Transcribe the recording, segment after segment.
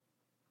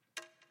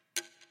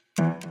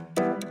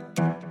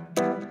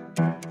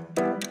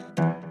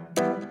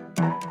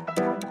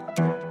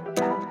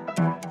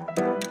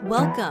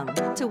Welcome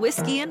to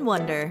Whiskey and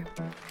Wonder.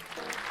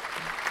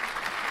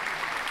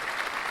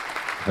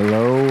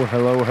 Hello,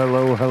 hello,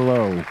 hello,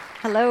 hello.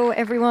 Hello,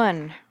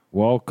 everyone.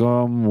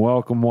 Welcome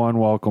one,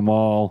 welcome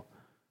all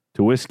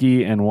to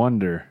Whiskey and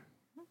Wonder.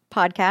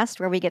 Podcast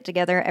where we get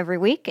together every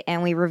week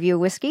and we review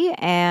whiskey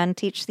and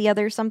teach the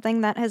others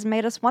something that has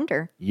made us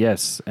wonder.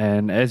 Yes,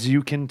 and as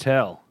you can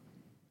tell,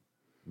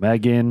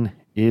 Megan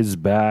is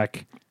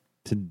back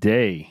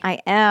today. I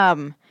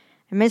am.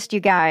 I missed you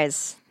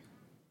guys.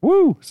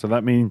 Woo! So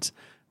that means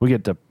we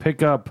get to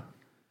pick up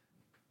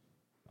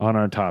on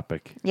our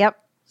topic. Yep.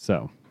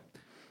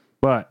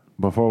 But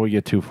before we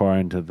get too far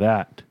into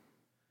that,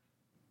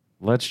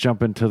 let's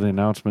jump into the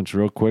announcements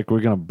real quick.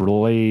 We're going to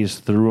blaze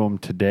through them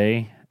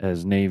today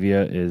as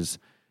Navia is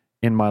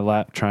in my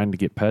lap trying to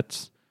get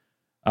pets.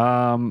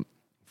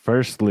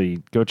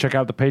 Firstly, go check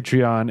out the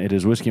Patreon. It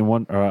is Whiskey and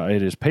Wonder.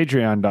 It is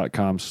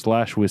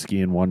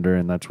patreon.com/Whiskey and Wonder,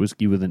 and that's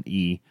whiskey with an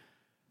E.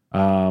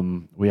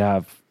 We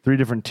have 3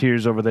 different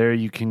tiers over there.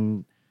 You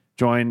can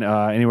join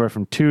anywhere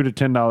from $2 to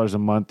 $10 a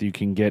month. You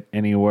can get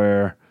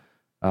anywhere.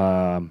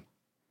 You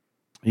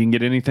can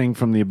get anything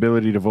from the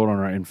ability to vote on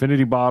our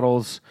Infinity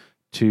bottles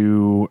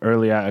to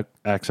early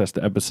access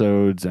to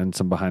episodes and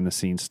some behind the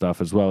scenes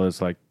stuff, as well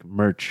as like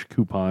merch,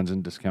 coupons,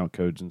 and discount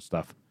codes and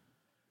stuff.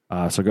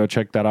 So go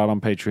check that out on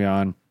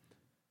Patreon.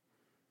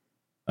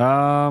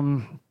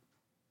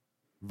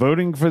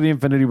 Voting for the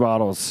Infinity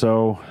bottles.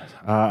 So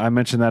I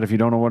mentioned that if you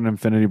don't know what an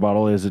Infinity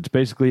bottle is, it's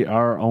basically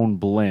our own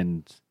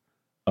blend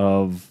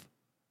of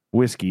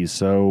whiskeys.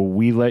 So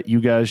we let you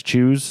guys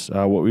choose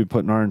what we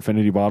put in our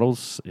Infinity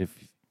bottles.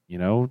 If you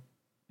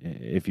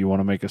want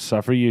to make us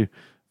suffer, you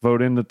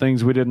vote in the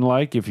things we didn't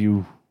like. If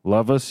you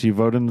love us, you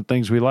vote in the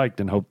things we liked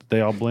and hope that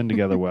they all blend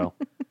together well.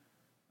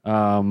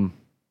 As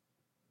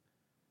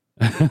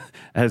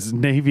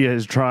Navia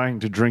is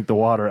trying to drink the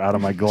water out of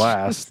my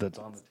glass that's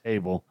on the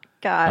table.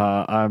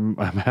 God. I'm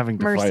having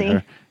to Mercy. fight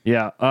her.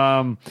 Yeah.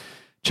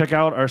 Check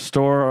out our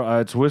store.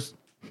 It's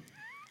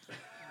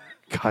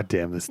God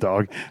damn this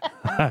dog.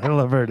 I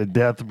love her to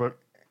death, but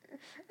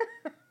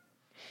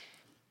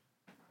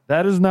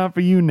that is not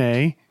for you,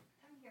 Nay.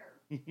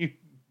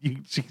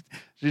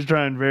 She's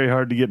trying very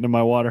hard to get into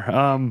my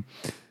water.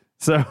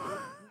 So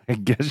I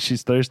guess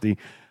she's thirsty.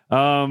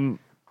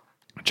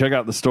 Check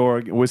out the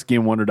store,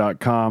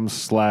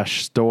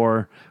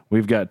 whiskeyandwonder.com/store.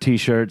 We've got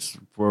t-shirts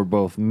for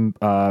both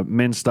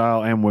men's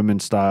style and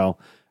women's style.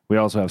 We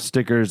also have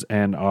stickers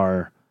and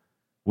our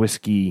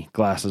whiskey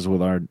glasses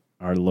with our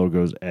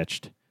logos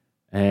etched.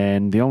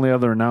 And the only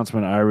other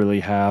announcement I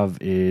really have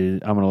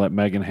is I'm going to let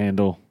Megan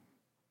handle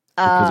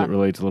because it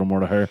relates a little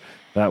more to her.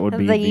 That would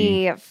be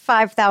the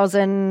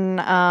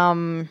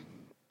 5,000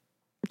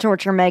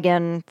 Torture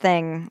Megan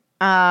thing.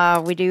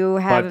 We do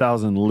have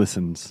 5,000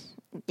 listens.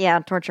 Yeah,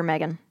 Torture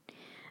Megan.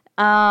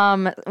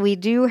 We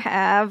do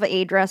have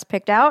a dress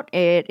picked out.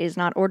 It is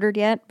not ordered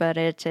yet, but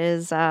it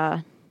is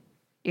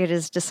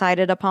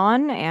decided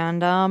upon,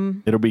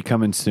 and It'll be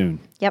coming soon.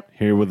 Yep.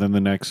 Here within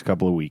the next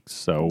couple of weeks.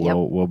 So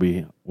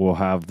we'll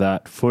have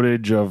that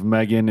footage of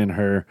Megan in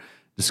her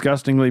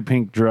disgustingly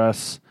pink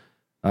dress.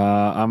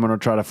 I'm gonna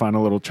try to find a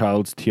little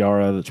child's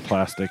tiara that's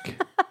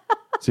plastic.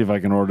 See if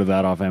I can order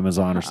that off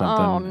Amazon or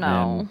something. Oh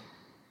no! And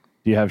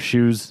do you have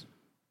shoes?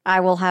 I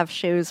will have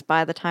shoes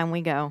by the time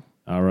we go.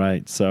 All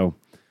right. So,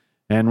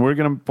 and we're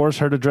going to force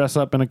her to dress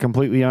up in a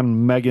completely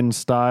un-Megan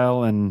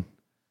style and,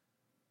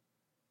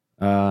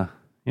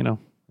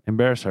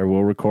 embarrass her.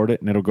 We'll record it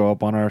and it'll go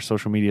up on our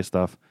social media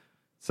stuff.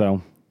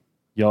 So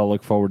y'all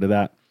look forward to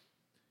that.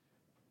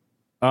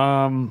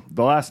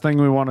 The last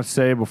thing we want to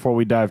say before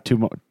we dive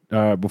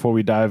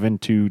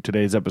into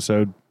today's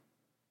episode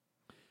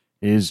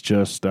is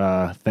just,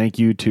 thank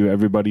you to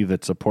everybody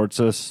that supports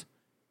us.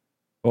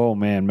 Oh,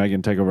 man,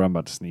 Megan, take over. I'm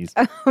about to sneeze.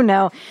 Oh,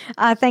 no.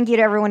 Thank you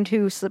to everyone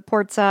who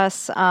supports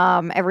us,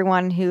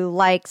 everyone who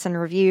likes and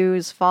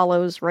reviews,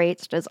 follows,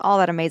 rates, does all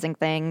that amazing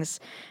things.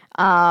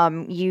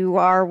 You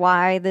are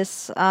why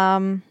this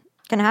can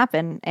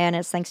happen, and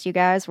it's thanks to you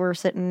guys. We're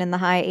sitting in the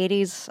high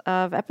 80s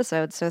of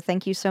episodes, so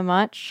thank you so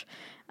much.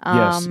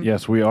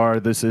 Yes, we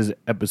are. This is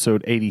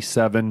episode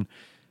 87,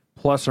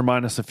 plus or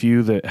minus a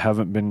few that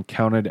haven't been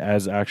counted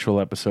as actual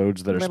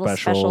episodes that are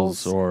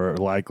specials or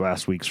like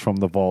last week's From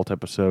the Vault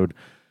episode.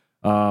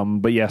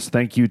 But yes,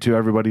 thank you to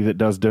everybody that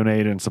does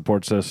donate and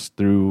supports us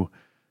through,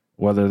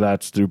 whether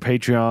that's through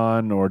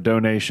Patreon or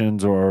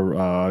donations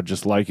or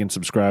just liking,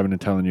 subscribing, and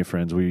telling your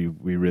friends. We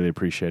really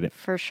appreciate it.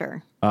 For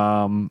sure.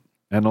 And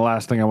the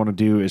last thing I want to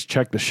do is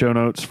check the show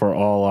notes for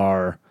all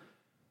our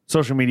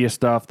social media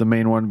stuff, the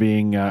main one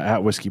being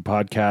at Whiskey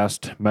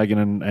Podcast.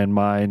 Megan and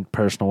my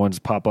personal ones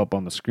pop up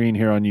on the screen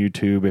here on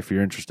YouTube. If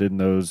you're interested in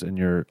those in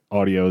your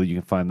audio, you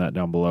can find that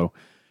down below.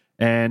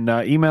 And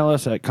email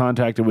us at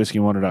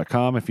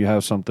contact@whiskeyandwonder.com if you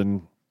have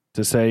something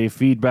to say,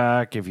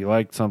 feedback, if you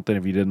liked something,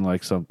 if you didn't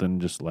like something,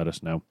 just let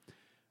us know.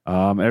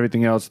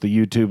 Everything else, the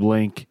YouTube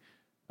link,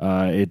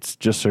 it's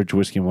just search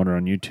Whiskey and Wonder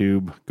on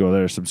YouTube. Go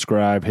there,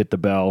 subscribe, hit the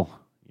bell,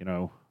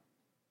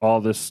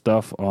 all this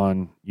stuff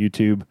on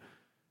YouTube.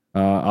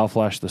 I'll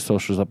flash the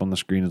socials up on the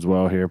screen as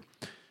well here.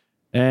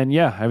 And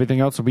yeah, everything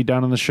else will be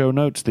down in the show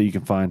notes that you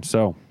can find.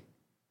 So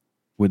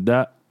with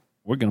that,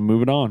 we're going to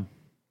move it on.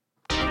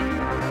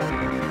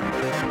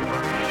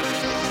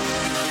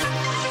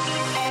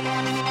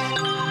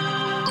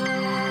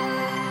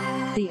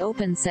 The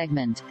open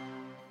segment.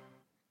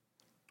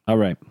 All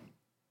right.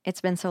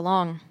 It's been so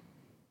long.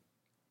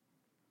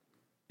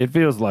 It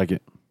feels like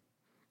it.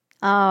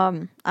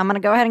 I'm going to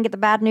go ahead and get the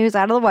bad news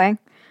out of the way.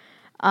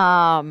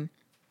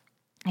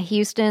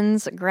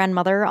 Houston's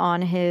grandmother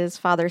on his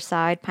father's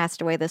side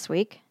passed away this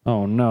week.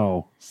 Oh,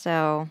 no.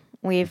 So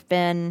we've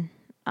been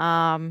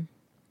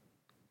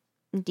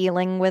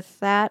dealing with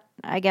that,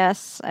 I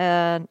guess.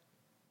 I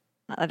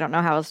don't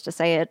know how else to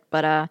say it,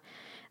 but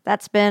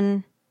that's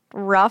been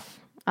rough.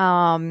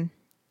 And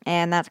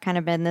that's kind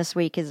of been, this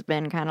week has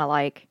been kind of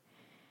like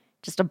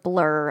just a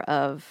blur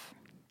of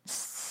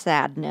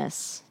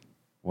sadness.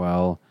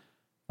 Well,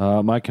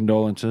 my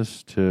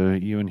condolences to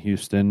you and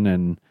Houston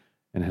and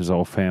his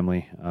whole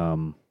family.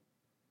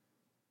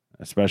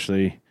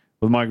 Especially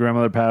with my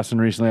grandmother passing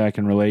recently, I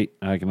can relate.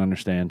 I can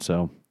understand.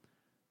 So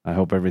I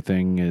hope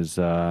everything is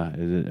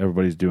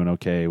everybody's doing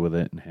okay with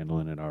it and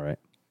handling it all right.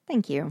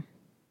 Thank you.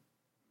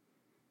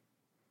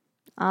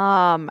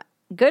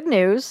 Good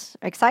news,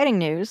 exciting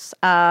news.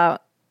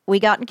 We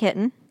got a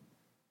kitten.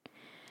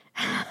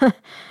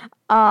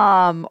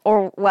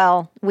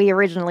 We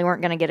originally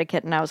weren't going to get a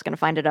kitten. I was going to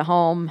find it a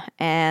home,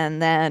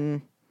 and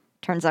then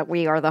turns out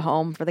we are the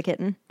home for the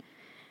kitten.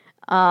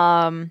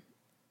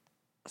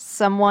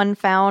 Someone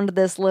found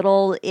this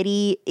little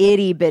itty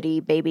bitty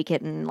baby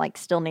kitten, like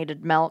still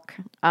needed milk,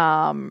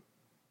 in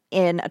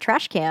a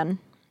trash can.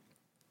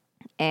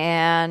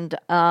 And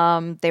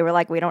they were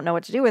like, we don't know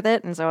what to do with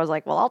it. And so I was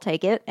like, well, I'll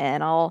take it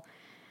and I'll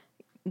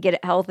get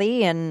it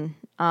healthy and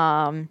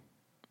find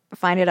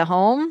it a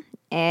home.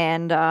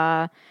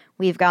 And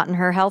we've gotten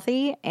her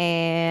healthy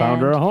and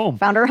Found her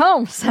a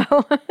home. So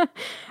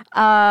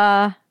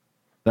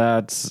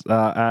That's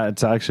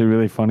it's actually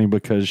really funny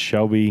because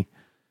Shelby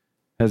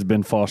has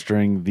been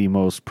fostering the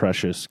most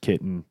precious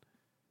kitten,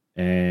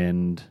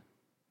 and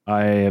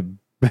I have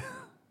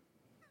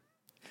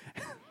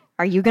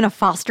are you gonna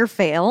foster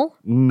fail?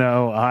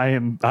 no, I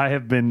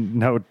have been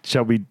no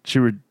Shelby.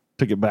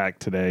 Took it back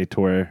today to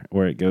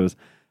where it goes.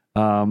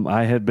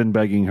 I had been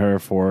begging her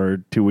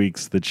for 2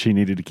 weeks that she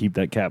needed to keep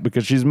that cat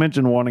because she's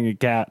mentioned wanting a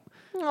cat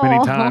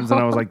many times, and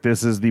I was like,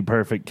 "This is the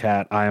perfect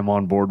cat. I am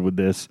on board with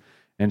this."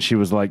 And she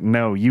was like,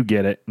 "No, you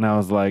get it." And I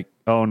was like,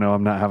 "Oh no,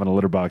 I'm not having a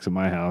litter box at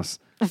my house."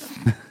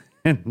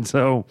 And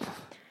so,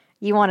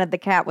 You wanted the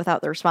cat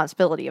without the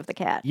responsibility of the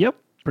cat. yep,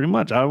 pretty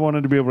much. I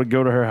wanted to be able to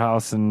go to her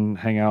house and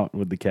hang out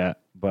with the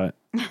cat, but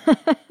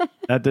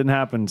that didn't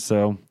happen.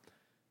 So,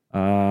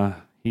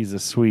 he's a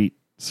sweet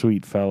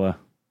fella.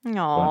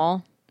 Aw,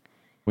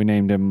 We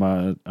named him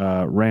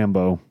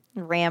Rambo.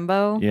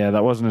 Rambo. Yeah,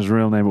 that wasn't his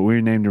real name, but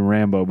we named him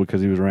Rambo because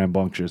he was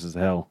rambunctious as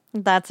hell.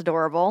 That's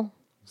adorable.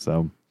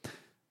 So,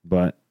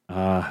 but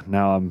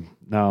now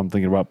I'm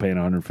thinking about paying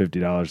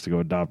 $150 to go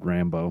adopt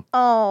Rambo,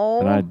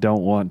 and I Oh,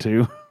 don't want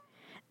to.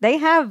 they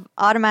have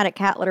automatic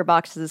cat litter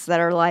boxes that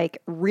are like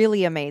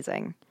really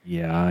amazing.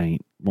 Yeah, I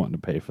ain't wanting to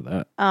pay for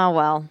that. Oh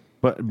well.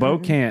 But Bo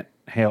can't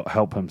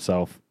help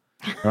himself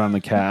around the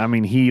cat. I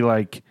mean, he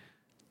like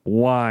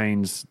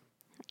whines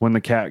when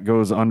the cat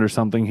goes under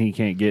something he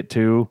can't get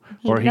to,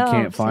 or he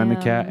can't loves find the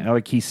him. cat.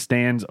 Like he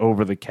stands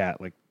over the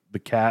cat, like the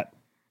cat.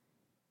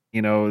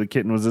 You know, the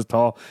kitten was this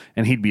tall,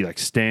 and he'd be like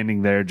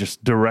standing there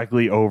just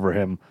directly over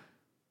him.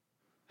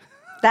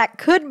 That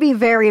could be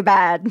very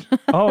bad.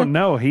 Oh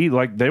no, they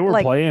were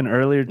Like, playing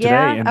earlier today,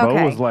 yeah? and Bo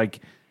Okay. was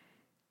like,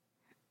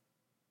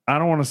 I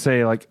don't want to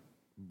say like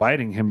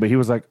biting him, but he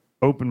was like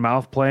open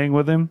mouth playing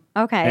with him.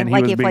 Okay, And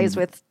like was he being- plays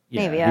with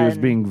Yeah, Navia. he was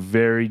and- being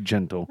very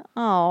gentle.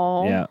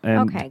 Oh, Yeah,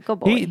 and okay, good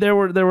boy. there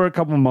were a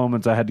couple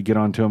moments I had to get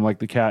onto him. Like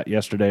the cat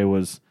yesterday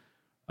was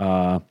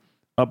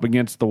up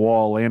against the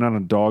wall, laying on a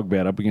dog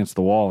bed up against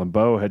the wall, and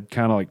Bo had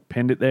kind of like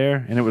pinned it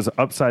there, and it was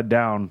upside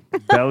down,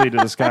 belly to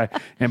the sky.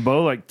 And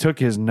Bo like took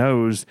his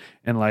nose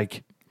and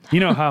like, you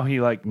know how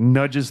he like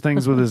nudges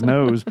things with his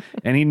nose,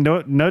 and he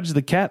nudged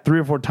the cat 3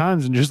 or 4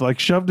 times and just like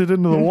shoved it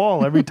into the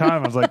wall every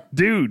time. I was like,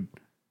 dude,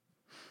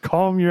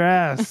 calm your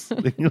ass.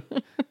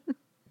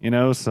 You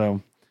know,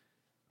 so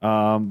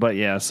but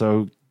yeah,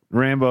 so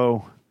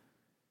Rambo,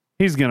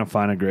 he's gonna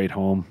find a great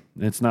home.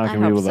 It's not I gonna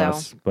be hope with so.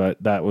 us,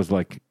 but that was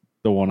like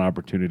the one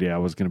opportunity I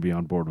was gonna be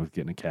on board with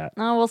getting a cat.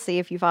 Oh, we'll see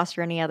if you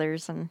foster any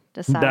others and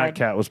decide. That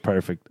cat was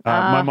perfect.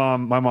 My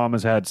mom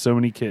has had so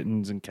many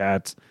kittens and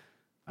cats,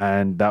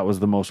 and that was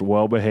the most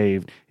well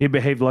behaved. It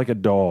behaved like a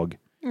dog.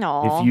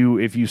 Aw.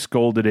 If you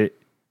scolded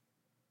it,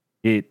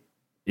 it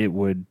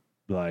would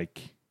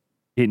like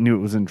it knew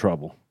it was in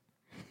trouble.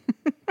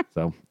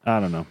 So I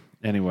don't know.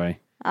 Anyway.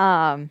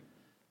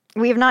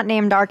 We have not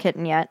named our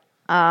kitten yet.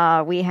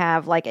 We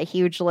have like a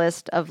huge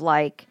list of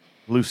like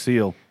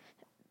Lucille.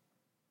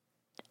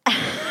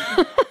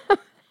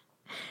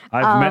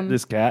 I've met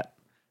this cat.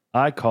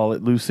 I call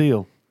it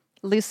Lucille.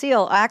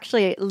 Lucille.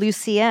 Actually,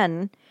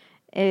 Lucienne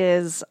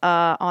is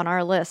on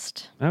our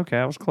list. Okay,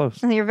 I was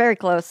close. You're very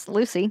close,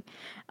 Lucy.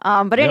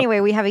 But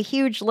anyway, we have a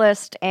huge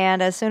list,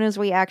 and as soon as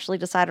we actually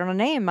decide on a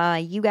name,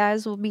 you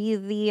guys will be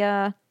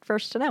the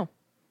first to know.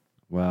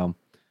 Well,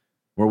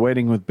 we're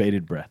waiting with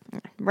bated breath.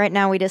 Right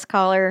now, we just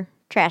call her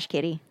Trash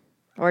Kitty,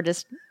 or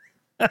just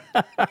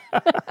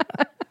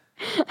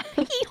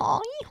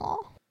hee-haw,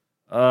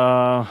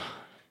 hee-haw.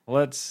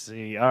 Let's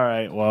see. All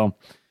right. Well,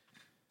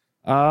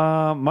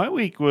 my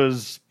week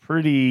was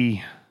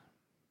pretty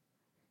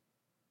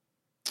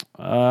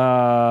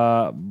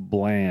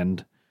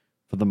bland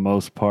for the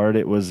most part.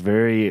 It was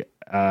very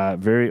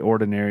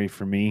ordinary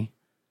for me.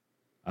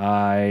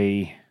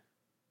 I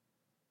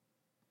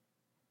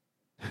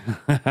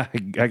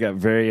got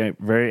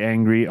very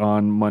angry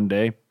on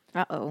Monday.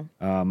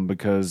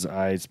 Because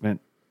I spent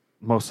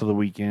most of the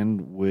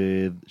weekend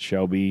with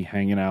Shelby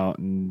hanging out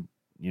and,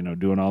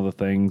 doing all the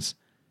things.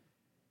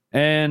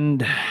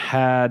 And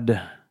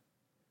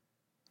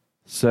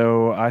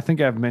so I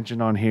think I've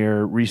mentioned on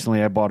here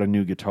recently I bought a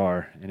new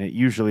guitar, and it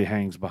usually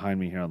hangs behind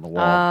me here on the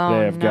wall.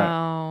 Today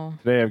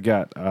I've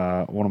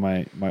got one of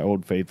my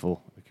old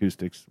faithful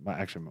acoustics.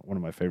 Actually, one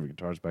of my favorite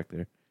guitars back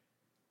there.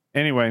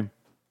 Anyway,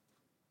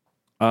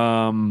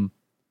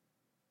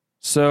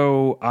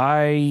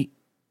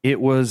 it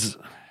was,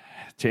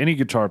 to any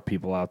guitar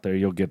people out there,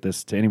 you'll get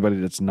this. To anybody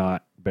that's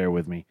not, bear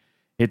with me.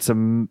 It's a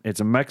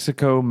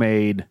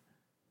Mexico-made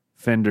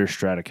Fender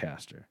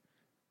Stratocaster.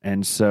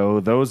 And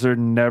so those are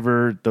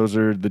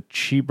the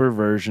cheaper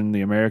version. The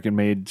American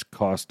made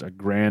cost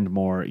 $1,000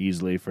 more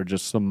easily for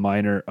just some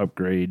minor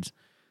upgrades.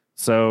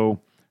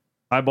 So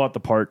I bought the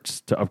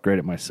parts to upgrade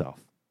it myself.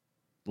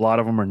 A lot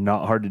of them are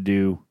not hard to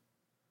do.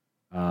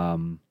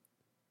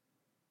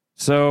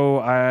 So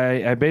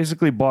I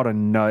basically bought a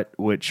nut,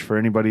 which for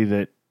anybody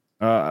that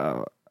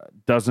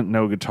doesn't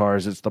know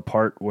guitars, it's the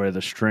part where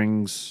the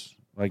strings,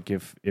 like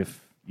if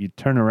you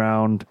turn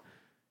around,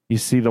 you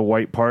see the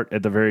white part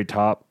at the very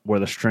top where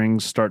the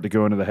strings start to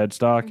go into the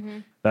headstock. Mm-hmm.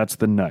 That's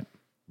the nut.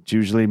 It's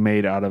usually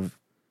made out of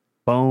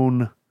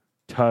bone,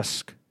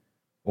 tusk,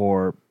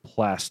 or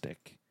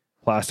plastic.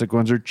 Plastic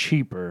ones are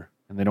cheaper,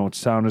 and they don't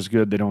sound as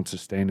good. They don't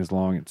sustain as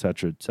long,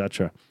 etc.,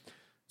 etc.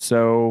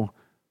 So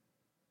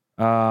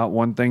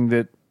one thing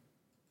that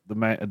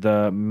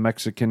the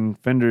Mexican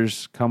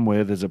Fenders come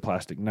with is a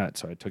plastic nut.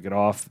 So I took it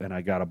off, and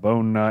I got a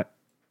bone nut,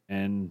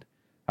 and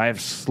I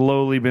have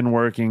slowly been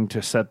working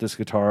to set this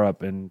guitar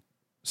up and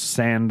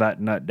sand that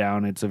nut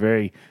down. It's a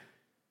very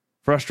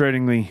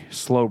frustratingly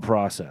slow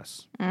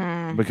process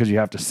because you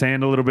have to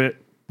sand a little bit,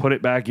 put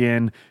it back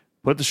in,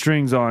 put the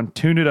strings on,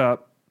 tune it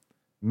up,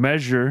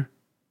 measure.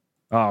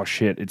 Oh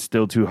shit, it's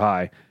still too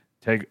high.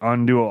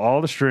 Undo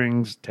all the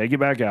strings, take it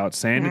back out,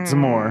 sand it some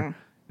more.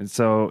 And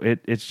so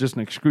it's just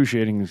an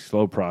excruciatingly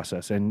slow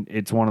process. And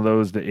it's one of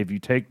those that if you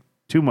take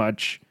too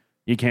much,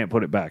 you can't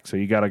put it back. So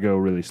you got to go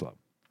really slow.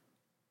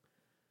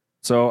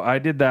 So I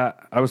did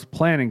that. I was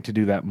planning to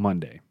do that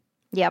Monday.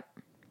 Yep.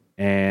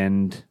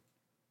 And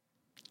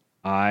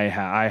I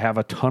have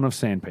a ton of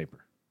sandpaper.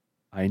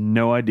 I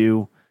know I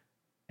do.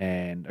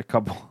 And a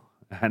couple,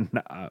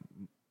 and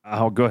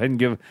I'll go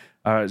ahead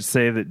and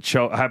say that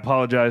I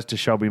apologize to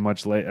Shelby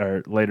much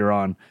later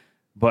on.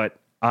 But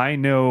I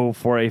know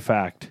for a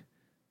fact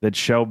that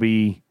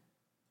Shelby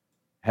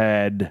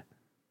had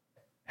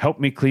helped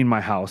me clean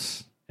my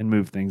house and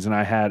move things. And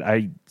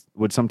I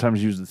would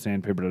sometimes use the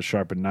sandpaper to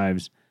sharpen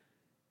knives.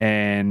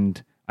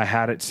 And I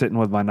had it sitting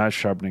with my knife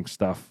sharpening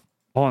stuff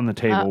on the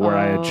table where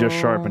I had just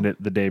sharpened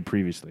it the day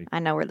previously. I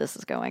know where this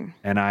is going.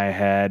 And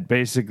I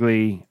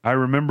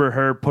remember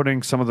her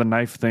putting some of the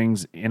knife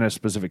things in a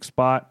specific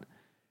spot,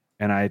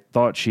 and I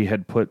thought she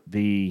had put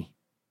the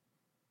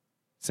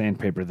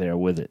sandpaper there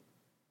with it.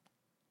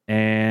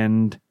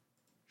 And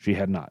she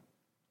had not.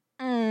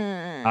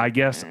 I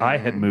guess I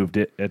had moved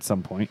it at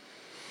some point.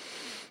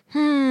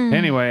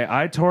 Anyway,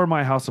 I tore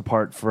my house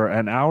apart for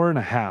an hour and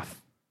a half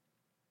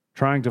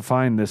trying to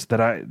find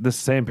this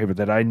sandpaper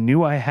that I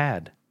knew I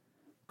had.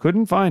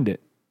 Couldn't find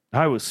it.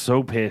 I was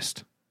so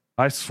pissed.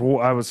 I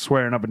was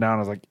swearing up and down. I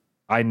was like,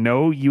 I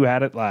know you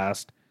had it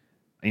last.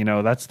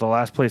 That's the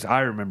last place I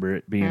remember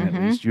it being, at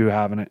least you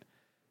having it.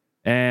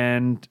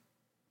 And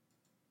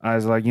I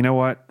was like, you know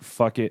what?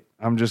 Fuck it.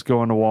 I'm just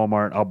going to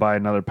Walmart. I'll buy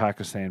another pack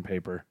of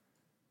sandpaper.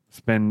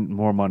 Spend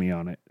more money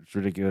on it. It's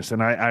ridiculous.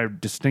 And I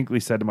distinctly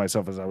said to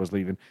myself as I was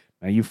leaving,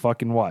 now you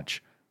fucking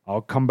watch.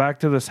 I'll come back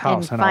to this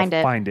house and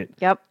I'll find it.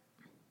 Yep.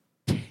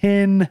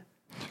 10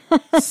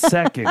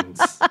 seconds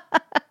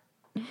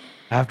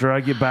after I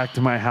get back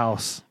to my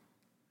house,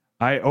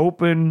 I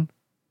open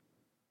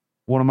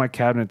one of my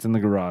cabinets in the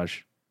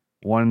garage,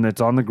 one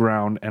that's on the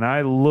ground, and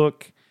I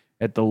look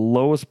at the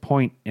lowest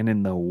point, and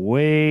in the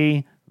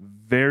way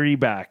very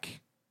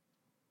back,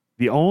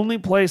 the only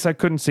place I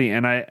couldn't see,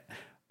 and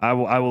I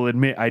will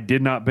admit I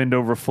did not bend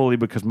over fully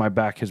because my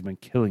back has been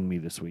killing me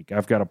this week.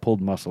 I've got a pulled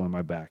muscle in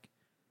my back.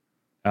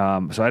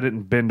 So I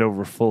didn't bend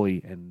over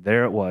fully, and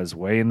there it was,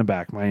 way in the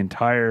back, my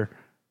entire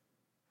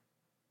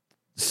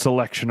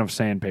selection of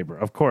sandpaper.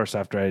 Of course,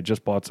 after I had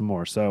just bought some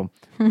more. So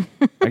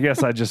I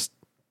guess I just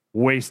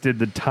wasted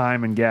the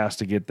time and gas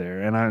to get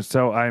there. And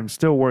I'm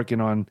still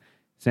working on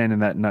sanding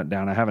that nut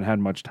down. I haven't had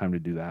much time to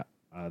do that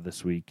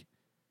this week.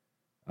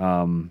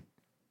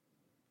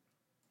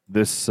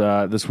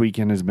 This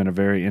weekend has been a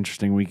very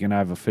interesting weekend.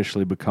 I've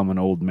officially become an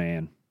old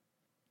man.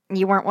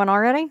 You weren't one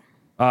already?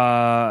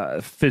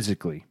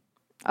 Physically.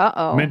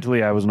 Uh-oh.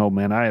 Mentally, I was an old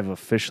man. I have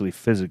officially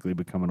physically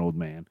become an old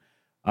man.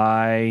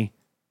 I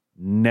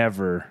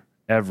never,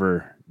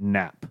 ever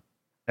nap.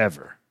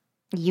 Ever.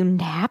 You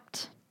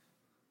napped?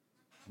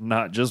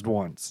 Not just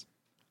once.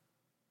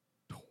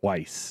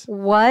 Twice.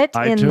 What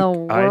in the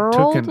world? I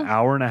took an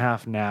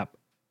hour-and-a-half nap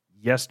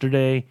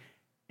yesterday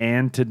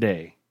and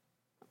today.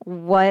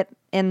 What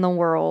in the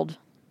world?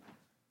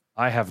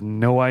 I have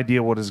no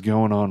idea what is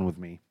going on with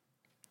me.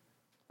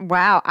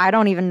 Wow, I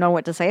don't even know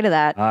what to say to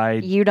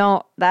that. You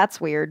don't,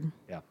 that's weird.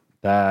 Yeah.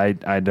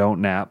 I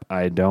don't nap.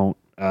 I don't,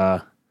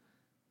 I've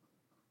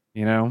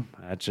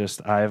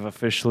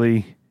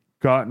officially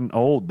gotten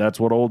old. That's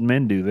what old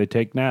men do. They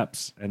take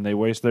naps and they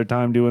waste their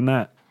time doing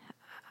that.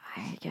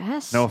 I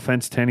guess. No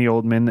offense to any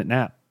old men that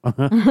nap.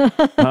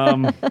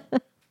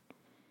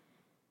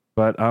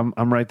 But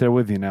I'm right there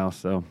with you now,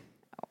 so.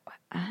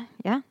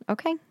 Yeah,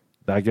 okay.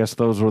 I guess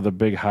those were the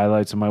big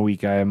highlights of my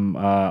week. I am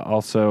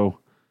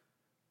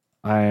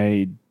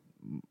I'm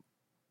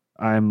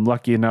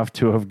lucky enough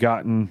to have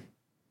gotten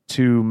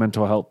 2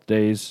 mental health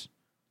days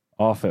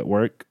off at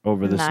work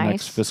over this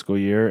next fiscal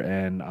year,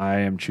 and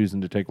I am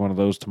choosing to take one of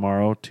those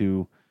tomorrow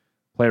to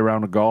play a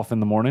round of golf in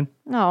the morning.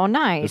 Oh,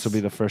 nice. This will be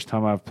the first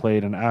time I've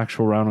played an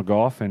actual round of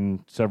golf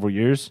in several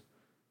years.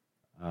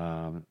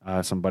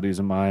 Some buddies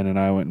of mine and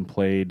I went and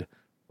played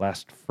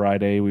last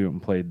Friday. We went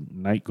and played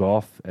night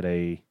golf at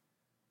a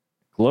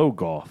Glow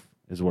Golf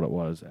is what it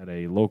was, at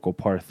a local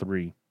par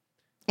 3.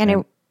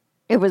 And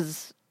it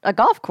was a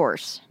golf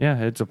course. Yeah,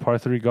 it's a par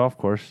 3 golf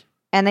course.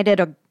 And they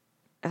did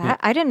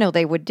I didn't know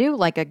they would do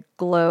like a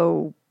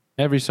glow.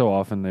 Every so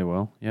often they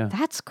will, yeah.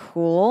 That's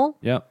cool.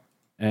 Yep.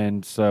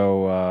 And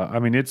so,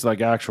 it's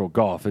like actual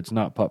golf. It's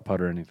not putt-putt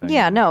or anything.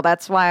 Yeah, no,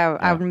 that's why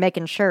I'm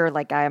making sure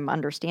like I'm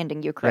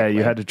understanding you correctly. Yeah,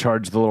 you had to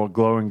charge the little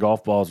glowing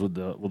golf balls with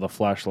a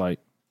flashlight.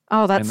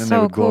 Oh, that's so cool. And then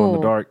they would glow in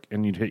the dark,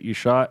 and you'd hit your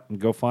shot and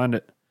go find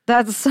it.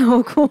 That's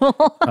so cool.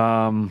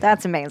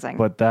 That's amazing.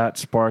 But that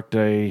sparked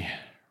a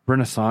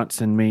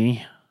renaissance in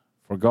me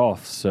for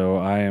golf. So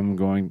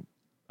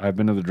I've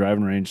been to the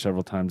driving range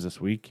several times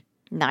this week.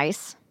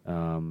 Nice.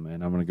 And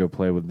I'm going to go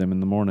play with them in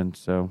the morning.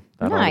 So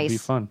that ought to be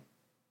fun.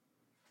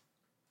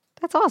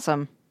 That's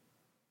awesome.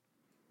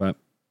 But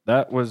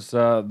that was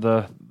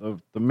the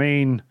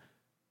main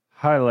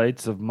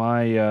highlights of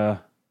my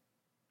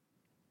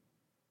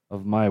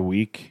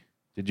week.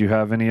 Did you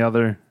have any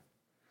other?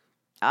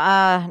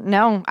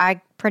 No,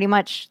 I pretty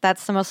much,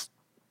 that's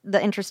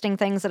the interesting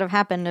things that have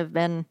happened have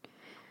been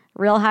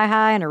real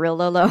high and a real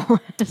low.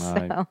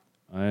 So.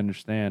 I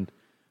understand.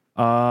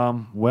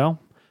 Well,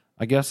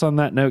 I guess on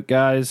that note,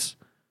 guys,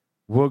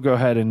 we'll go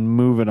ahead and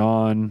move it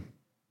on.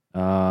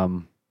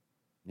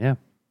 Yeah.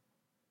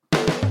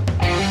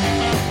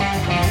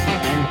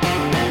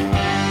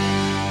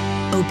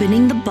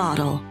 Opening the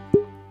bottle.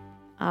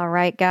 All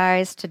right,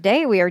 guys.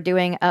 Today we are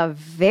doing a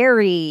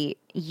very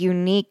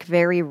unique,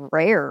 very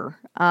rare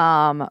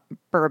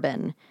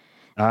bourbon.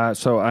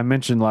 So I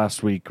mentioned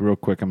last week, real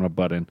quick, I'm going to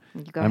butt in.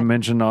 I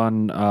mentioned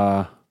on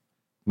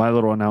my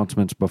little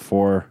announcements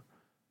before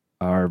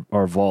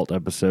our vault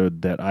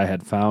episode that I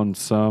had found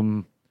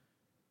some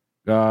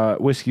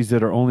whiskeys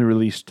that are only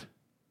released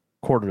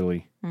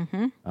quarterly.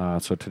 Mm-hmm.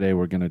 So today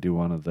we're going to do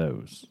one of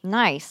those.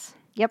 Nice.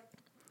 Yep.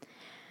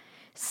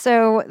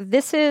 So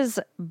this is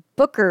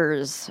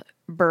Booker's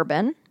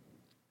Bourbon.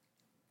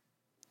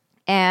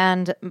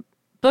 And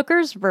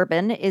Booker's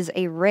Bourbon is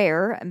a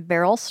rare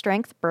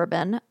barrel-strength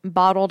bourbon,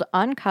 bottled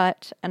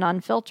uncut and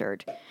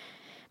unfiltered.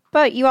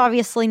 But you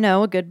obviously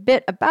know a good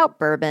bit about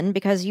bourbon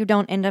because you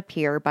don't end up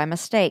here by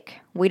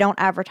mistake. We don't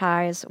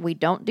advertise, we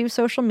don't do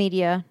social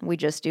media, we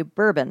just do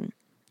bourbon.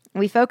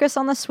 We focus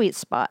on the sweet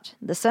spot,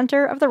 the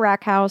center of the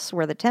rack house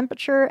where the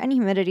temperature and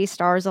humidity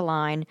stars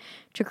align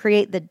to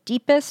create the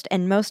deepest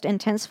and most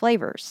intense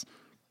flavors.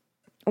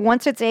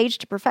 Once it's aged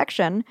to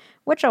perfection,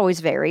 which always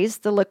varies,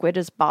 the liquid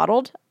is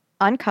bottled,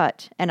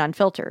 uncut, and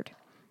unfiltered.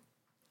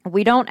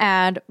 We don't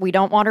add, we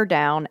don't water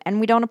down, and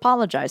we don't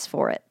apologize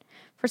for it.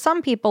 For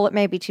some people, it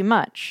may be too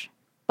much,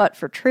 but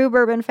for true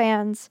bourbon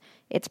fans,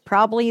 it's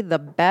probably the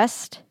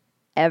best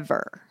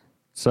ever.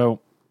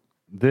 So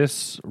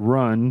this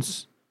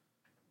runs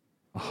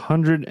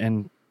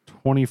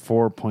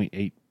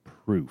 124.8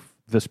 proof,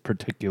 this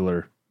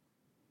particular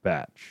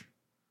batch.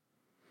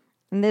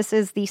 And this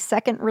is the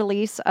second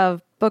release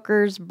of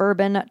Booker's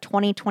Bourbon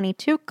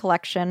 2022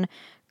 collection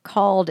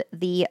called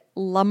the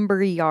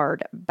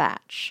Lumberyard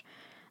Batch.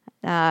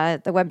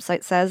 The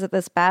website says that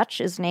this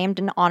batch is named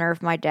in honor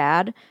of my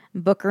dad,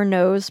 Booker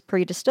Noe's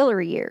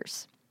pre-distillery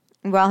years.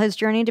 While his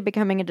journey to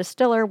becoming a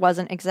distiller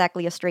wasn't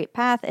exactly a straight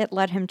path, it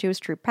led him to his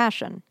true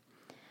passion.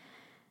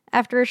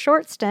 After a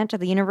short stint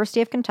at the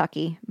University of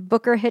Kentucky,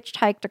 Booker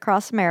hitchhiked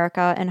across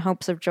America in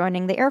hopes of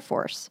joining the Air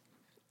Force.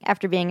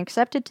 After being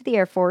accepted to the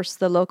Air Force,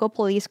 the local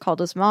police called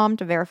his mom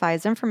to verify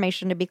his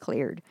information to be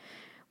cleared.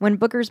 When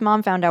Booker's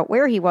mom found out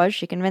where he was,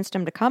 she convinced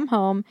him to come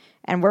home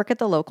and work at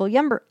the local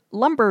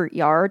lumber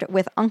yard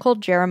with Uncle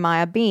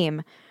Jeremiah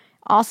Beam,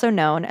 also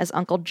known as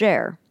Uncle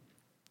Jer.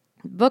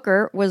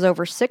 Booker was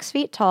over 6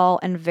 feet tall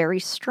and very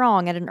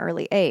strong at an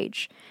early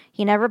age.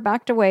 He never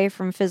backed away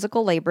from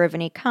physical labor of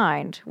any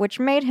kind, which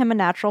made him a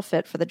natural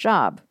fit for the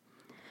job.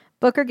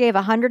 Booker gave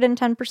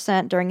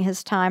 110% during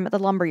his time at the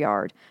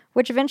lumberyard,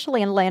 which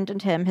eventually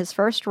landed him his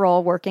first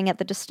role working at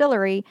the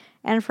distillery,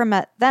 and from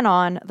then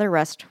on, the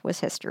rest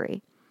was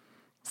history.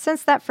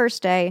 Since that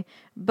first day,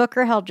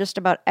 Booker held just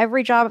about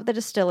every job at the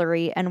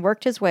distillery and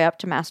worked his way up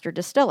to master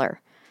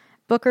distiller.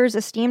 Booker's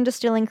esteemed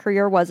distilling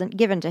career wasn't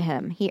given to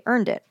him. He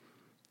earned it.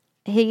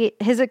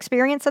 His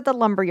experience at the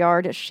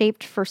lumberyard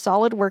shaped for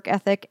solid work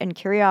ethic and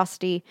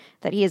curiosity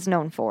that he is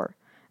known for.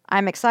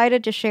 I'm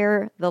excited to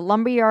share the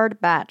lumberyard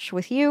batch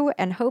with you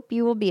and hope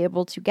you will be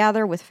able to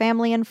gather with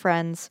family and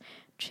friends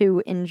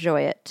to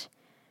enjoy it.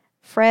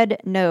 Fred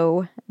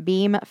No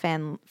Beam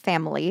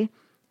family,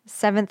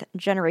 7th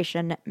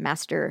generation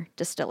master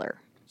distiller.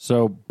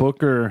 So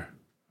Booker,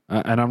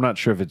 and I'm not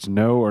sure if it's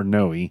No or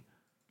Noe.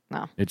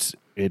 No. It's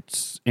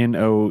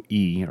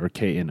N-O-E or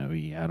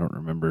K-N-O-E. I don't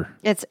remember.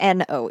 It's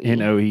N-O-E.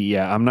 N-O-E,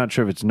 yeah. I'm not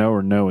sure if it's No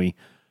or Noe.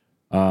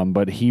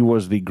 But he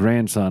was the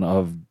grandson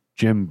of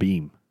Jim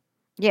Beam.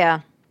 Yeah.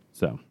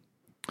 So,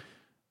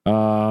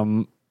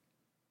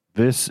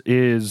 this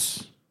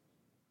is,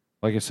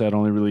 like I said,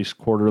 only released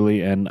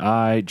quarterly, and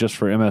just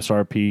for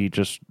MSRP,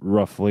 just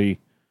roughly,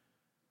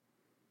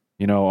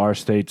 our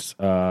states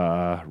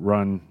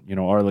run,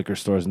 our liquor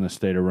stores in the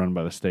state are run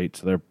by the state,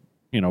 so they're,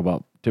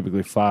 about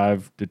typically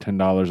 $5 to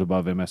 $10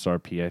 above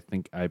MSRP. I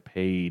think I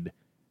paid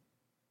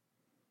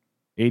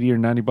 $80 or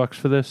 $90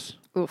 for this.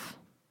 Oof.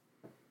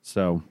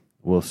 So,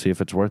 we'll see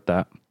if it's worth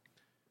that.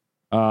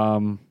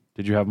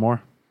 Did you have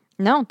more?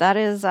 No, that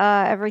is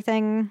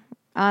everything,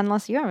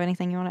 unless you have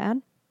anything you want to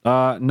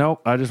add. No,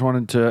 I just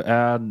wanted to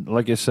add,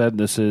 like I said,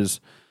 this is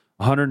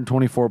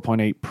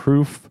 124.8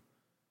 proof.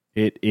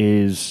 It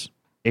is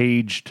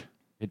aged,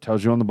 it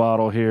tells you on the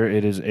bottle here,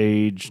 it is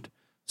aged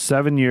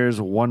 7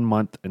 years, 1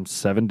 month, and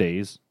 7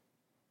 days.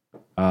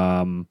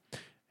 And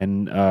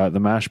the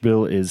mash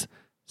bill is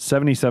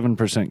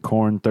 77%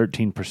 corn,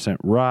 13%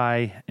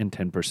 rye, and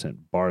 10%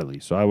 barley.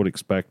 So I would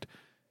expect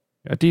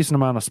a decent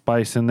amount of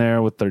spice in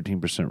there with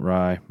 13%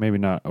 rye, maybe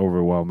not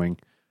overwhelming,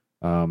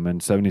 and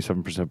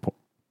 77%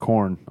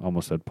 corn.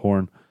 Almost said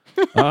porn.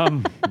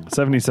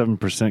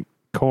 77%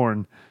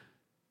 corn,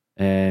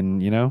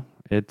 and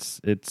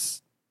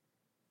it's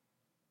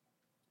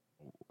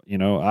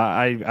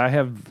I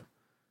have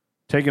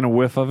taken a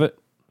whiff of it,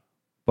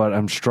 but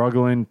I'm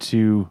struggling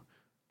to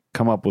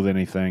come up with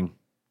anything.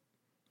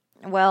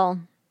 Well,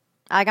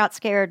 I got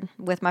scared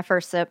with my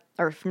first sip,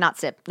 or not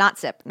sip.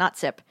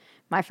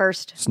 My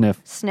first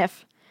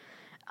sniff.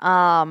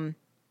 And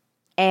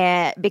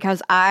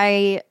because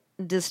I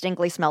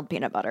distinctly smelled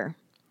peanut butter.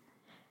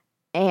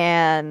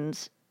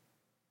 And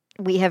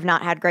we have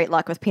not had great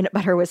luck with peanut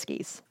butter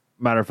whiskeys.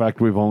 Matter of fact,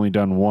 we've only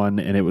done one,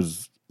 and it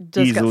was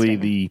easily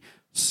the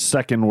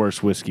second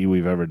worst whiskey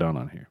we've ever done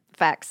on here.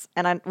 Facts.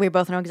 And we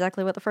both know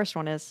exactly what the first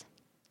one is.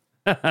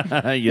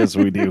 Yes,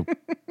 we do.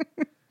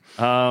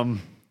 Oh,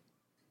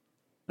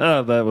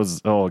 that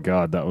was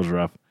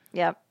rough.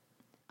 Yep.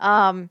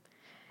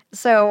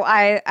 So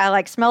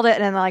I smelled it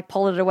and then I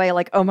pulled it away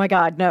like, oh my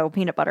God, no,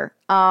 peanut butter.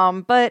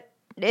 But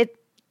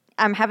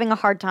I'm having a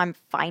hard time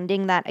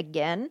finding that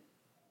again.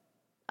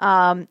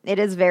 It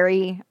is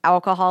very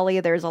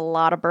alcohol-y. There's a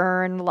lot of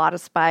burn, a lot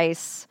of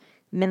spice,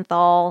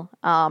 menthol.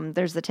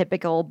 There's the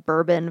typical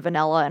bourbon,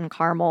 vanilla, and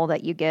caramel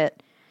that you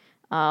get.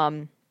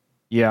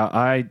 Yeah,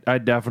 I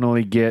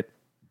definitely get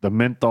the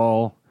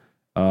menthol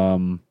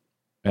and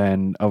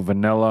a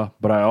vanilla,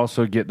 but I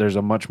also get there's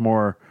a much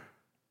more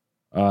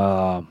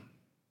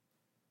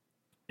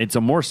it's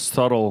a more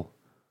subtle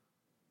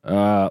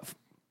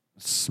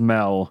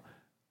smell,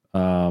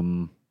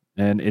 and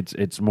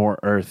it's more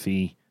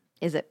earthy.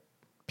 Is it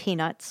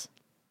peanuts?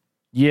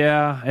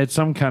 Yeah, it's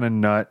some kind of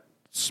nut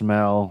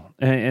smell,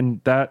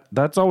 and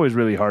that's always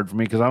really hard for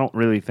me because I don't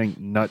really think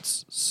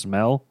nuts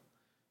smell.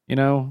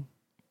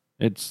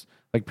 It's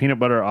like peanut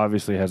butter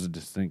obviously has a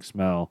distinct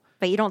smell.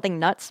 But you don't think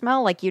nuts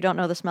smell? Like you don't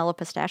know the smell of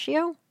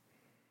pistachio?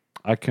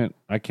 I can't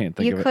think of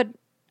it. You could,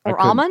 or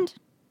almond?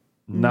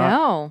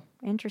 No.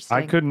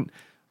 Interesting.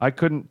 I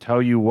couldn't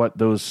tell you what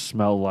those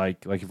smell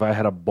like. Like if I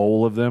had a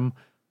bowl of them,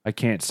 I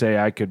can't say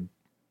I could.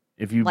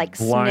 If you like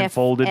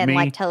blindfolded sniff and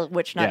me, tell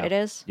which nut it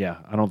is. Yeah,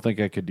 I don't think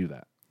I could do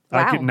that. Wow.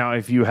 I could now.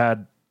 If you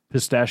had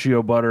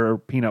pistachio butter,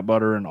 peanut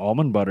butter, and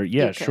almond butter,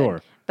 yeah,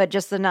 sure. But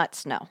just the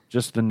nuts, no.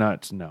 Just the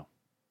nuts, no.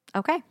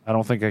 Okay. I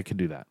don't think I could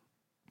do that.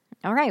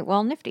 All right.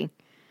 Well, nifty.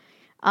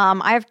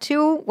 I have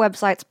two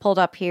websites pulled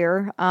up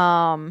here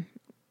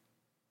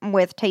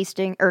with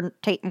tasting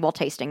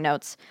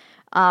notes.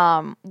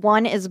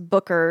 One is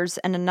Booker's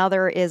and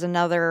another is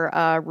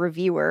another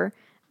reviewer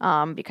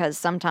because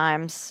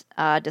sometimes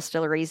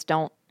distilleries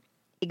don't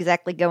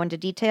exactly go into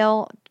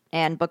detail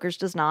and Booker's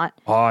does not.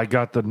 Oh, I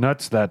got the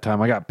nuts that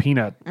time. I got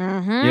peanut.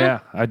 Mm-hmm. Yeah,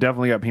 I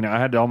definitely got peanut. I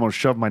had to almost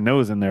shove my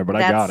nose in there, but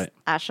I got it.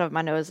 I shoved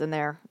my nose in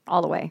there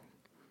all the way.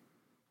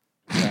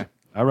 Okay.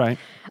 All right.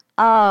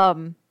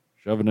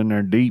 Shove it in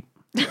there deep.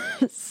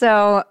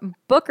 So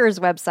Booker's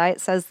website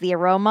says the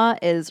aroma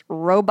is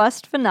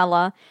robust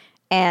vanilla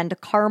and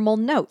caramel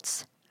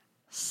notes,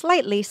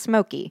 slightly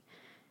smoky.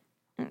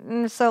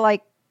 So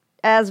like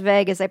as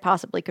vague as they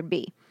possibly could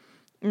be.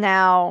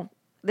 Now,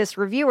 this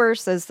reviewer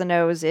says the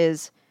nose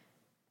is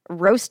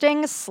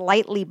roasting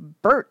slightly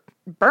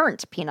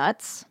burnt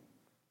peanuts.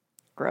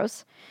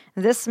 Gross.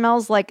 This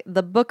smells like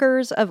the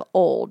Bookers of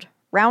old.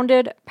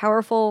 Rounded,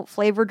 powerful,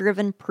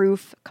 flavor-driven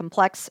proof,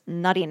 complex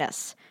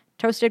nuttiness.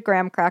 Toasted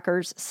graham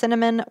crackers,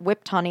 cinnamon,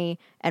 whipped honey,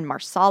 and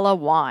Marsala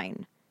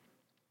wine.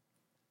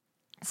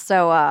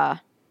 So,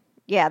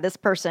 yeah, this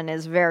person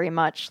is very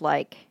much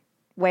like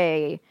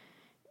way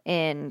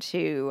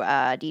into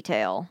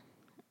detail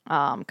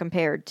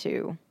compared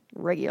to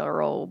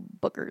regular old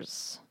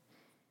Bookers.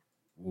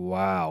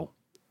 Wow.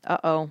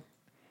 Uh-oh.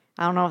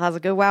 I don't know if that's a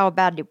good wow or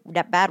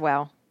bad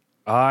wow.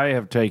 I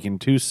have taken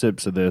 2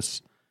 sips of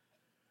this,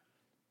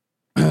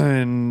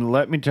 and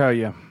let me tell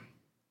you,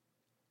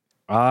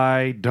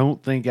 I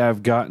don't think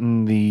I've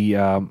gotten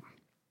the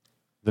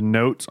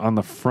notes on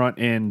the front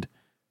end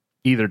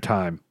either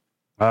time.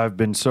 I've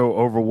been so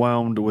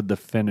overwhelmed with the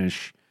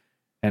finish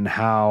and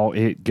how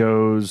it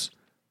goes.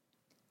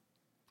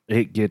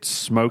 It gets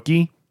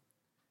smoky,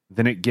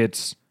 then it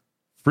gets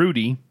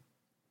fruity,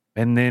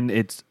 and then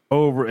it's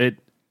over it.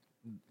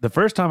 The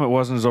first time it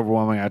wasn't as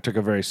overwhelming. I took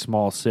a very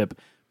small sip,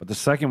 but the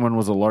second one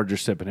was a larger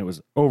sip, and it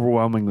was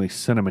overwhelmingly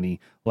cinnamony,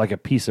 like a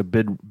piece of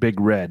big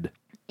red.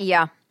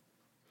 Yeah.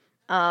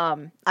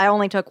 I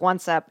only took one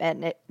sip,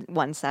 I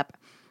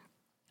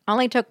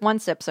only took one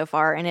sip so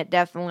far, and it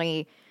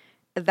definitely,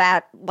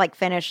 that like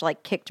finish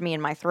like kicked me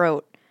in my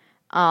throat.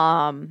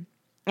 And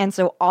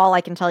so all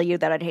I can tell you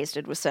that I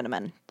tasted was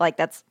cinnamon. Like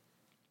that's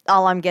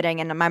all I'm getting,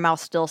 and my mouth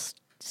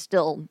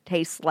still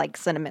tastes like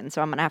cinnamon.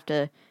 So I'm gonna have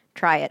to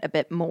try it a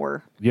bit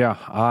more. Yeah,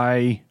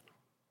 I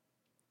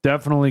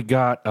definitely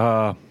got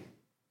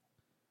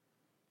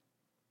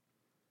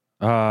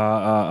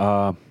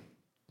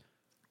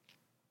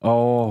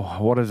oh,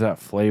 what is that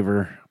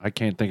flavor? I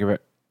can't think of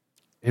it.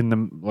 In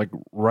the like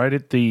right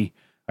at the,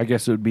 I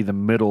guess it would be the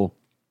middle.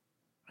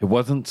 It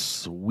wasn't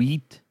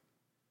sweet,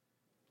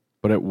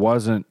 but it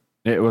wasn't.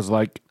 It was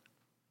like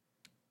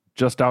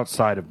just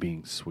outside of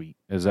being sweet.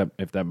 Is that,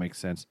 if that makes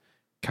sense?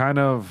 Kind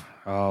of.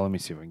 Oh, let me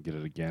see if I can get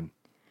it again.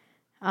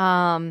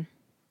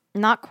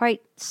 Not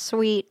quite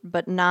sweet,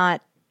 but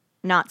not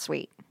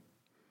sweet.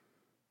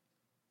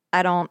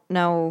 I don't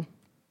know.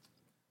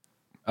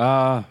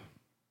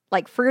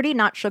 Like fruity,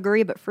 not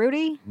sugary, but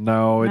fruity?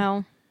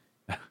 No.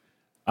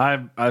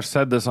 I've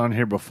said this on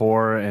here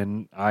before,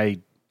 and I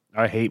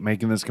hate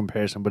making this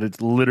comparison, but it's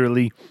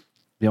literally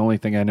the only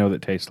thing I know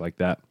that tastes like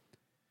that.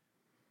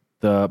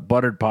 The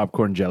buttered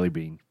popcorn jelly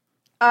bean.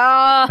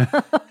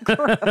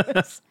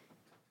 Gross.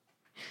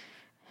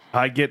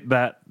 I get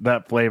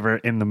that flavor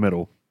in the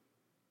middle.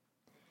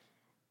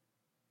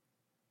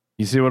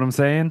 You see what I'm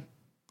saying?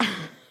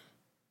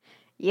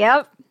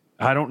 Yep.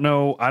 I don't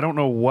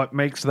know what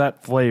makes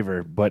that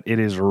flavor, but it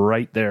is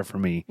right there for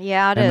me.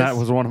 Yeah, it is. And that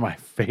was one of my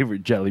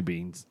favorite jelly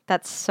beans.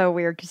 That's so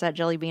weird because that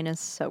jelly bean is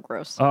so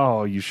gross.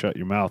 Oh, you shut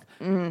your mouth.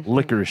 Mm-hmm.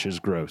 Licorice is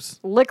gross.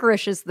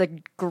 Licorice is the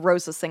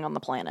grossest thing on the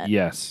planet.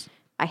 Yes.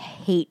 I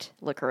hate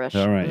licorice.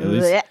 All right.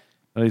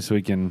 At least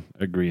we can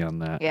agree on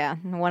that. Yeah.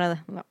 One of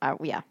the,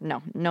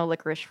 no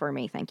licorice for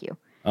me. Thank you.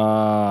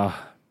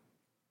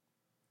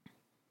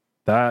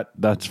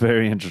 That's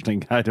very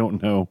interesting. I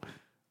don't know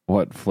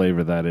what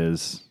flavor that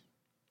is.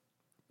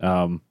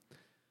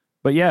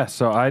 But yeah,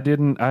 so I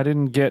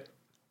didn't get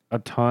a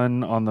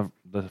ton on the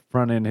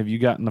front end. Have you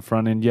gotten the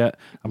front end yet?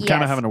 I'm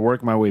kind of having to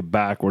work my way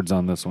backwards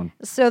on this one.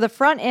 So the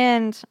front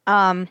end,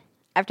 I've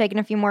taken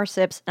a few more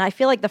sips, and I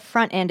feel like the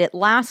front end, it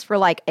lasts for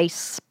like a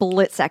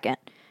split second.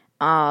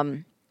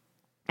 And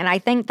I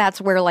think that's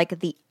where like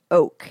the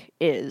oak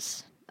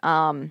is.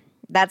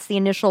 That's the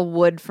initial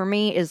wood for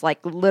me, is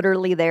like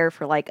literally there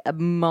for like a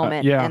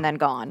moment and then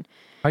gone.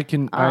 I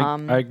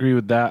agree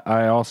with that.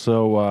 I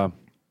also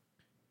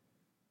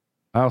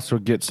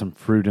get some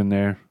fruit in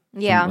there.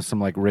 Yeah.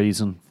 Some like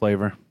raisin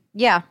flavor.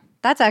 Yeah.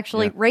 That's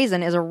actually,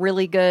 raisin is a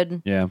really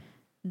good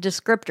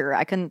descriptor.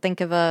 I couldn't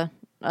think of a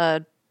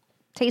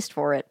taste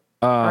for it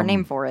or a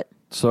name for it.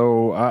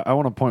 So I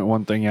want to point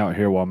one thing out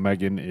here while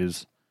Megan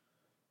is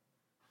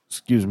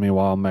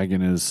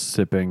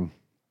sipping.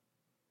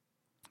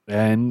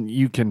 And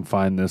you can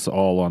find this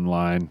all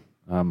online.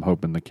 I'm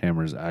hoping the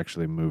camera's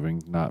actually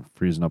moving, not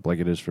freezing up like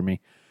it is for me.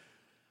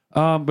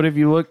 But if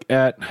you look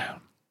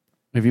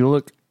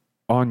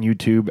on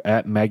YouTube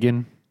at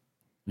Megan,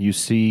 you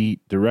see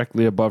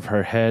directly above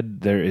her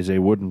head, there is a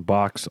wooden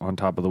box on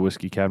top of the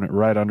whiskey cabinet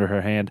right under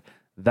her hand.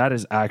 That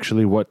is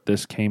actually what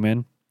this came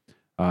in.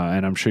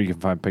 And I'm sure you can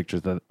find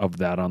pictures of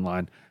that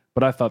online.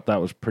 But I thought that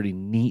was pretty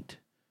neat.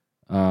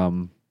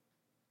 Pretty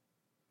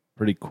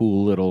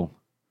cool little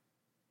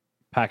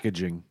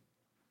packaging.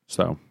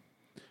 So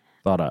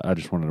I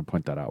just wanted to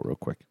point that out real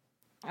quick.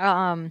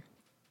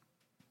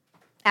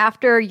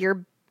 After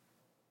your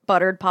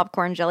buttered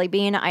popcorn jelly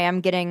bean, I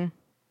am getting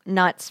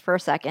nuts for a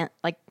second,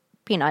 like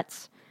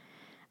peanuts.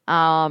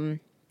 And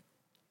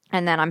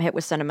then I'm hit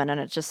with cinnamon, and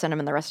it's just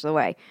cinnamon the rest of the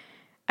way.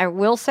 I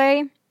will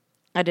say,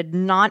 I did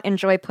not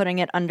enjoy putting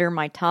it under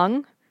my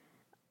tongue.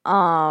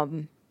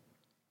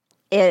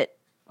 It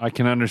I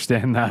can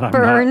understand that.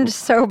 burned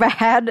so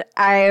bad.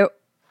 I,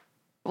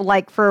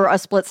 like, for a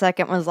split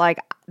second was like,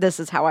 this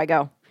is how I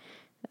go.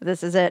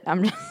 This is it.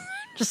 I'm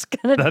just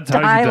gonna That's how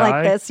you die like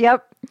die? this.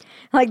 Yep.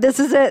 Like, this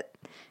is it.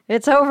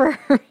 It's over.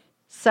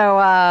 So,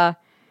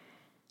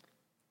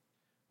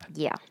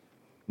 yeah.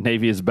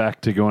 Navy is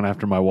back to going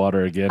after my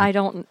water again. I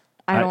don't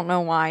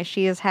know why.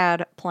 She has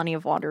had plenty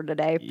of water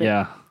today, but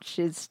Yeah.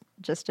 she's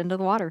just into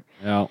the water.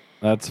 No,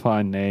 that's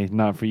fine, Nay.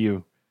 Not for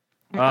you.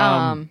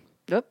 Oop.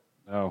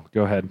 Oh,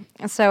 go ahead.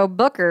 So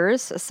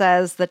Booker's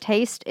says the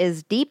taste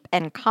is deep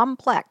and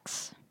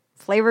complex.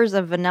 Flavors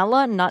of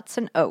vanilla, nuts,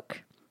 and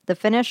oak. The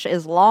finish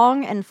is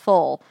long and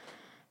full.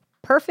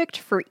 Perfect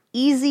for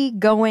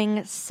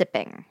easy-going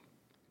sipping.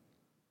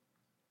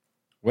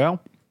 Well,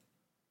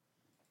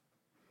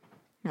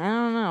 I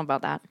don't know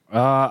about that.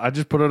 I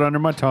just put it under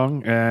my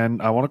tongue,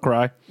 and I want to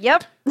cry.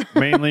 Yep.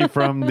 Mainly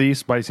from the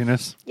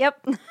spiciness.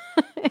 Yep.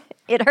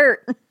 It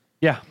hurt.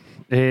 Yeah,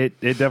 it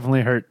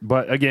definitely hurt.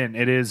 But again,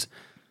 it is,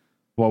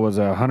 what was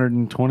it,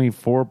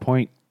 124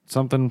 point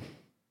something?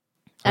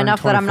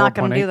 Enough that I'm not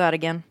going to 124.8? do that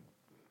again.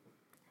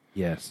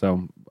 Yeah,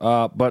 so,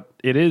 but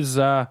it is,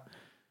 this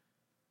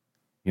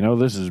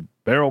is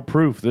barrel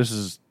proof. This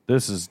is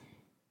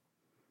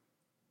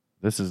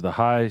the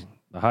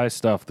high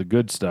stuff, the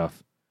good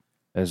stuff,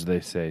 as they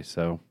say.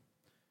 So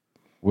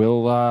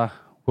we'll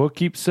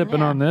keep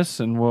sipping on this,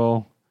 and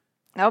we'll.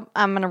 Nope.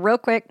 I'm going to real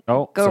quick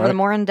Oh, go over sorry. the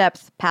more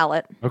in-depth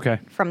palette Okay.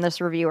 from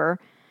this reviewer.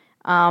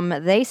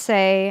 They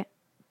say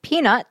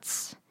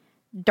peanuts,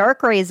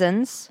 dark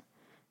raisins,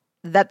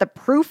 that the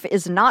proof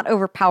is not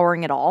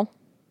overpowering at all.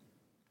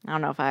 I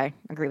don't know if I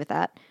agree with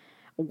that.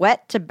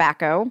 Wet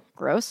tobacco,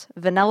 gross.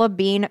 Vanilla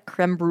bean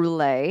creme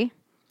brulee.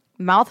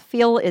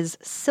 Mouthfeel is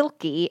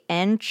silky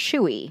and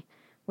chewy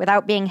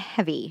without being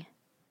heavy.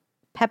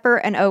 Pepper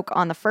and oak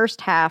on the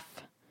first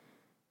half.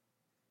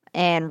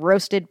 And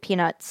roasted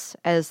peanuts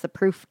as the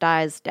proof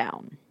dies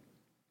down.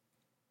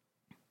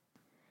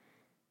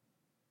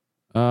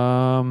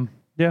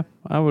 Yeah,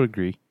 I would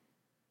agree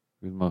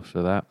with most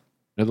of that.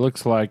 It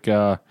looks like,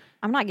 I'm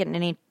not getting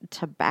any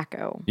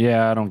tobacco.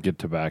 yeah, I don't get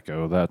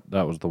tobacco.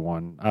 That was the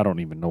one. I don't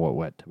even know what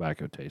wet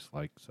tobacco tastes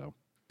like. So,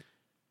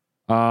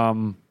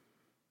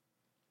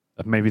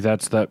 maybe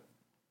that's that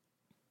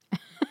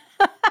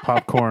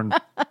popcorn,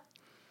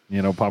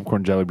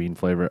 popcorn jelly bean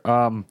flavor.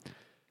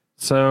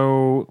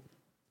 So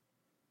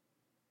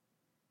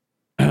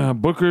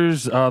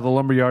Booker's The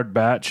Lumberyard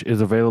Batch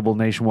is available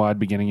nationwide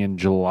beginning in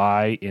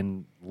July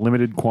in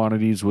limited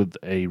quantities with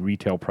a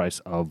retail price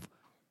of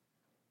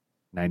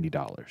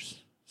 $90.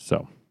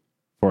 So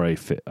for a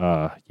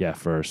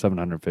for a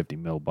 750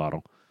 ml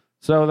bottle.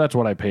 So that's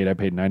what I paid. I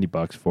paid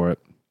 $90 for it.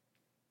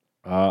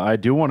 I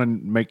do want to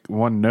make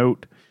one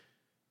note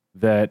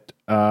that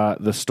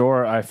the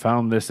store I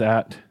found this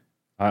at,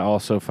 I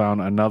also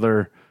found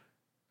another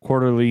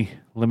quarterly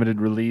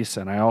limited release,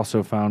 and I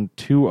also found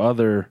two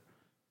other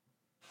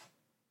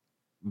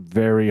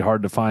very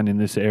hard to find in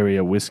this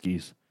area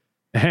whiskeys.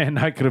 And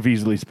I could have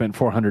easily spent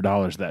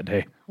 $400 that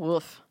day.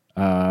 Woof.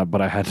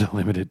 But I had to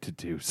limit it to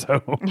two.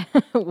 So,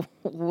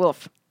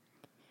 Woof.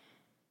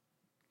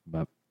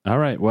 but all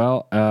right.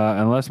 Well,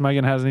 unless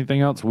Megan has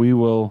anything else, we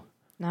will.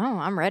 No,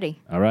 I'm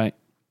ready. All right.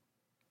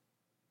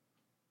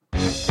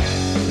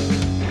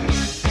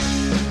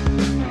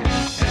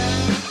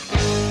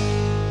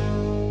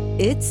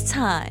 It's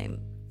time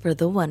for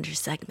the Wonder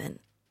segment.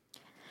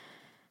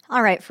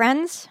 All right,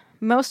 friends.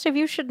 Most of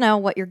you should know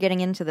what you're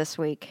getting into this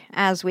week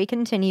as we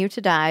continue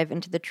to dive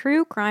into the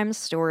true crime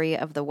story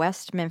of the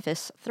West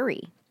Memphis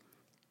Three.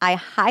 I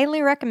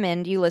highly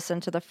recommend you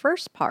listen to the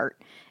first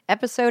part,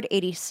 episode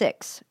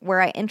 86, where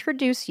I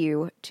introduce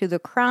you to the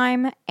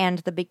crime and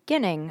the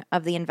beginning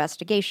of the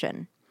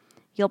investigation.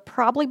 You'll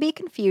probably be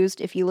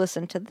confused if you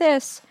listen to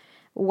this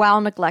while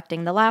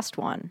neglecting the last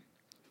one.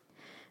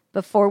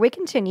 Before we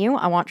continue,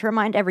 I want to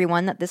remind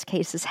everyone that this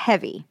case is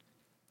heavy.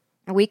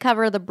 We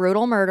cover the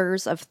brutal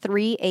murders of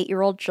 3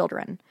 8-year-old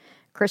children,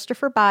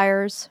 Christopher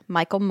Byers,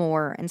 Michael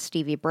Moore, and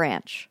Stevie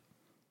Branch.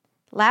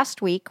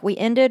 Last week, we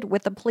ended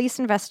with the police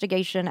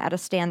investigation at a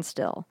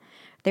standstill.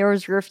 There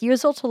was a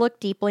refusal to look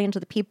deeply into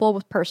the people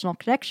with personal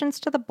connections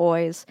to the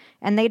boys,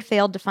 and they'd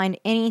failed to find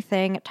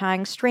anything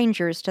tying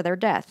strangers to their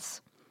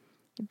deaths.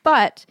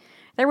 But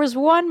there was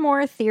one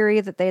more theory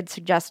that they had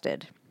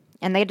suggested,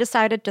 and they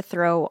decided to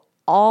throw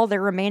all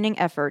their remaining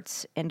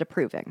efforts into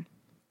proving.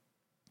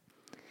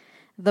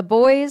 The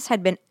boys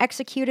had been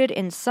executed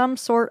in some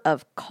sort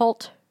of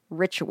cult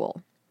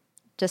ritual.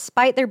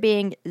 Despite there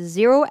being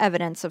zero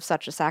evidence of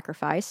such a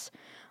sacrifice,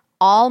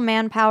 all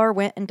manpower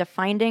went into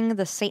finding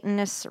the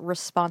Satanists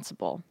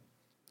responsible.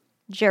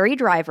 Jerry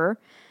Driver,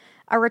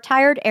 A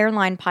retired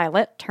airline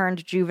pilot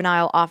turned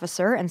juvenile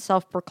officer and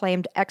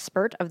self-proclaimed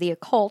expert of the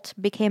occult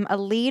became a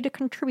lead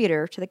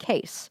contributor to the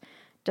case,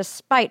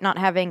 despite not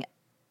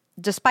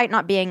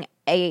being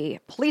a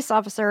police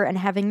officer and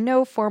having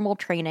no formal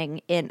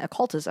training in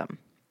occultism.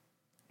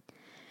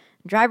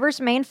 Driver's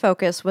main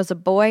focus was a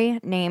boy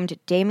named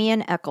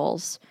Damien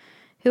Eccles,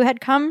 who had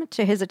come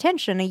to his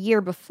attention a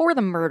year before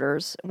the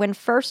murders when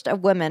first a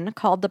woman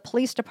called the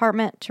police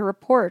department to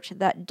report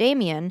that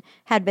Damien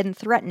had been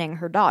threatening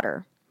her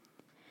daughter.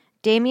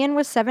 Damien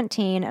was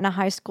 17 and a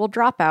high school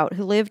dropout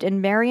who lived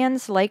in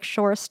Marion's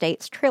Lakeshore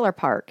Estates trailer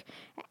park.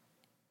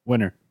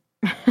 Winner.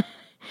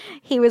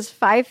 He was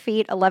 5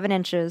 feet 11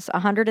 inches,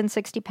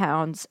 160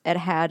 pounds, and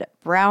had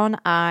brown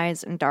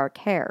eyes and dark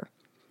hair.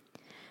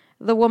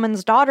 The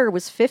woman's daughter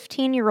was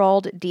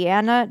 15-year-old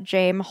Deanna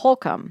Jame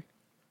Holcomb,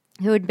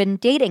 who had been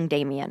dating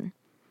Damien.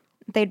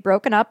 They'd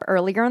broken up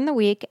earlier in the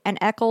week, and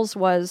Eccles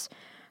was,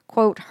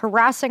 quote,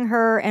 harassing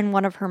her and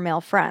one of her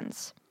male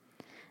friends.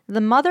 The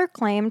mother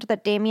claimed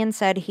that Damien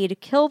said he'd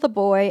kill the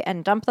boy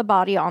and dump the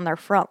body on their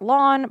front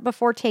lawn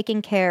before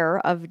taking care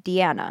of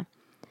Deanna.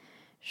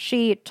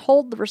 She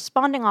told the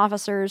responding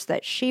officers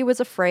that she was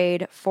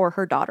afraid for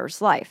her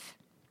daughter's life.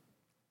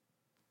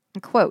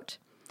 Quote,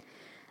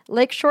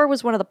 Lakeshore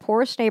was one of the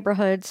poorest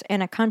neighborhoods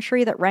in a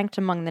country that ranked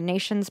among the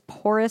nation's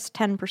poorest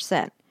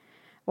 10%.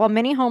 While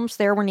many homes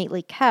there were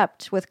neatly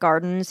kept, with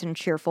gardens and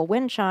cheerful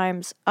wind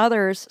chimes,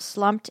 others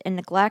slumped in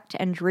neglect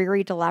and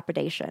dreary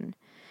dilapidation.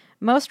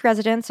 Most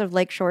residents of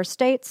Lakeshore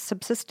Estates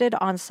subsisted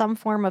on some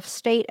form of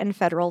state and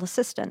federal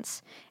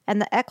assistance,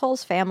 and the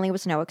Eccles family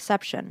was no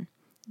exception.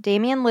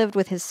 Damien lived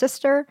with his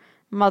sister,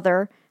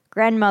 mother,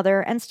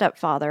 grandmother, and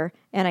stepfather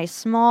in a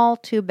small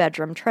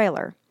 2-bedroom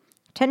trailer.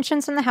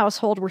 Tensions in the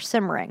household were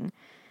simmering.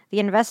 The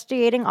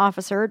investigating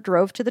officer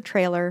drove to the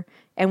trailer,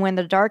 and when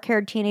the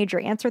dark-haired teenager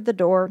answered the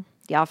door,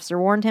 the officer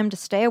warned him to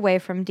stay away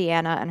from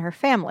Deanna and her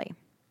family.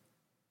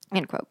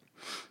 End quote.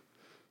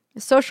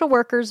 Social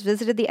workers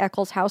visited the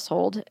Eccles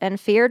household and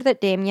feared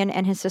that Damien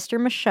and his sister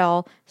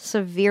Michelle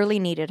severely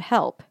needed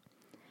help.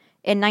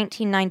 In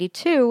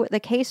 1992, the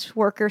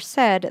caseworker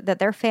said that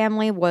their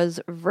family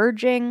was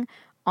verging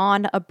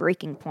on a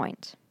breaking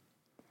point.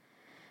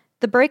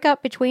 The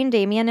breakup between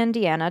Damien and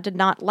Deanna did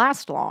not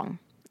last long.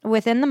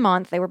 Within the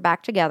month, they were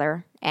back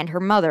together, and her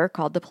mother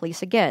called the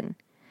police again.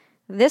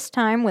 This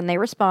time, when they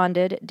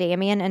responded,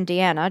 Damien and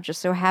Deanna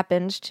just so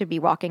happened to be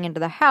walking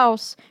into the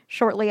house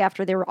shortly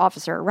after their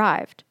officer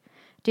arrived.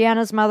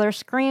 Deanna's mother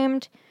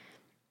screamed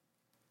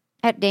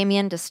at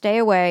Damien to stay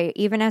away,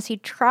 even as he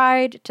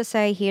tried to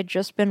say he had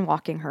just been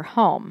walking her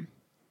home.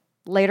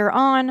 Later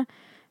on,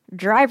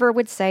 Driver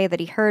would say that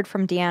he heard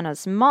from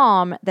Deanna's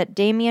mom that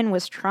Damien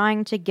was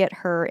trying to get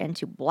her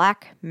into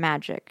black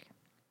magic.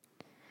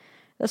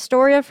 The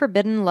story of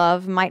forbidden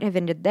love might have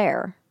ended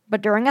there,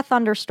 but during a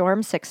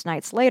thunderstorm 6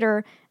 nights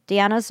later,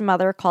 Deanna's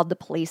mother called the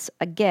police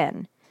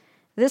again,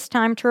 this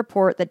time to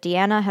report that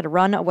Deanna had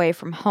run away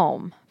from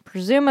home,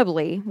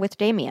 presumably with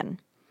Damien.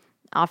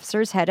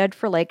 Officers headed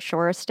for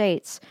Lakeshore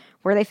Estates,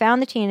 where they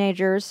found the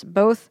teenagers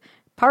both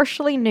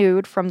partially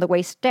nude from the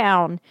waist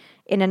down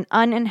in an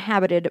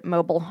uninhabited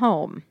mobile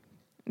home.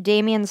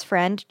 Damien's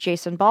friend,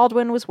 Jason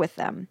Baldwin, was with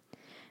them.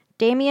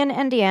 Damien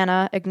and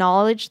Deanna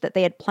acknowledged that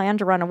they had planned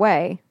to run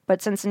away,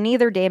 but since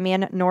neither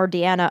Damien nor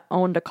Deanna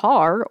owned a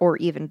car, or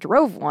even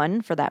drove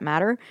one, for that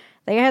matter,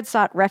 they had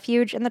sought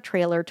refuge in the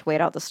trailer to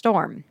wait out the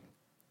storm.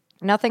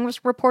 Nothing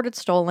was reported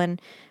stolen,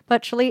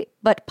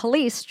 but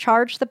police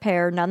charged the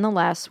pair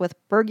nonetheless with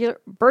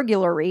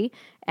burglary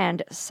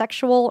and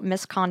sexual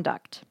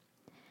misconduct.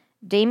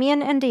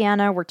 Damien and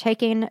Deanna were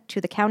taken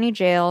to the county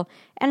jail,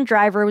 and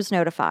Driver was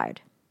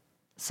notified.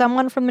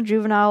 Someone from the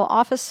juvenile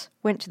office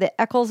went to the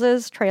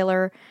Eccles'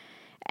 trailer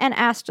and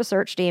asked to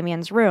search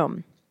Damien's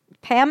room.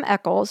 Pam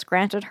Eccles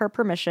granted her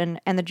permission,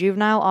 and the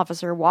juvenile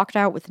officer walked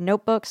out with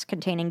notebooks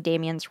containing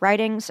Damien's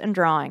writings and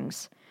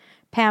drawings.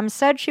 Pam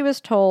said she was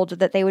told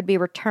that they would be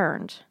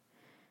returned,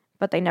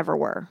 but they never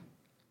were.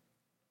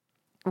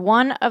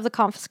 One of the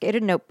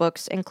confiscated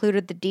notebooks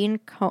included the Dean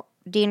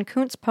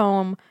Koontz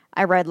poem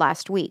I read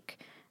last week,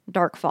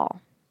 Darkfall.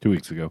 2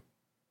 weeks ago.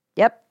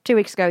 Yep, 2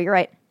 weeks ago, you're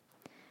right.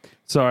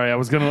 Sorry, I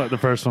was going to let the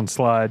first one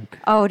slide.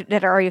 Oh, did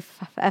it already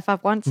F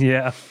up once?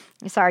 Yeah.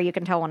 Sorry, you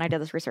can tell when I did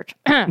this research.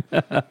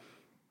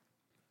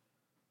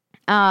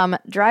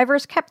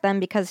 Drivers kept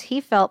them because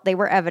he felt they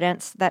were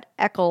evidence that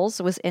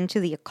Eccles was into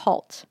the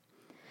occult.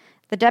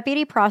 The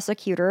deputy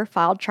prosecutor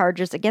filed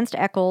charges against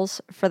Eccles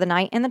for the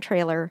night in the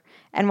trailer,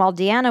 and while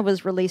Deanna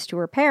was released to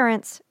her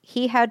parents,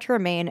 he had to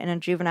remain in a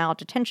juvenile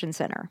detention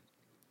center.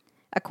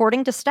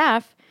 According to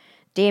staff,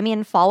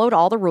 Damien followed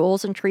all the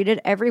rules and treated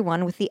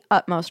everyone with the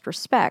utmost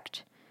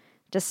respect.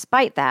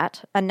 Despite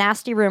that, a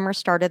nasty rumor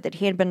started that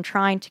he had been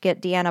trying to get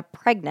Deanna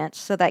pregnant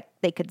so that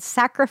they could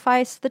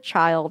sacrifice the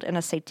child in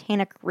a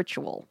satanic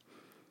ritual.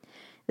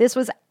 This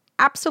was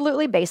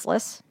absolutely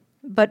baseless,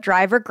 but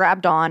Driver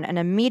grabbed on and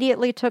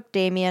immediately took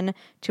Damien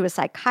to a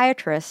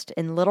psychiatrist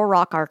in Little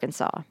Rock,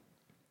 Arkansas.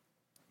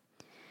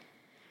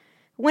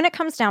 When it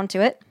comes down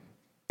to it,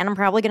 and I'm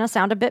probably going to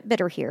sound a bit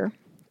bitter here,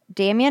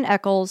 Damien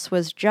Eccles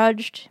was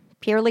judged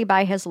purely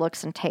by his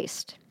looks and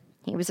taste.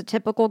 He was a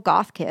typical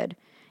goth kid.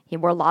 He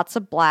wore lots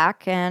of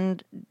black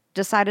and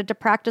decided to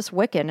practice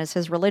Wiccan as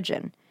his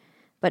religion.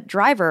 But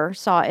Driver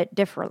saw it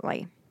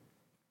differently.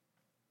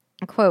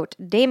 Quote,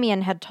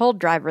 Damien had told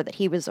Driver that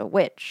he was a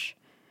witch.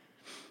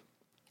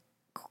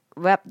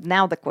 Well,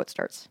 now the quote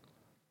starts.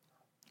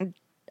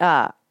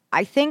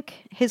 I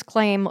think his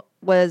claim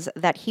was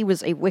that he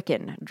was a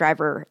Wiccan,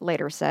 Driver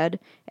later said,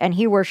 and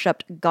he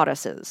worshipped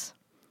goddesses.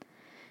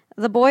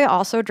 The boy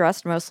also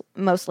dressed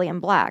mostly in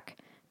black.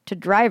 To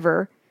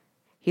Driver,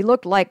 he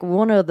looked like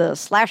one of the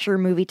slasher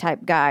movie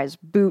type guys,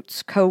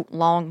 boots, coat,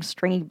 long,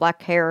 stringy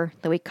black hair,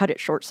 though he cut it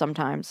short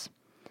sometimes.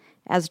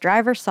 As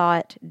Driver saw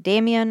it,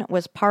 Damien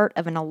was part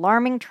of an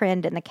alarming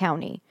trend in the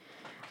county,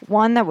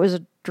 one that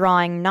was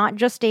drawing not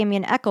just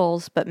Damien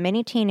Eccles, but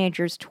many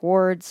teenagers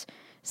towards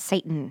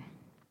Satan.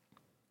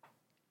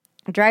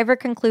 Driver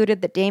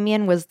concluded that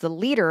Damien was the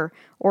leader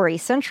or a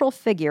central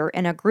figure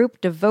in a group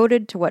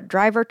devoted to what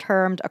Driver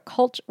termed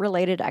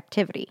occult-related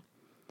activity.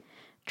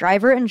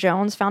 Driver and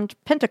Jones found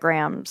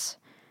pentagrams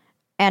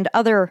and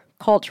other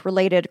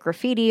cult-related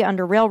graffiti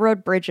under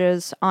railroad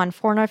bridges, on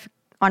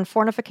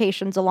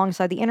fortifications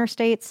alongside the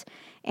interstates,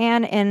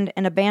 and in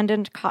an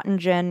abandoned cotton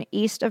gin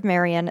east of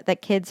Marion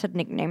that kids had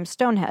nicknamed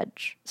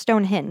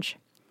Stonehenge.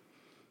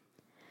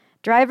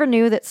 Driver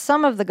knew that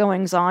some of the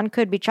goings-on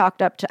could be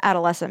chalked up to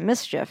adolescent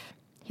mischief.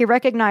 He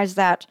recognized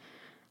that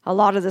a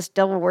lot of this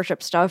devil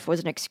worship stuff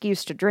was an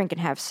excuse to drink and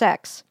have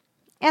sex,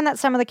 and that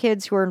some of the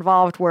kids who were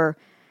involved were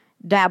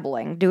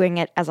dabbling, doing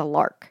it as a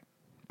lark.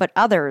 But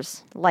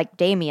others, like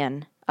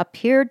Damien,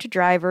 appeared to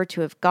Driver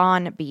to have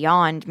gone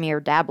beyond mere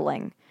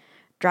dabbling.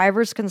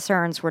 Driver's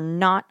concerns were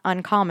not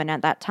uncommon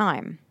at that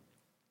time.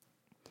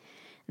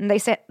 And they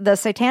said the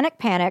Satanic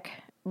Panic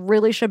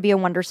really should be a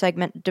Wonder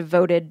segment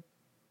devoted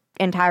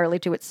entirely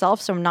to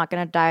itself, so I'm not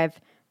going to dive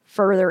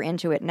further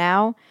into it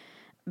now.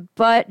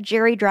 But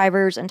Jerry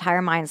Driver's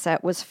entire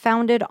mindset was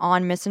founded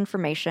on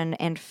misinformation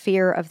and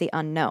fear of the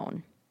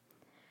unknown.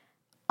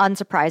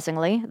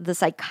 Unsurprisingly, the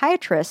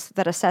psychiatrists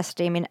that assessed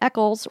Damien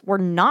Eccles were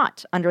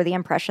not under the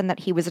impression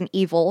that he was an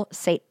evil,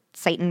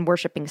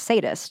 Satan-worshipping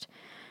sadist.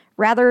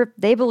 Rather,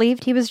 they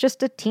believed he was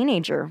just a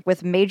teenager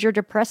with major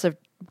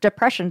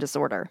depression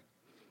disorder.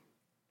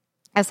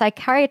 A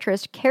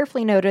psychiatrist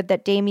carefully noted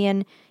that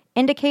Damien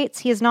indicates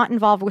he is not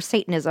involved with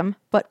Satanism,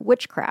 but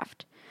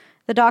witchcraft.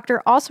 The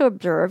doctor also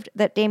observed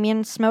that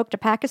Damien smoked a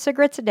pack of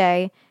cigarettes a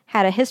day,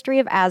 had a history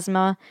of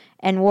asthma,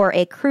 and wore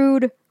a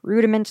crude,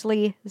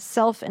 rudimentally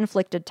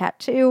self-inflicted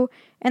tattoo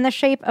in the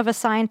shape of a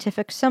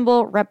scientific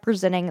symbol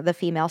representing the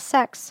female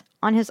sex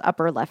on his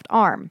upper left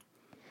arm.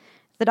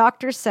 The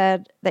doctor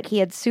said that he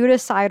had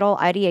suicidal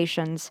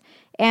ideations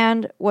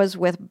and was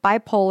with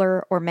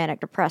bipolar or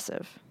manic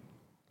depressive.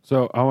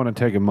 So I want to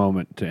take a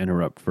moment to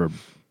interrupt for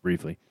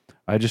briefly.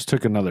 I just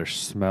took another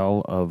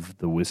smell of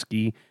the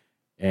whiskey,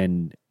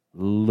 and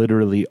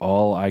literally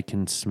all I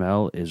can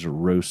smell is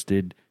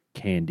roasted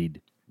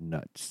candied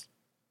nuts.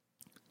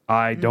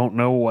 I don't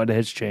know what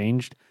has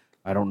changed.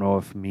 I don't know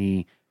if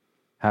me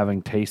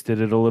having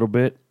tasted it a little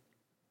bit,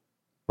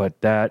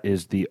 but that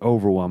is the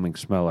overwhelming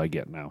smell I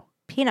get now.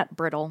 Peanut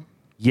brittle.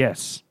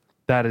 Yes,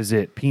 that is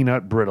it.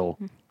 Peanut brittle.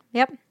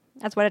 Yep,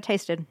 that's what it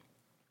tasted.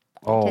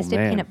 Oh, Tasted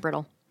man. peanut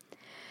brittle.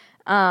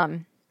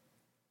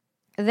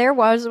 There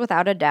was,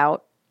 without a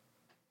doubt,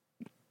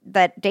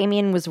 that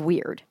Damien was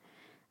weird.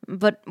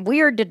 But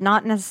weird did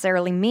not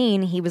necessarily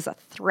mean he was a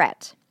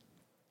threat.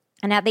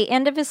 And at the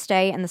end of his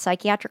stay in the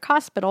psychiatric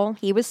hospital,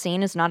 he was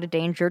seen as not a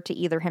danger to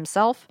either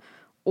himself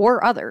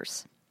or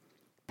others.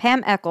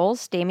 Pam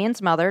Eccles,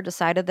 Damien's mother,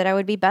 decided that it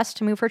would be best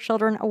to move her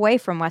children away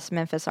from West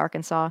Memphis,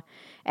 Arkansas,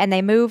 and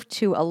they moved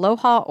to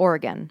Aloha,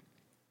 Oregon.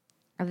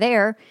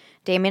 There,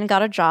 Damien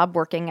got a job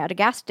working at a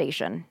gas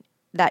station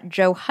that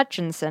Joe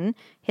Hutchinson,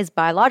 his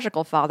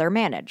biological father,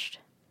 managed.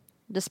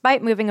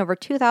 Despite moving over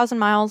 2,000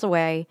 miles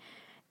away,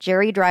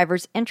 Jerry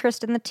Driver's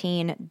interest in the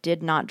teen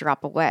did not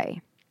drop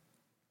away.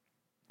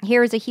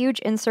 Here is a huge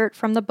insert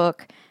from the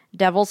book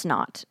Devil's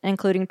Knot,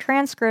 including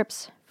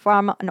transcripts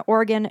from an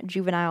Oregon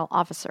juvenile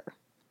officer.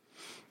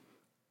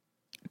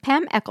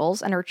 Pam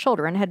Eccles and her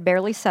children had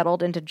barely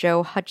settled into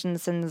Joe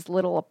Hutchinson's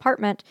little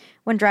apartment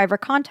when Driver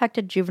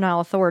contacted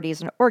juvenile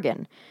authorities in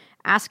Oregon,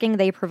 asking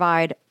they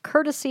provide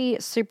courtesy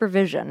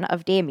supervision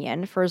of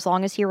Damien for as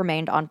long as he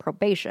remained on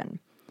probation.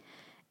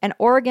 An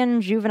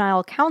Oregon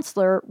juvenile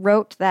counselor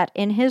wrote that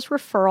in his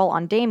referral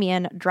on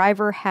Damien,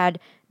 Driver had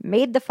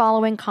made the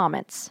following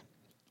comments.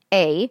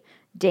 A.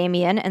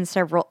 Damien and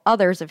several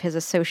others of his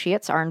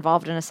associates are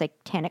involved in a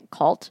satanic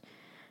cult.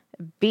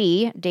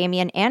 B.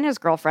 Damien and his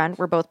girlfriend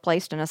were both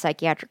placed in a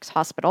psychiatric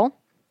hospital.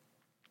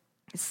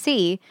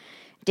 C.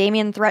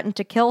 Damien threatened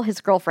to kill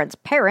his girlfriend's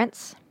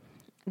parents.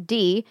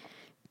 D.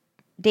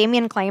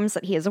 Damien claims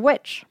that he is a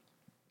witch.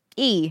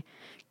 E.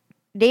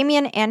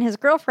 Damien and his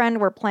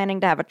girlfriend were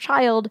planning to have a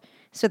child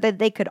so that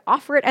they could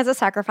offer it as a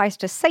sacrifice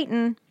to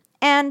Satan.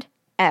 And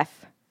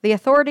F. The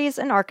authorities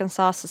in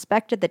Arkansas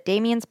suspected that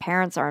Damien's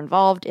parents are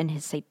involved in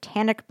his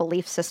satanic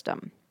belief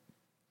system.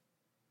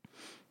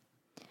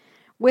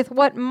 With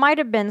what might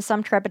have been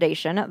some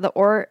trepidation, the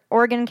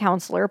Oregon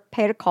counselor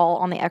paid a call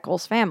on the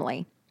Eccles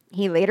family.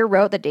 He later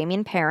wrote that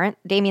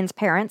Damien's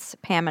parents,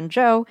 Pam and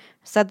Joe,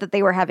 said that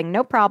they were having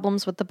no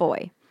problems with the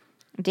boy.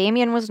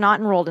 Damien was not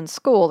enrolled in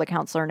school, the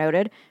counselor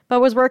noted,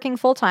 but was working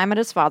full-time at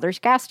his father's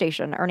gas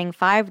station, earning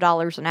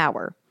 $5 an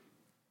hour.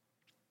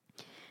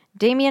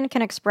 Damien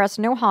can express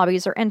no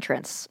hobbies or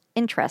interests,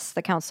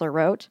 the counselor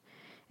wrote,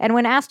 and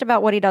when asked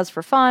about what he does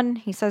for fun,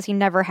 he says he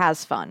never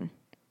has fun.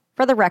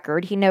 For the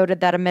record, he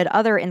noted that amid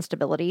other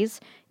instabilities,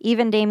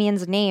 even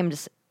Damien's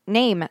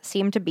name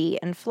seemed to be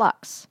in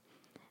flux.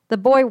 The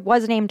boy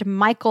was named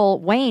Michael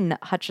Wayne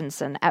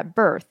Hutchinson at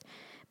birth,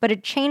 but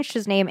had changed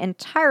his name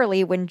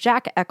entirely when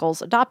Jack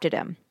Eccles adopted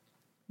him.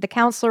 The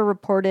counselor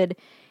reported,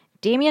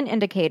 Damien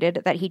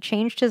indicated that he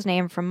changed his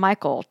name from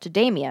Michael to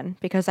Damien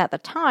because at the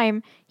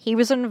time he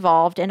was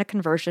involved in a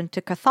conversion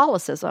to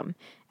Catholicism,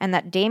 and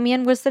that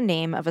Damien was the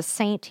name of a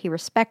saint he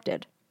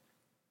respected.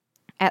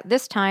 At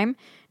this time,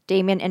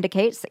 Damien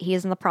indicates that he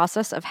is in the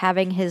process of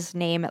having his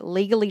name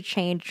legally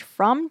changed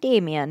from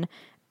Damien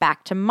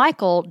back to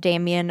Michael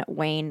Damien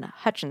Wayne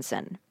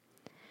Hutchinson.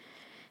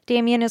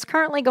 Damien is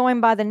currently going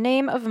by the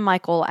name of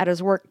Michael at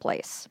his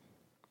workplace.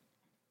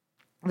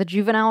 The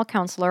juvenile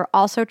counselor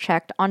also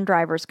checked on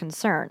Driver's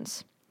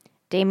concerns.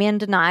 Damien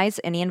denies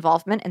any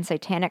involvement in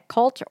satanic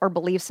cult or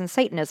beliefs in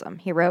Satanism,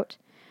 he wrote.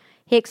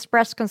 He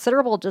expressed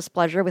considerable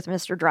displeasure with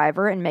Mr.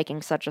 Driver in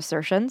making such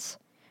assertions.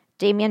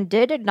 Damien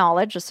did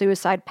acknowledge a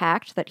suicide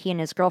pact that he and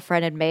his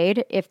girlfriend had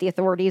made if the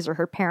authorities or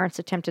her parents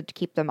attempted to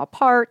keep them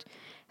apart.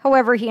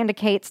 However, he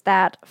indicates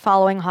that,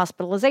 following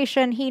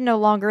hospitalization, he no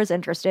longer is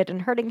interested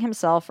in hurting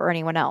himself or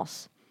anyone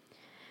else.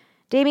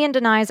 Damien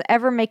denies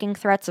ever making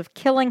threats of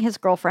killing his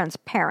girlfriend's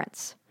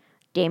parents.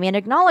 Damien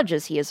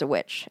acknowledges he is a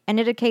witch,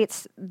 and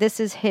indicates this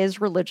is his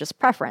religious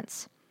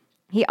preference.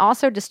 He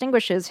also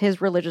distinguishes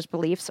his religious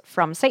beliefs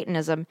from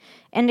Satanism,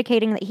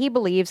 indicating that he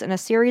believes in a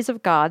series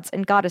of gods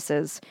and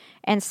goddesses,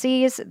 and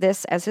sees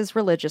this as his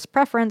religious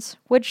preference,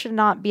 which should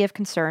not be of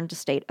concern to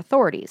state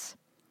authorities.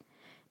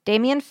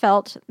 Damien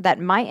felt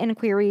that my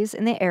inquiries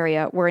in the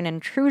area were an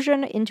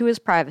intrusion into his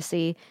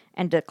privacy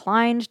and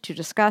declined to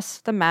discuss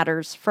the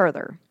matters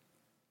further.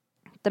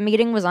 The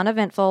meeting was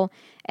uneventful,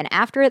 and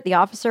after it, the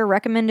officer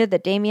recommended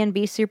that Damien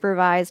be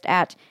supervised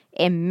at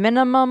a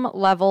minimum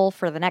level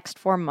for the next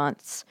 4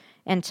 months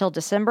until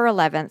December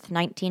 11th,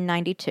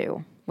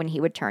 1992, when he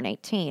would turn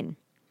 18.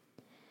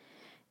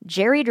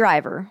 Jerry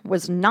Driver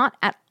was not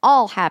at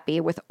all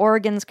happy with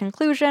Oregon's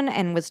conclusion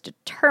and was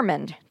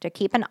determined to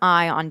keep an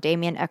eye on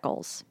Damien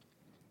Eccles.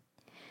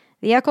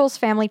 The Eccles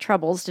family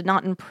troubles did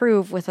not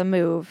improve with the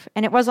move,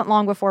 and it wasn't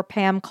long before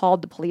Pam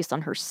called the police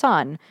on her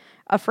son,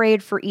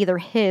 afraid for either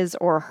his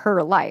or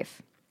her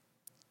life.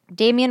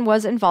 Damien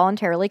was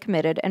involuntarily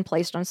committed and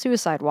placed on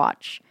suicide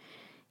watch.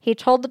 He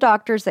told the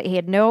doctors that he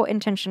had no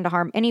intention to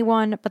harm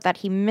anyone, but that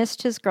he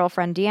missed his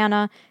girlfriend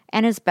Deanna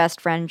and his best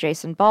friend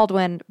Jason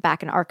Baldwin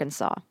back in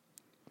Arkansas.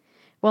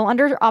 While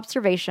under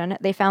observation,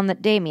 they found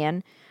that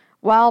Damien,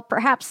 while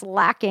perhaps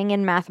lacking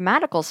in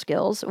mathematical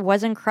skills,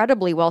 was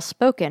incredibly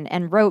well-spoken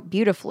and wrote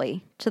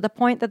beautifully, to the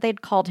point that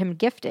they'd called him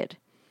gifted.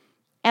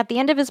 At the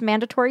end of his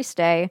mandatory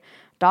stay,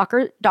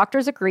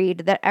 doctors agreed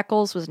that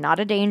Eccles was not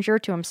a danger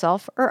to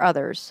himself or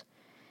others.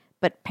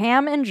 But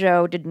Pam and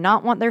Joe did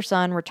not want their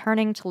son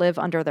returning to live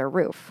under their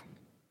roof.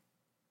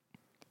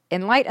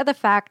 In light of the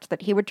fact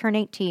that he would turn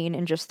 18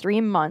 in just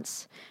 3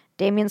 months,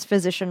 Damien's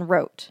physician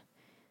wrote,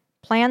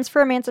 "Plans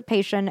for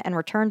emancipation and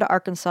return to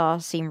Arkansas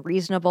seem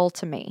reasonable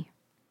to me."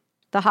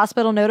 The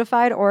hospital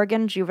notified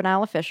Oregon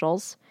juvenile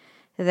officials.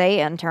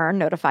 They, in turn,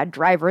 notified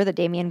Driver that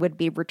Damien would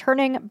be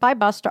returning by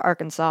bus to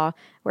Arkansas,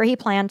 where he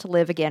planned to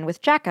live again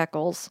with Jack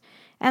Eccles,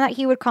 and that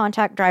he would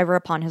contact Driver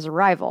upon his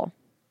arrival.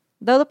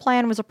 Though the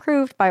plan was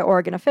approved by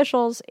Oregon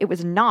officials, it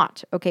was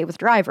not okay with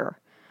Driver.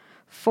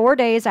 4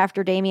 days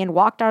after Damien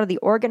walked out of the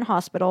Oregon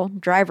hospital,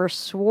 Driver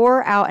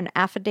swore out an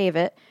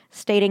affidavit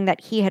stating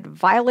that he had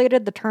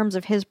violated the terms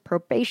of his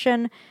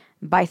probation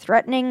by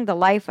threatening the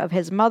life of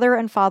his mother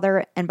and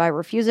father and by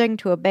refusing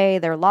to obey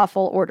their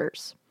lawful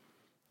orders.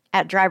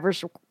 At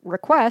Driver's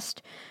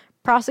request,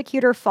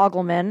 Prosecutor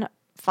Fogelman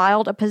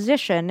filed a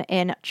petition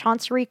in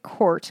Chancery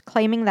Court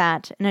claiming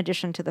that, in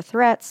addition to the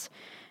threats,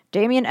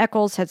 Damien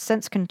Eccles had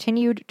since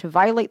continued to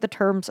violate the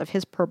terms of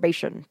his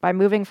probation by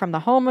moving from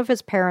the home of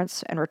his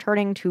parents and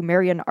returning to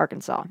Marion,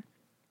 Arkansas.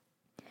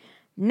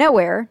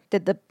 Nowhere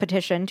did the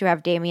petition to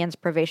have Damien's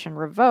probation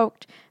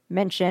revoked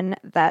mention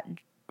that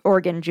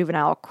Oregon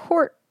juvenile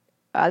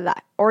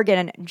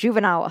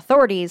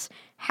authorities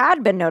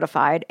had been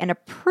notified and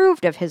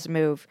approved of his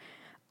move,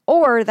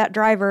 or that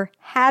Driver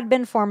had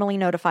been formally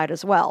notified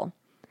as well.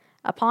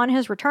 Upon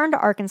his return to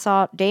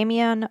Arkansas,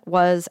 Damien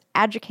was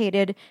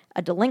adjudicated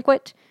a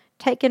delinquent,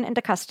 taken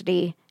into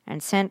custody,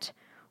 and sent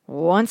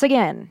once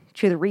again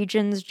to the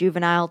region's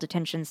juvenile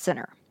detention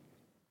center.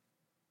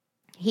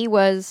 He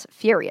was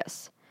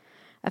furious.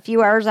 A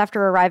few hours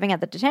after arriving at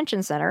the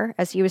detention center,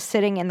 as he was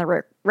sitting in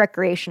the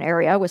recreation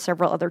area with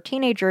several other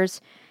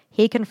teenagers,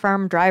 he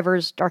confirmed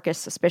Driver's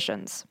darkest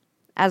suspicions.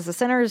 As the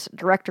center's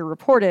director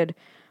reported,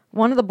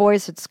 One of the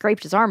boys had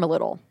scraped his arm a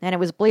little, and it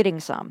was bleeding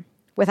some.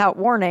 Without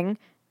warning,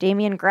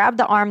 Damien grabbed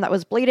the arm that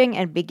was bleeding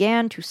and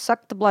began to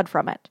suck the blood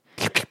from it.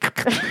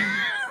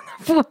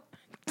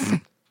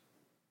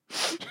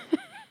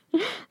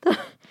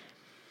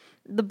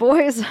 The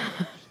boys...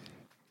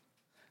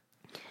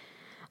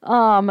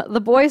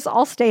 the boys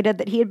all stated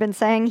that he had been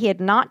saying he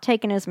had not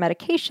taken his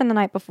medication the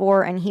night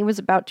before and he was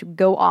about to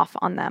go off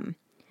on them.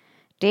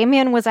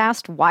 Damien was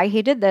asked why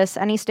he did this,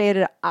 and he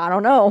stated, "I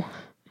don't know."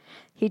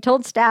 He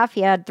told staff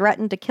he had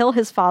threatened to kill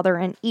his father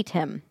and eat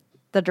him,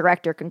 the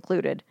director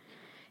concluded.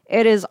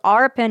 It is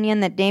our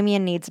opinion that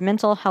Damien needs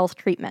mental health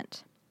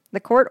treatment. The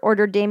court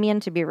ordered Damien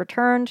to be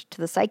returned to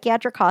the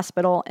psychiatric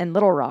hospital in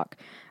Little Rock,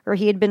 where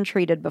he had been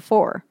treated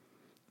before.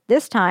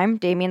 This time,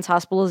 Damien's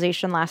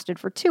hospitalization lasted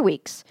for 2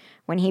 weeks.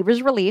 When he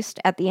was released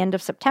at the end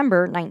of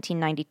September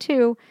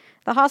 1992,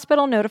 the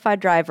hospital notified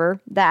Driver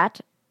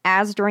that,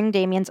 as during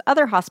Damien's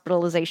other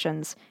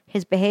hospitalizations,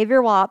 his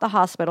behavior while at the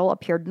hospital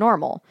appeared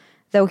normal,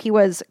 though he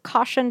was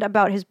cautioned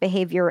about his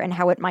behavior and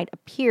how it might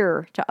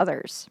appear to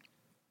others.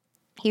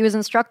 He was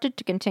instructed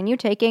to continue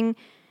taking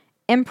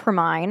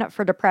Imprimine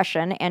for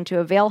depression and to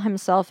avail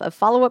himself of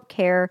follow-up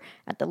care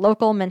at the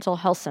local mental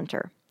health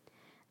center.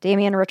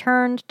 Damien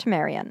returned to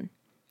Marion.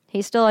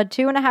 He still had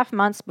 2.5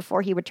 months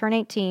before he would turn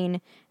 18,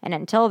 and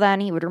until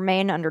then he would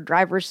remain under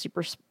Driver's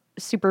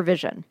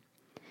supervision.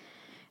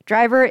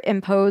 Driver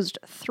imposed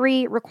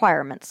 3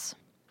 requirements.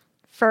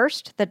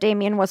 First, that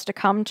Damien was to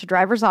come to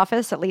Driver's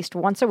office at least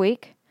once a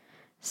week.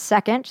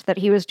 Second, that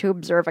he was to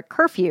observe a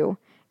curfew.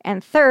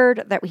 And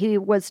third, that he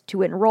was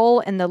to enroll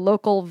in the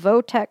local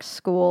Vo-Tech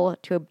school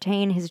to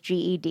obtain his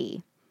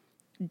GED.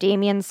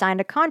 Damien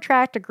signed a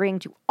contract agreeing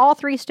to all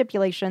 3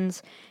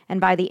 stipulations,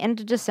 and by the end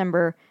of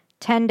December,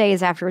 10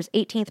 days after his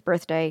 18th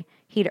birthday,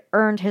 he'd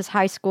earned his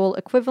high school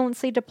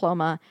equivalency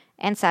diploma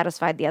and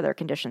satisfied the other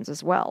conditions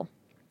as well.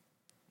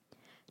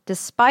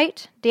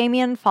 Despite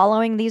Damien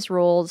following these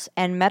rules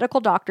and medical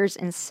doctors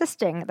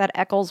insisting that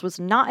Eccles was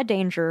not a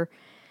danger,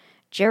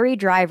 Jerry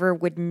Driver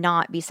would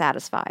not be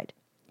satisfied.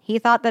 He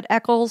thought that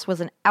Eccles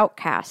was an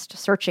outcast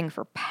searching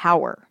for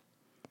power.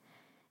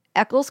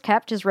 Eccles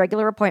kept his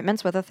regular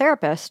appointments with a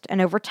therapist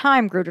and over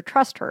time grew to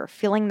trust her,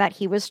 feeling that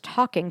he was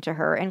talking to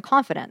her in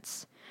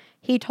confidence.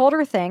 He told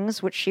her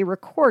things which she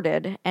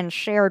recorded and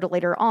shared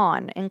later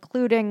on,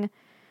 including,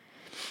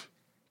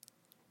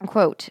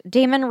 quote,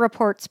 Damon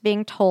reports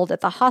being told at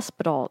the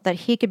hospital that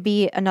he could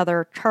be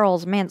another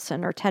Charles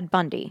Manson or Ted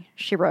Bundy,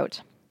 she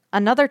wrote.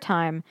 Another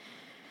time,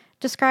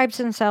 describes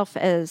himself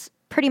as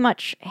pretty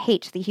much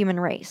hate the human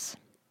race.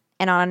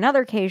 And on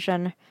another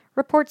occasion,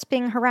 reports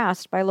being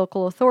harassed by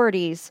local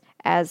authorities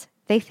as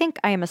they think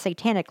I am a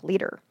satanic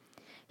leader.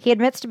 He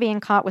admits to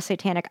being caught with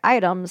satanic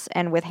items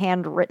and with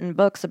handwritten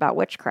books about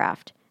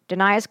witchcraft,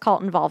 denies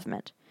cult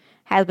involvement,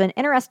 has been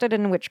interested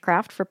in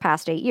witchcraft for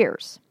past 8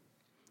 years.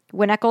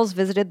 When Eccles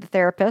visited the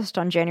therapist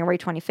on January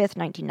 25,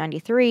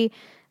 1993,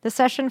 the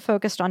session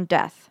focused on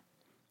death.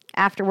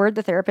 Afterward,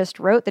 the therapist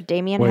wrote that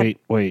Damien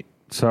Wait.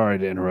 Sorry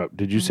to interrupt.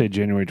 Did you say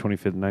January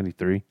 25th,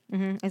 93?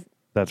 Mm-hmm.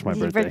 That's my Is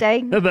his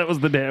birthday. birthday? That was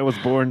the day I was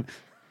born.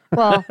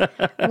 Well,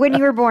 when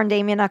you were born,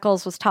 Damien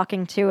Eccles was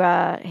talking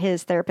to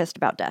his therapist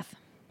about death.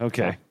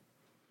 Okay.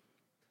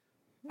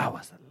 I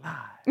was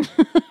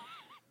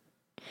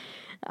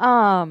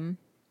alive.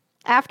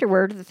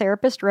 Afterward, the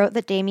therapist wrote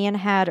that Damien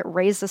had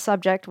raised the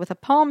subject with a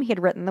poem he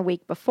had written the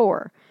week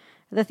before.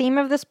 The theme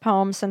of this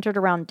poem centered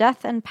around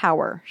death and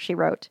power, she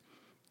wrote.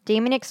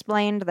 Damien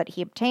explained that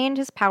he obtained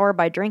his power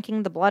by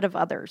drinking the blood of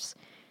others.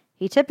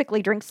 He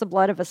typically drinks the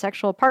blood of a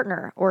sexual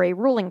partner or a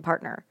ruling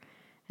partner.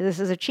 This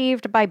is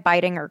achieved by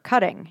biting or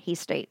cutting, he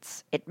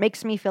states. It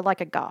makes me feel like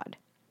a god.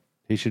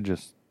 He should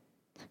just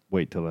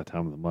wait till that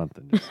time of the month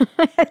and just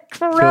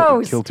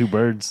Gross. kill 2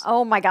 birds.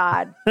 Oh my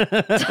God.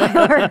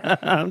 Tyler,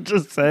 I'm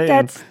just saying.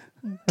 that's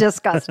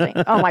disgusting.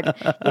 Oh my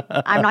God.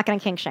 I'm not going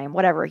to kink shame.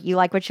 Whatever. You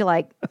like what you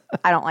like.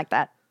 I don't like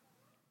that.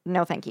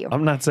 No, thank you.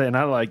 I'm not saying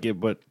I like it,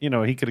 but, he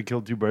could have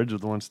killed 2 birds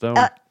with 1 stone.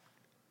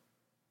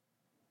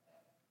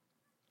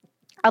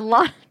 A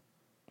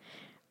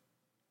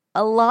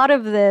lot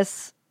of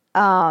this,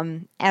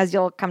 as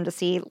you'll come to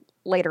see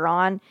later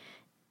on,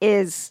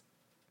 is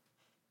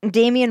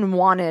Damien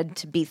wanted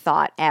to be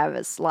thought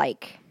as,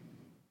 like,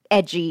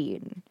 edgy.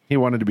 And, He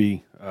wanted to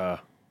be, I'm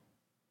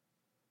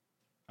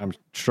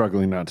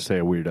struggling not to say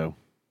a weirdo.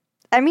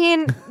 I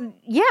mean,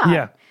 yeah.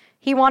 Yeah.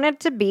 He wanted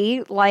to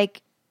be,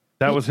 like...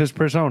 That was his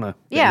persona.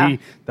 Yeah.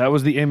 That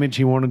was the image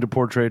he wanted to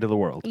portray to the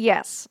world.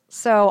 Yes.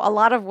 So a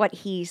lot of what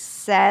he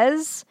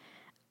says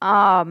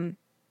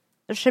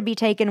should be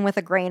taken with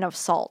a grain of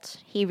salt.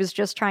 He was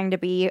just trying to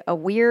be a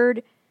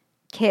weird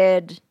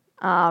kid.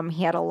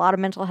 He had a lot of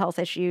mental health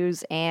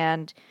issues,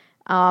 and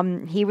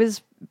he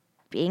was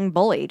being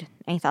bullied.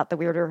 And he thought the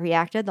weirder he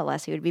acted, the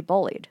less he would be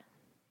bullied.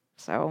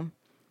 So,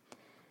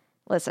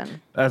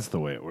 listen. That's the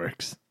way it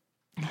works.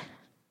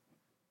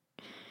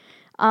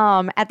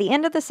 At the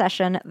end of the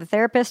session, the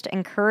therapist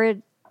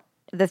encouraged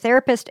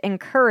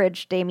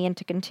Damien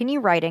to continue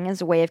writing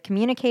as a way of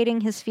communicating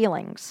his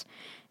feelings.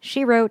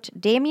 She wrote,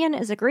 Damien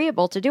is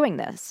agreeable to doing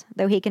this,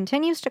 though he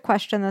continues to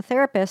question the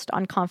therapist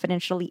on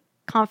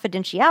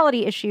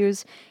confidentiality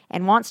issues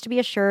and wants to be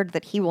assured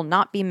that he will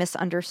not be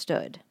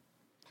misunderstood.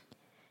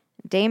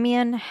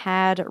 Damien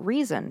had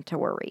reason to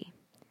worry,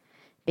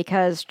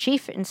 because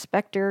Chief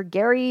Inspector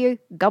Gary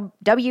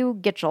W.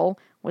 Gitchell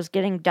was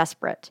getting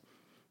desperate,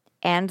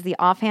 and the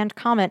offhand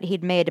comment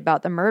he'd made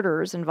about the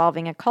murders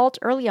involving a cult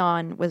early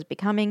on was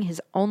becoming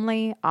his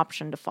only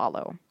option to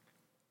follow.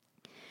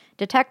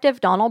 Detective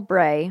Donald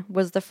Bray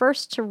was the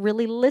first to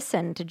really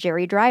listen to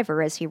Jerry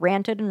Driver as he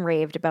ranted and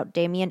raved about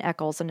Damien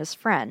Eccles and his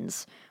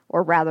friends,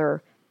 or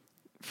rather,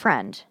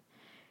 friend.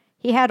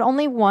 He had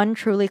only one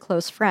truly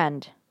close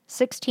friend,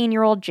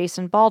 16-year-old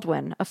Jason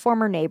Baldwin, a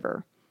former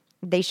neighbor.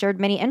 They shared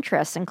many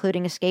interests,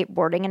 including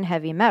skateboarding and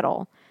heavy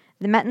metal.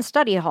 They met in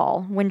study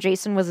hall when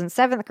Jason was in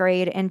 7th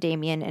grade and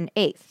Damien in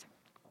 8th.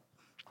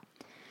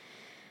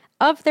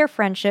 Of their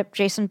friendship,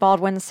 Jason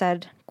Baldwin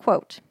said,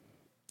 quote,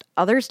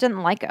 others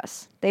didn't like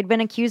us. They'd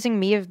been accusing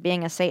me of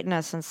being a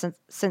Satanist since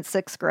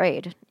 6th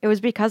grade. It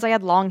was because I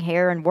had long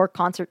hair and wore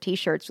concert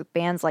t-shirts with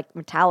bands like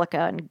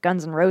Metallica and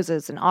Guns N'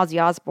 Roses and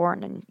Ozzy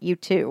Osbourne and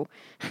U2.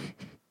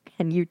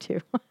 And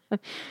U2.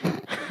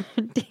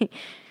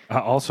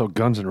 Also,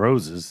 Guns N'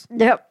 Roses.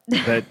 Yep.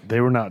 That they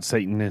were not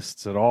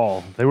Satanists at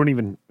all. They weren't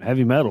even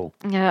heavy metal.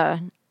 Yeah.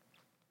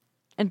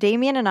 And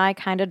Damien and I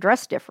kind of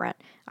dressed different.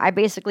 I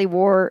basically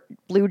wore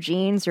blue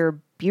jeans or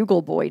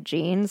Bugle Boy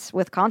jeans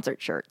with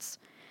concert shirts.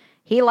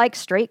 He liked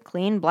straight,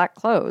 clean black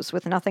clothes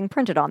with nothing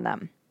printed on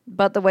them.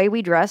 But the way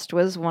we dressed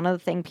was one of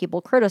the things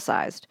people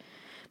criticized.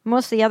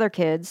 Most of the other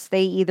kids,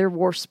 they either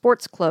wore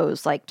sports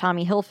clothes like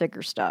Tommy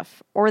Hilfiger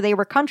stuff, or they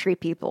were country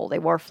people. They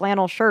wore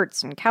flannel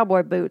shirts and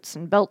cowboy boots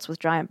and belts with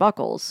giant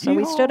buckles, so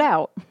we stood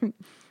out.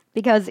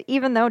 Because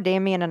even though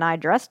Damien and I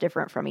dressed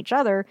different from each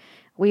other,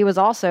 we was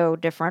also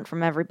different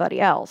from everybody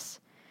else.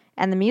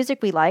 And the music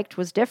we liked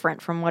was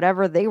different from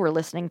whatever they were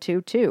listening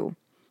to, too.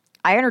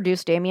 I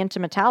introduced Damien to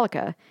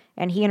Metallica,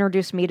 and he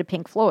introduced me to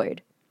Pink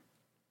Floyd.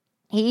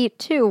 He,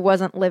 too,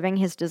 wasn't living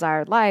his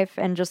desired life,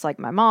 and just like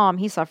my mom,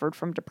 he suffered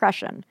from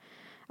depression.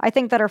 I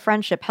think that our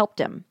friendship helped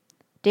him.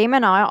 Damon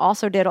and I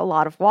also did a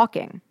lot of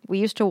walking. We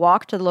used to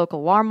walk to the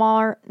local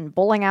Walmart and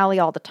bowling alley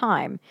all the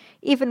time,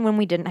 even when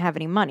we didn't have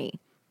any money.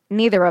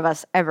 Neither of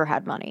us ever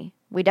had money.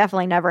 We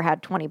definitely never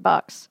had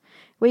 $20.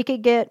 We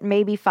could get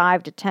maybe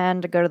 5 to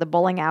 10 to go to the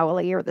bowling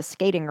alley or the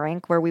skating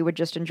rink where we would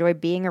just enjoy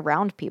being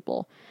around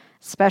people,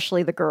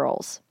 especially the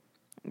girls.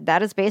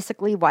 That is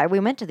basically why we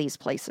went to these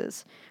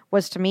places,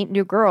 was to meet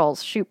new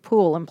girls, shoot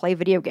pool, and play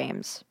video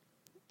games.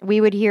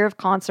 We would hear of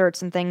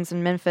concerts and things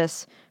in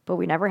Memphis, but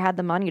we never had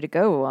the money to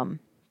go to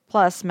them.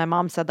 Plus, my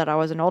mom said that I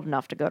wasn't old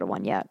enough to go to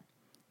one yet.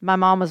 My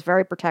mom was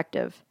very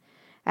protective.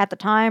 At the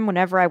time,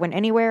 whenever I went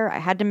anywhere, I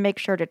had to make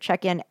sure to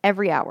check in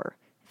every hour.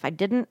 If I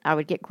didn't, I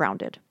would get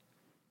grounded.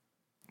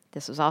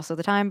 This was also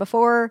the time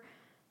before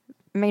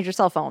major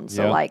cell phones.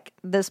 So,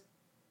 this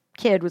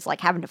kid was,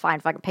 having to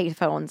find fucking pay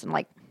phones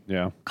and,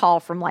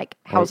 call from,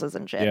 houses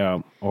and shit.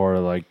 Yeah,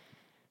 or,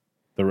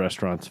 the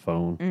restaurant's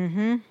phone.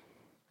 Mm-hmm.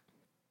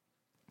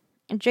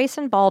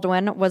 Jason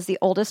Baldwin was the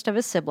oldest of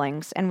his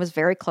siblings and was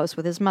very close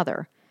with his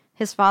mother.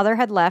 His father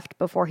had left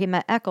before he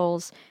met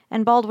Eccles,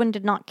 and Baldwin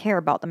did not care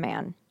about the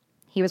man.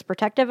 He was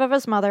protective of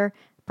his mother,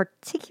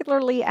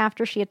 particularly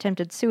after she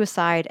attempted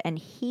suicide, and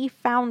he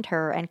found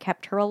her and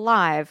kept her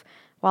alive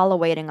while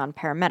awaiting on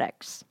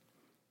paramedics.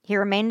 He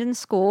remained in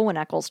school when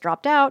Eccles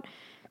dropped out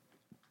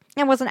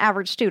and was an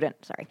average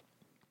student.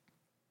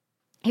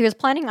 He was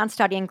planning on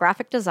studying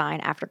graphic design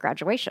after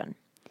graduation.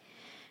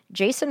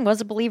 Jason was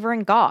a believer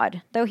in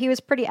God, though he was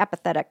pretty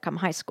apathetic come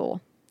high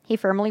school. He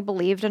firmly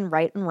believed in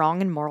right and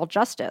wrong and moral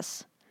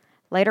justice.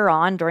 Later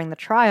on, during the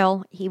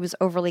trial, he was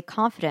overly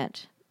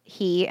confident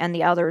he and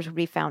the others would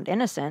be found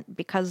innocent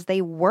because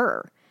they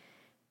were.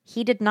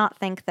 He did not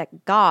think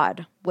that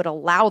God would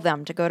allow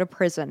them to go to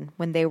prison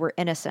when they were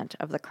innocent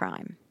of the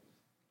crime.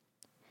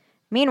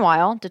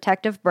 Meanwhile,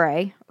 Detective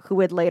Bray, who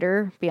would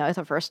later be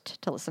the first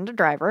to listen to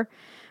Driver,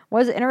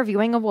 was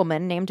interviewing a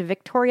woman named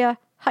Victoria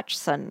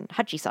Hutchison.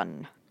 That's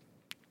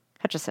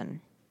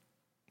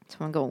what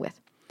I'm going with.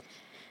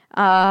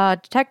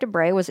 Detective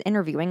Bray was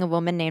interviewing a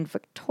woman named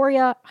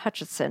Victoria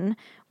Hutchison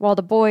while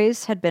the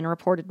boys had been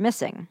reported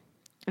missing.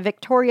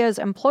 Victoria's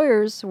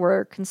employers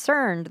were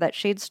concerned that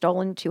she'd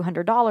stolen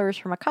 $200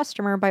 from a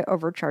customer by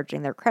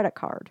overcharging their credit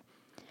card.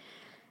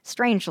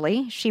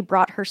 Strangely, she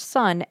brought her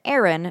son,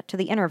 Aaron, to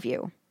the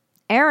interview.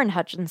 Aaron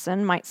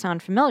Hutchinson might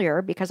sound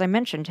familiar because I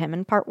mentioned him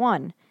in part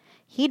 1.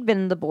 He'd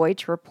been the boy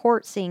to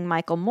report seeing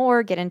Michael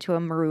Moore get into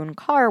a maroon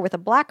car with a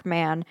black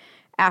man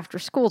after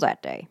school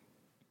that day.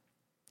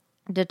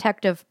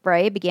 Detective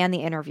Bray began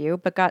the interview,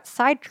 but got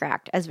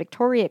sidetracked as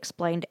Victoria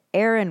explained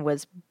Aaron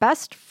was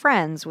best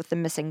friends with the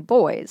missing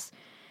boys,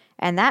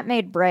 and that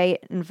made Bray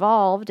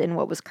involved in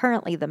what was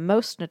currently the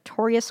most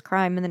notorious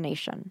crime in the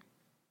nation.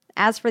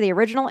 As for the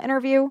original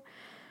interview,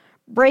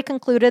 Bray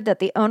concluded that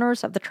the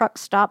owners of the truck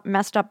stop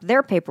messed up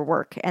their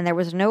paperwork and there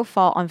was no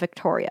fault on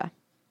Victoria.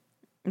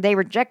 They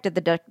rejected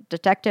the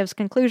detective's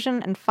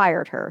conclusion and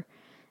fired her,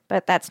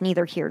 but that's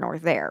neither here nor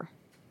there.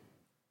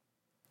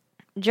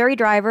 Jerry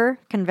Driver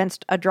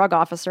convinced a drug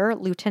officer,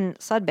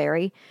 Lieutenant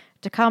Sudbury,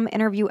 to come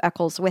interview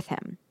Eccles with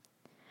him.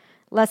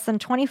 Less than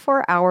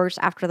 24 hours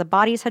after the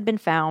bodies had been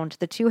found,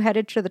 the two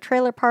headed to the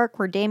trailer park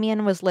where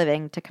Damien was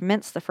living to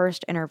commence the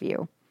first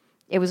interview.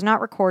 It was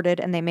not recorded,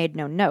 and they made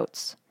no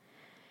notes.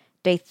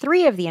 Day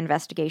 3 of the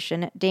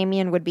investigation,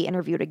 Damien would be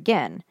interviewed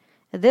again,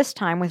 this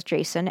time with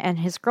Jason and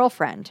his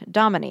girlfriend,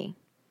 Domini.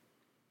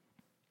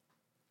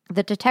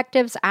 The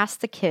detectives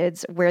asked the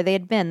kids where they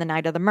had been the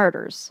night of the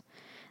murders.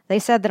 They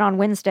said that on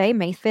Wednesday,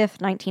 May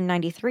 5th,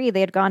 1993,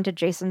 they had gone to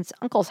Jason's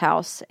uncle's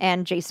house,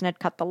 and Jason had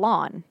cut the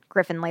lawn,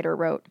 Griffin later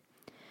wrote.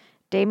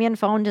 Damien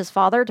phoned his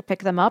father to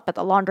pick them up at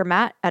the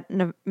laundromat at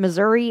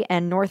Missouri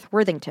and North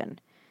Worthington.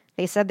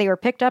 They said they were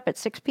picked up at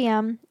 6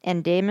 p.m.,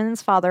 and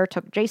Damien's father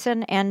took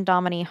Jason and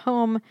Domini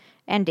home,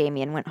 and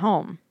Damien went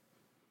home.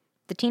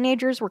 The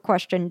teenagers were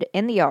questioned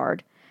in the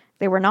yard.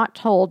 They were not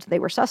told they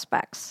were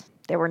suspects.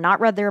 They were not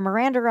read their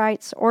Miranda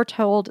rights or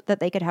told that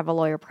they could have a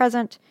lawyer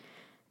present.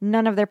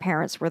 None of their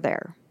parents were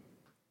there.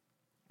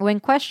 When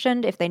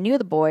questioned if they knew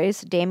the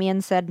boys,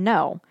 Damien said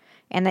no,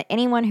 and that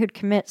anyone who'd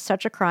commit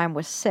such a crime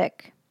was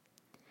sick.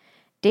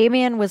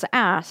 Damien was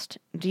asked,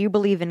 "Do you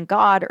believe in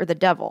God or the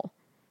devil?"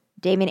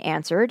 Damien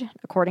answered,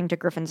 according to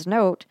Griffin's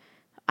note,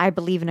 "I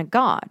believe in a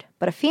god,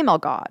 but a female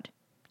god.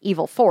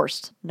 Evil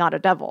force, not a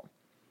devil."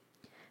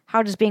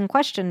 "How does being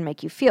questioned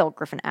make you feel?"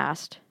 Griffin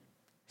asked.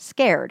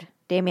 "Scared,"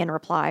 Damien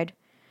replied.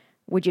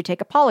 "Would you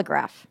take a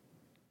polygraph?"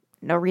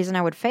 "No reason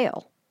I would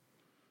fail."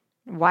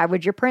 "Why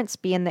would your prints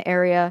be in the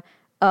area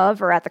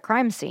of or at the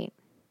crime scene?"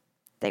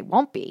 "They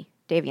won't be,"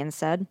 Damien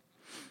said.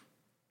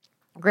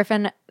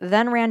 Griffin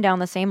then ran down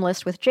the same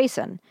list with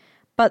Jason,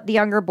 but the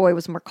younger boy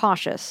was more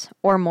cautious,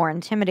 or more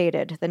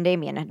intimidated than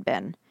Damien had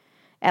been.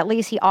 At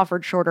least he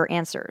offered shorter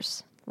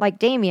answers. Like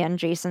Damien,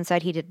 Jason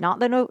said he did not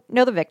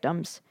know the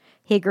victims.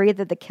 He agreed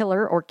that the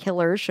killer or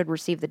killers should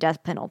receive the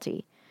death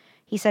penalty.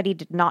 He said he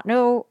did not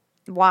know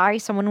why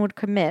someone would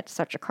commit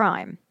such a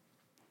crime.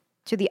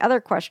 To the other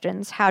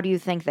questions, how do you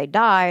think they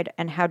died,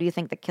 and how do you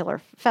think the killer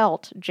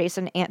felt,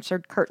 Jason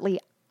answered curtly,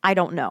 "I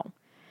don't know."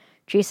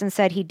 Jason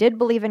said he did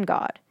believe in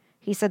God.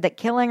 He said that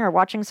killing or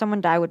watching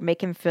someone die would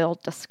make him feel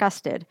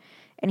disgusted,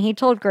 and he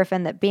told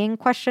Griffin that being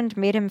questioned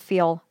made him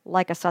feel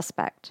like a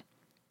suspect.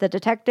 The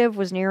detective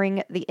was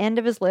nearing the end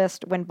of his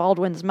list when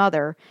Baldwin's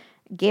mother,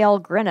 Gail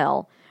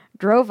Grinnell,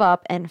 drove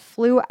up and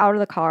flew out of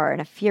the car in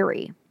a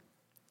fury.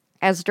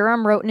 As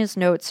Durham wrote in his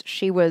notes,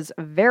 she was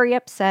very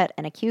upset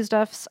and accused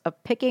us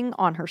of picking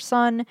on her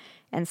son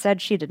and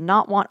said she did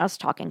not want us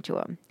talking to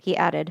him. He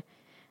added,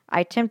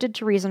 "I attempted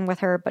to reason with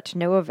her, but to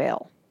no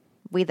avail."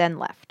 We then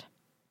left.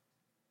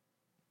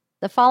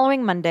 The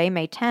following Monday,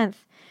 May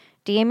 10th,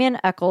 Damien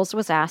Eccles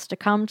was asked to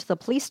come to the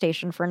police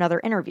station for another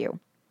interview.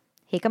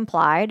 He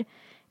complied,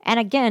 and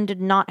again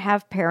did not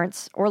have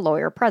parents or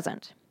lawyer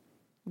present.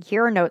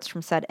 Here are notes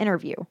from said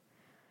interview.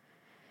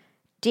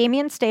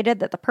 Damien stated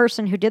that the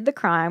person who did the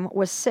crime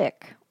was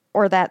sick,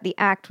 or that the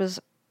act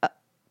was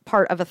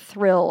part of a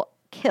thrill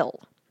kill.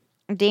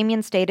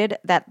 Damien stated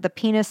that the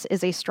penis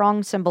is a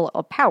strong symbol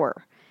of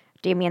power.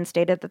 Damien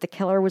stated that the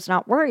killer was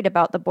not worried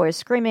about the boys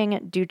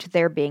screaming due to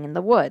their being in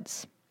the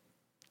woods.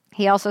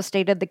 He also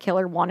stated the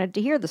killer wanted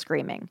to hear the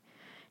screaming.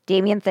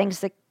 Damien thinks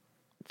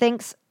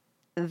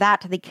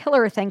that the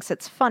killer thinks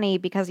it's funny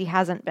because he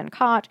hasn't been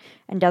caught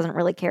and doesn't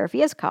really care if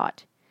he is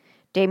caught.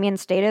 Damien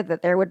stated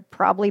that there would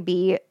probably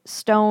be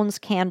stones,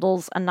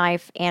 candles, a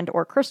knife, and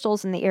or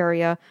crystals in the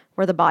area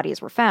where the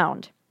bodies were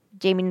found.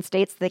 Damien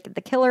states that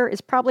the killer is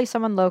probably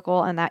someone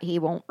local and that he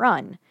won't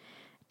run.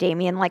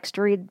 Damien likes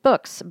to read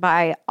books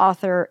by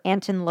author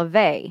Anton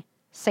LaVey,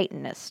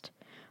 Satanist,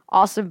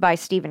 also by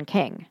Stephen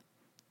King.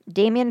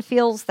 Damien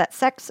feels that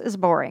sex is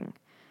boring.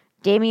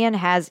 Damien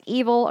has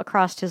evil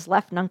across his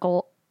left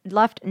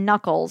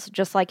knuckles,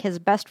 just like his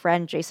best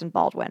friend Jason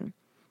Baldwin.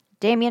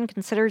 Damien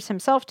considers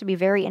himself to be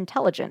very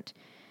intelligent.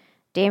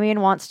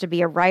 Damien wants to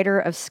be a writer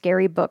of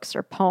scary books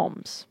or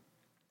poems.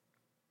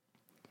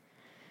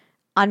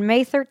 On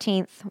May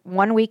 13th,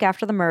 1 week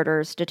after the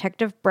murders,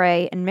 Detective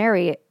Bray and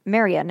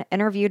Marion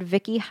interviewed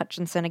Vicki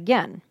Hutchinson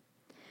again.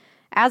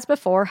 As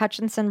before,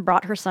 Hutchinson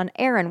brought her son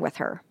Aaron with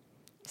her.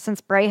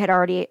 Since Bray had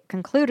already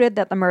concluded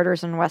that the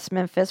murders in West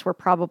Memphis were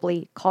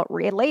probably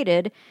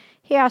cult-related,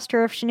 he asked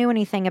her if she knew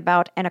anything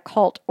about an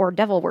occult or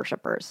devil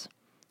worshippers.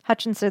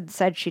 Hutchinson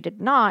said she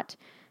did not,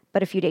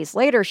 but a few days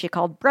later she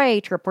called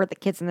Bray to report that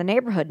kids in the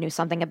neighborhood knew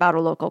something about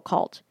a local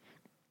cult.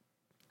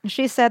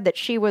 She said that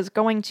she was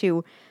going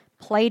to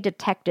play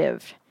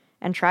detective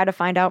and try to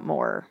find out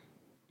more.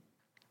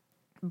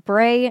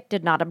 Bray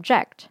did not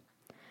object.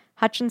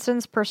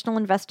 Hutchinson's personal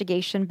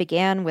investigation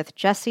began with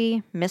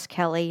Jesse Miss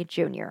Kelly,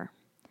 Jr.,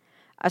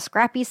 a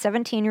scrappy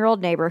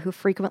 17-year-old neighbor who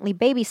frequently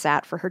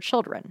babysat for her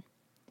children.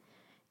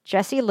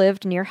 Jesse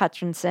lived near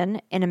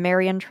Hutchinson in a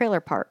Marion trailer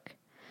park.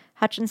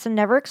 Hutchinson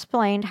never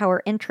explained how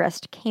her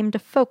interest came to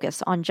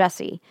focus on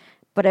Jesse,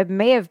 but it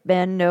may have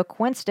been no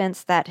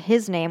coincidence that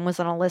his name was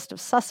on a list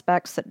of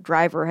suspects that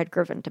Driver had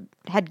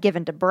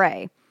given to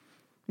Bray.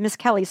 Miss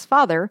Kelly's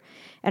father,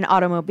 an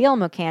automobile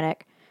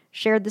mechanic,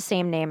 shared the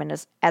same name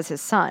as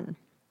his son.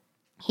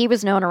 He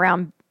was known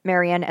around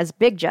Marion as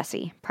Big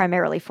Jesse,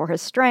 primarily for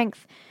his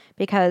strength,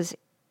 because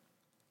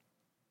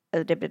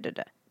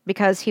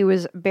he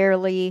was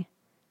barely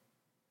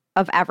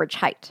of average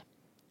height.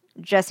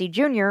 Jesse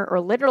Jr.,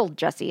 or Little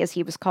Jesse as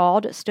he was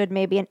called, stood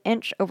maybe an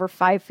inch over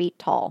 5 feet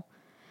tall.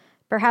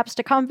 Perhaps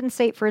to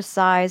compensate for his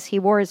size, he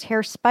wore his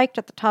hair spiked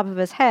at the top of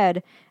his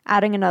head,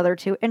 adding another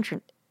 2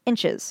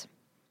 inches.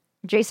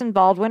 Jason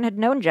Baldwin had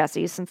known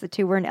Jesse since the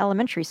two were in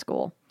elementary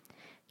school.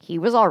 He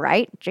was all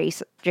right,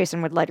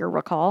 Jason would later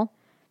recall.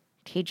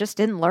 He just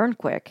didn't learn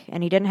quick,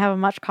 and he didn't have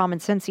much common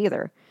sense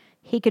either.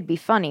 He could be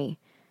funny,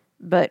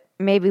 but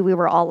maybe we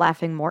were all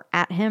laughing more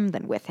at him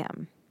than with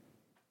him.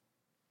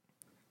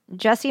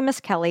 Jesse Miss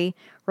Kelly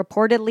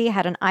reportedly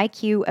had an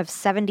IQ of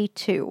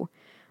 72,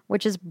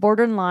 which is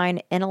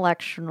borderline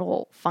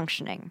intellectual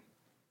functioning.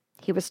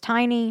 He was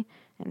tiny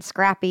and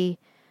scrappy,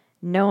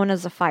 known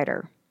as a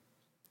fighter.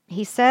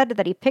 He said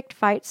that he picked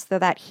fights so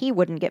that he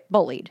wouldn't get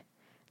bullied.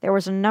 There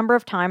was a number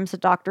of times the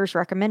doctors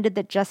recommended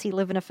that Jesse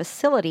live in a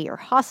facility or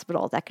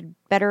hospital that could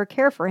better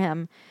care for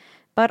him,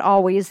 but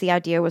always the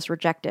idea was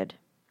rejected.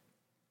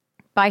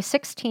 By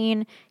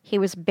 16, he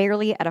was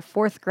barely at a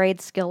 4th grade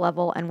skill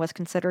level and was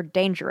considered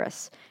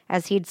dangerous,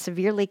 as he'd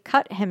severely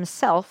cut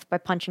himself by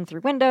punching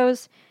through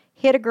windows,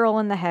 hit a girl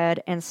in the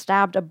head, and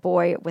stabbed a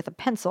boy with a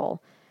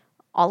pencil,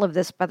 all of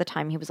this by the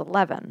time he was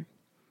 11.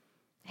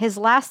 His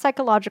last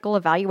psychological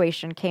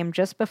evaluation came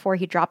just before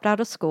he dropped out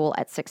of school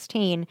at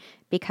 16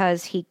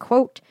 because he,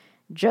 quote,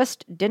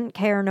 just didn't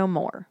care no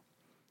more.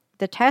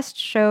 The test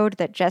showed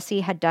that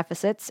Jesse had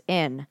deficits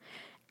in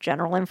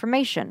general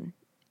information,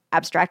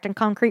 abstract and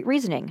concrete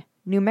reasoning,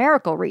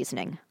 numerical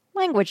reasoning,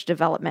 language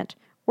development,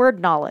 word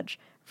knowledge,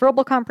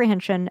 verbal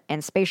comprehension,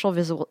 and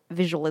spatial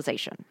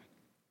visualization.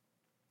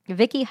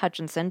 Vicki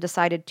Hutchinson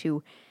decided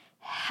to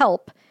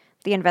help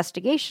the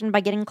investigation by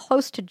getting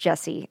close to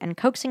Jesse and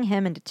coaxing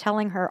him into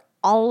telling her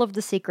all of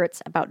the secrets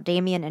about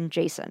Damien and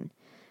Jason.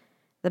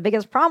 The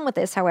biggest problem with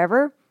this,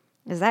 however,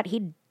 is that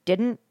he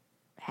didn't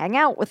hang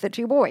out with the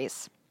two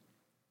boys.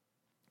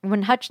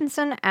 When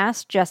Hutchinson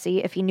asked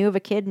Jesse if he knew of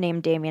a kid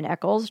named Damien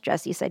Eccles,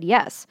 Jesse said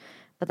yes,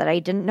 but that I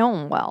didn't know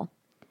him well.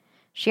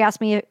 She asked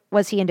me,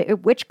 was he into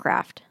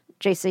witchcraft?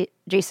 Jesse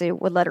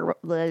would let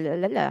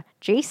her...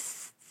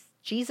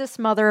 Jesus,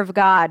 Mother of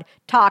God,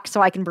 talk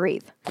so I can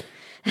breathe.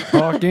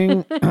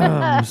 Talking.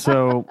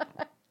 So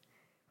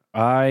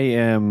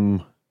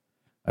I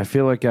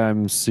feel like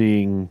I'm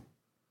seeing,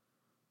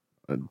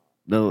 you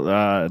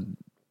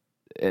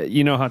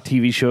know how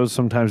TV shows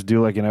sometimes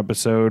do like an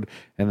episode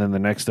and then the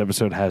next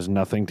episode has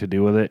nothing to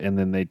do with it and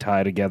then they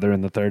tie together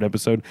in the third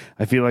episode.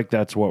 I feel like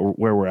that's where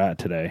we're at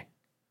today.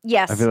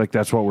 Yes. I feel like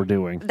that's what we're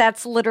doing.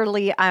 That's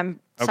literally,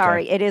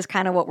 sorry, it is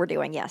kind of what we're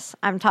doing, yes.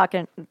 I'm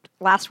talking,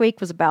 last week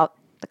was about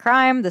the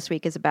crime, this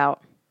week is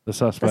about the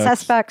suspects. The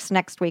suspects.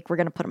 Next week, we're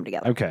going to put them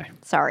together. Okay.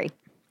 Sorry,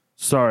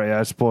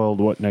 I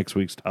spoiled what next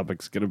week's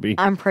topic's going to be.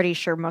 I'm pretty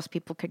sure most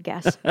people could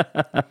guess.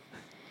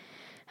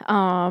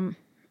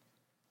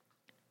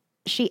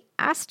 She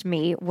asked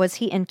me, was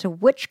he into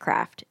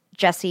witchcraft?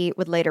 Jesse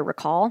would later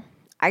recall.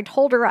 I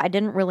told her I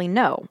didn't really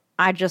know.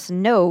 I just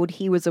knowed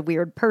he was a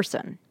weird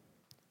person.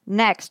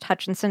 Next,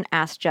 Hutchinson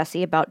asked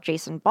Jesse about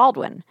Jason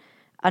Baldwin,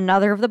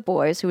 another of the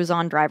boys who was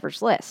on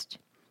Driver's list.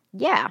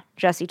 Yeah,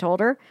 Jesse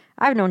told her.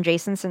 I've known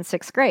Jason since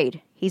 6th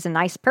grade. He's a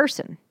nice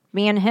person.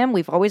 Me and him,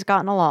 we've always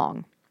gotten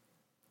along.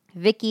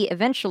 Vicki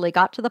eventually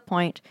got to the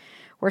point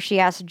where she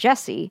asked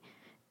Jesse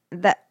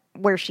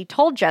where she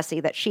told Jesse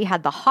that she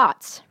had the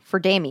hots for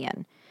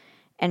Damien,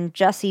 and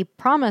Jesse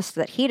promised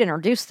that he'd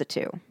introduce the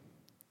two.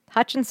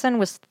 Hutchinson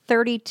was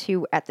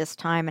 32 at this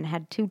time and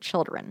had 2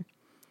 children.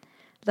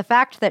 The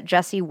fact that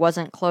Jesse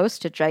wasn't close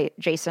to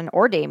Jason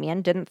or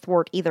Damien didn't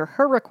thwart either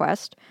her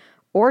request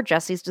or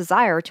Jesse's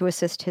desire to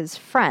assist his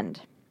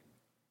friend.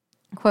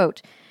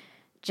 Quote,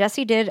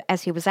 Jesse did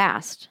as he was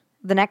asked.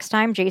 The next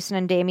time Jason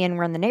and Damien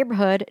were in the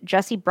neighborhood,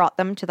 Jesse brought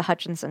them to the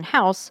Hutchinson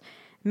house,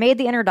 made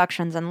the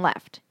introductions, and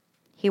left.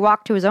 He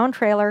walked to his own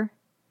trailer,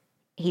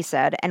 he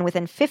said, and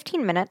within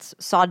 15 minutes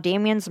saw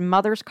Damien's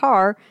mother's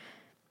car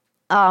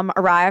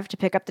arrive to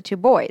pick up the 2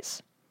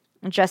 boys.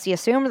 Jesse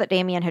assumed that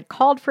Damien had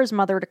called for his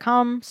mother to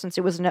come, since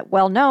it was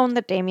well known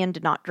that Damien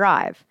did not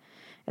drive.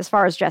 As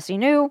far as Jesse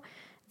knew,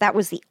 that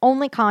was the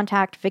only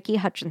contact Vicki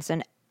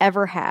Hutchinson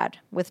ever had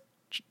with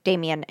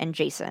Damien and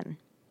Jason.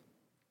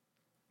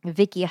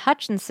 Vicki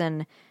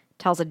Hutchinson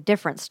tells a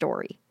different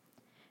story.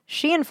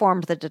 She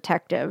informed the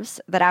detectives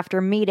that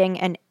after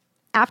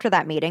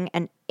that meeting,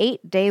 an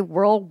 8-day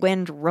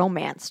whirlwind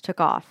romance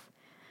took off.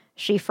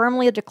 She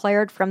firmly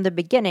declared from the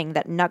beginning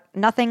that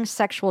nothing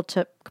sexual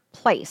took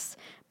place,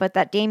 but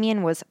that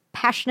Damien was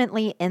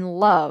passionately in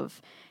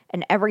love,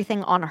 and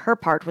everything on her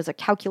part was a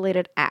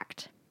calculated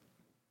act.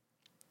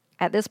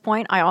 At this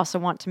point, I also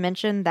want to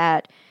mention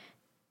that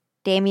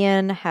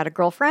Damien had a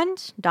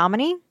girlfriend,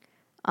 Domini.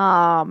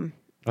 I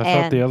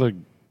thought the other...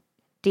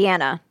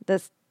 Deanna,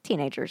 the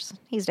teenagers.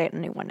 He's dating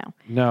a new one now.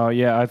 No,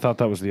 yeah, I thought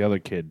that was the other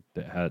kid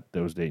that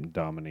was dating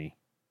Domini.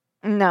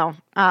 No.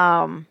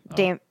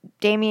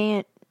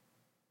 Damien.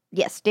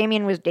 Yes,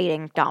 Damien was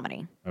dating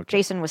Domini. Okay.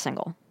 Jason was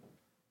single,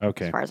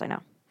 Okay. as far as I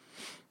know.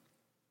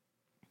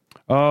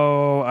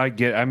 Oh, I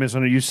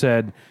misunderstood. You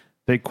said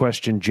they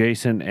questioned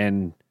Jason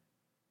and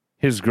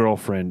his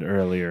girlfriend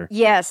earlier.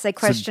 Yes, they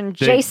questioned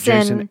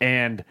Jason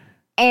and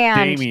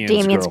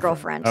Damien's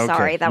girlfriend. Okay.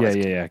 Sorry, that was.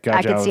 Yeah. Gotcha.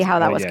 I could see how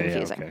that was yeah,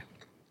 confusing. Okay.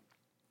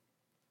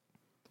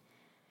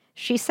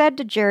 She said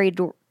to Jerry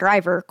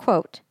Driver,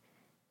 quote,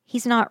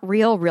 "He's not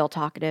real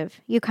talkative.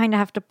 You kind of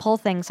have to pull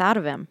things out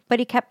of him. But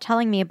he kept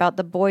telling me about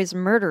the boys'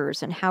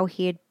 murders and how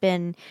he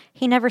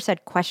never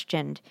said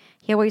questioned.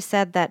 He always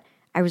said that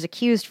I was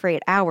accused for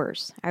 8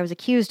 hours. I was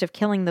accused of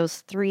killing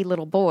those 3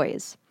 little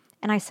boys."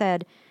 And I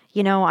said,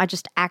 I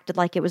just acted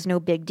like it was no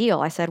big deal.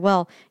 I said,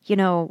 well,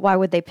 why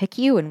would they pick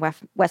you in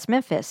West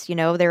Memphis?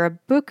 There are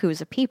bukus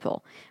of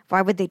people.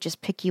 Why would they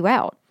just pick you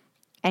out?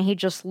 And he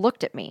just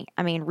looked at me,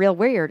 real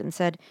weird, and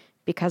said,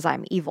 because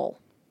I'm evil.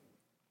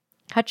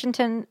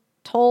 Hutchinson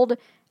told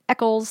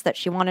Eccles that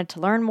she wanted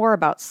to learn more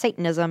about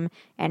Satanism,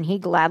 and he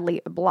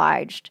gladly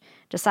obliged,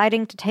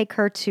 deciding to take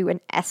her to an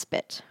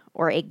espit,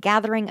 or a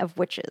gathering of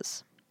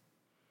witches.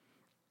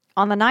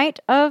 On the night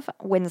of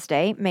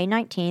Wednesday, May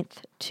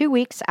 19th, 2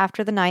 weeks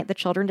after the night the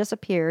children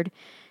disappeared,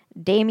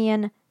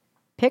 Damien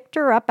picked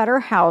her up at her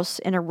house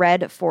in a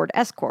red Ford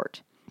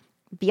Escort.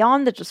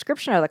 Beyond the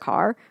description of the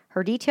car,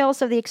 her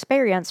details of the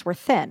experience were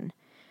thin.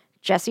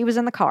 Jessie was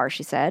in the car,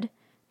 she said.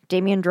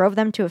 Damien drove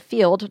them to a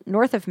field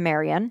north of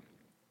Marion.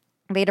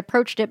 They'd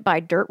approached it by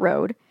dirt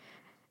road.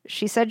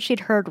 She said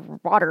she'd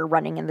heard water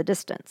running in the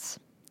distance.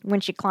 When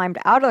she climbed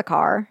out of the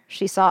car,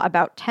 she saw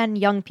about 10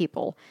 young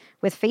people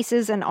with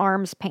faces and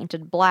arms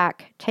painted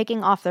black,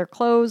 taking off their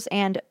clothes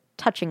and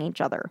touching each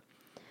other.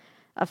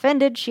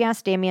 Offended, she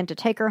asked Damien to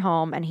take her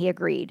home, and he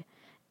agreed.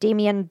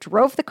 Damien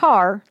drove the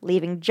car,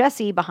 leaving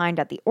Jessie behind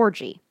at the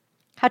orgy.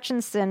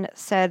 Hutchinson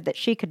said that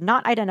she could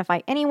not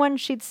identify anyone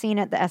she'd seen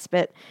at the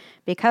espit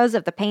because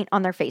of the paint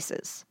on their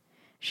faces.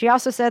 She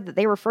also said that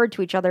they referred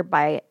to each other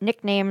by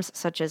nicknames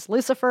such as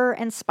Lucifer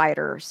and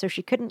Spider, so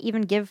she couldn't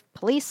even give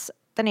police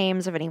the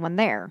names of anyone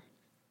there.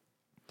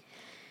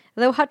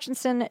 Though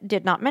Hutchinson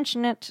did not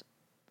mention it,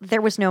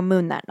 there was no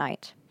moon that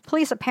night.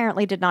 Police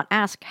apparently did not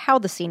ask how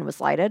the scene was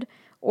lighted,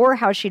 or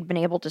how she'd been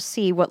able to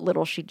see what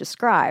little she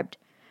described.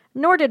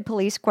 Nor did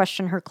police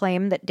question her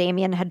claim that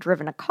Damien had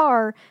driven a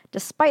car,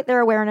 despite their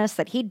awareness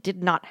that he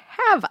did not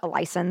have a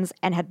license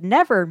and had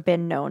never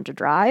been known to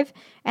drive,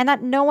 and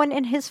that no one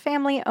in his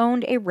family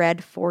owned a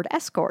red Ford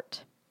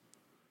Escort.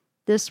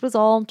 This was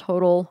all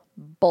total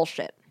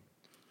bullshit.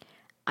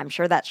 I'm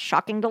sure that's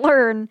shocking to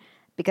learn,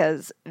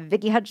 because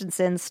Vicky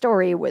Hutchinson's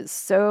story was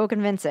so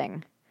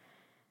convincing.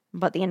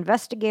 But the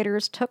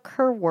investigators took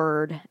her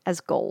word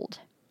as gold.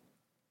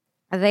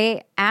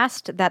 They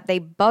asked that they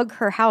bug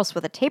her house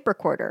with a tape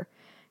recorder.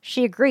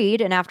 She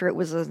agreed, and after it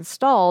was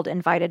installed,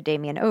 invited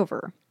Damien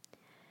over.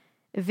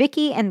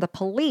 Vicky and the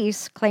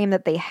police claimed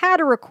that they had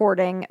a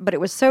recording, but it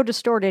was so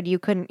distorted you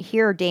couldn't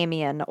hear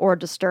Damien or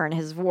discern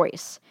his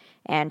voice,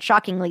 and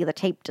shockingly, the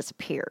tape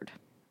disappeared.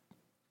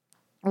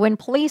 When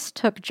police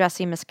took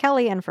Jesse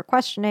Miskelly in for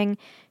questioning,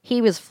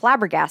 he was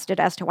flabbergasted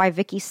as to why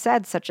Vicky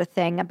said such a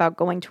thing about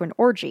going to an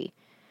orgy.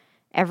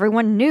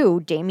 Everyone knew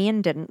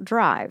Damien didn't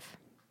drive.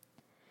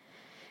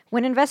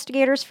 When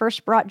investigators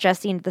first brought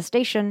Jesse into the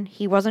station,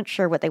 he wasn't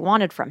sure what they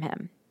wanted from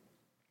him.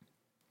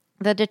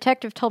 The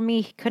detective told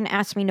me he couldn't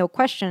ask me no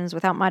questions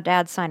without my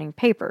dad signing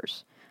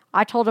papers.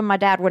 I told him my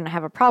dad wouldn't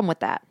have a problem with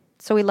that,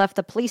 so he left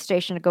the police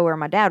station to go where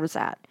my dad was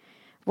at.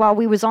 While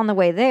we was on the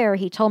way there,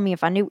 he told me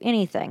if I knew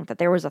anything, that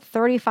there was a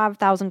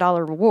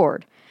 $35,000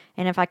 reward,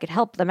 and if I could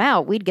help them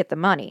out, we'd get the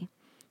money.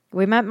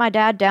 We met my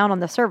dad down on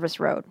the service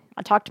road.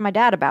 I talked to my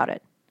dad about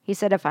it. He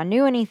said if I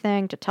knew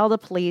anything, to tell the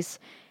police,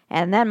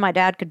 and then my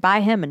dad could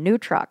buy him a new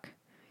truck.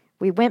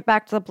 We went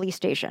back to the police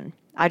station.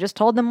 I just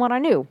told them what I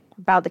knew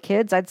about the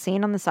kids I'd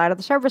seen on the side of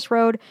the service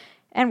road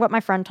and what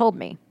my friend told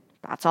me.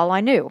 That's all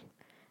I knew.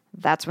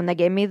 That's when they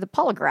gave me the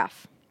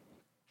polygraph.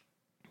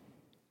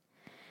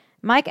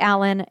 Mike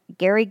Allen,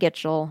 Gary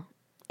Gitchell,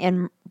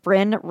 and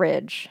Bryn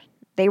Ridge,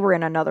 they were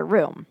in another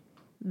room.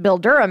 Bill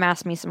Durham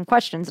asked me some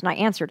questions and I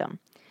answered him.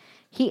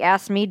 He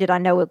asked me did I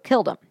know who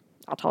killed him.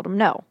 I told him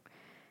no.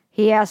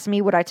 He asked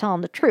me would I tell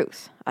him the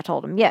truth. I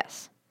told him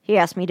yes. He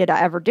asked me did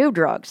I ever do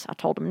drugs. I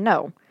told him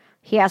no.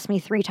 He asked me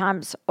 3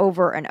 times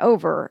over and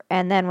over,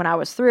 and then when I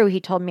was through,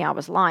 he told me I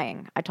was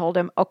lying. I told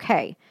him,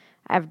 okay,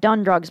 I've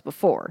done drugs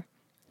before.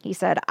 He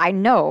said, I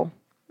know,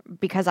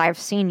 because I've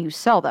seen you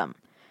sell them.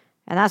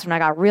 And that's when I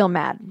got real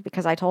mad,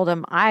 because I told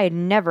him I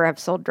never have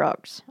sold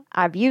drugs.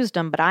 I've used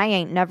them, but I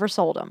ain't never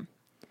sold them.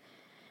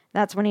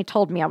 That's when he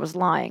told me I was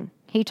lying.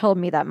 He told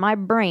me that my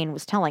brain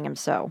was telling him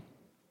so.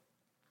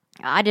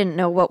 I didn't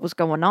know what was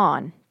going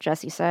on,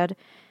 Jesse said,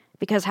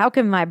 because how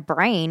can my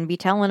brain be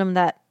telling him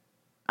that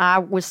I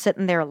was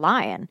sitting there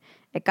lying?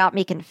 It got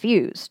me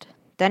confused.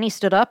 Then he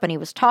stood up and he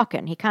was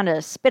talking. He kind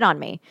of spit on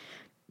me.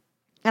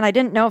 And I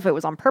didn't know if it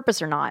was on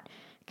purpose or not,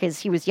 because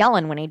he was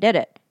yelling when he did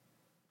it.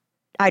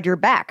 I drew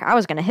back. I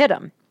was going to hit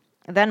him.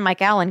 Then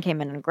Mike Allen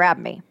came in and grabbed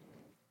me.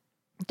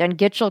 Then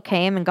Gitchell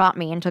came and got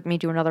me and took me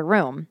to another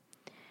room.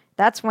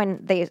 That's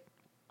when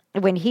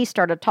he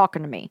started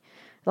talking to me.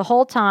 The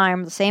whole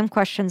time, the same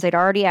questions they'd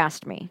already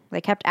asked me.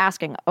 They kept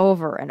asking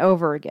over and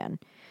over again.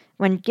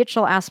 When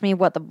Gitchell asked me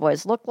what the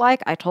boys looked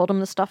like, I told him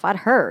the stuff I'd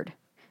heard.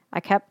 I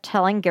kept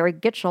telling Gary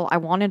Gitchell I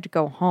wanted to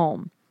go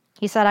home.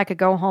 He said I could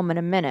go home in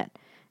a minute,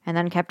 and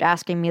then kept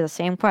asking me the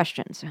same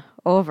questions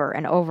over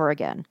and over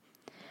again.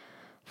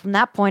 From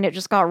that point, it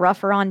just got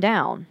rougher on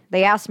down.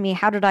 They asked me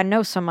how did I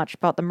know so much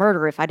about the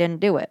murder if I didn't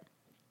do it.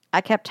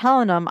 I kept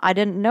telling them I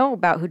didn't know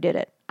about who did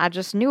it. I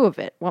just knew of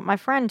it, what my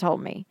friend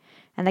told me.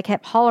 And they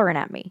kept hollering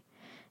at me.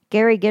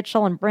 Gary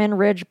Gitchell and Bryn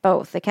Ridge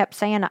both. They kept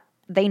saying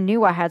they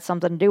knew I had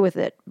something to do with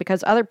it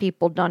because other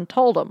people done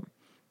told them.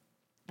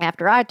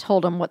 After I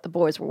told them what the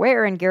boys were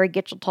wearing, Gary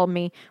Gitchell told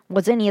me,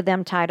 was any of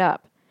them tied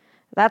up?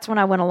 That's when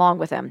I went along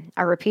with him.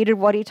 I repeated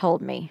what he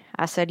told me.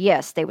 I said,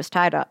 yes, they was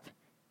tied up.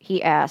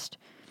 He asked,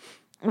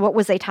 what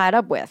was they tied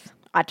up with?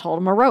 I told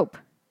him a rope.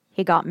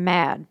 He got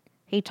mad.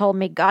 He told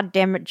me, God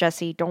damn it,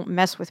 Jesse, don't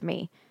mess with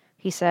me.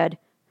 He said,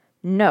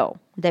 no,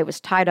 they was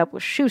tied up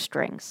with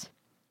shoestrings.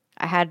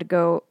 I had to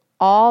go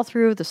all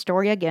through the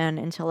story again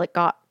until I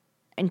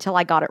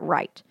got it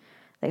right.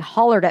 They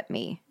hollered at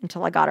me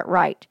until I got it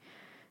right.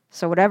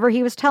 So whatever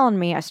he was telling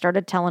me, I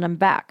started telling him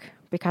back,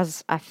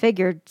 because I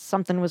figured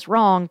something was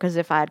wrong, because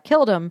if I had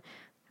killed him,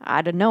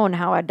 I'd have known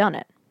how I'd done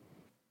it.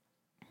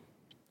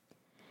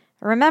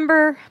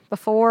 Remember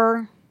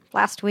before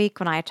last week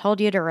when I told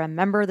you to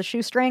remember the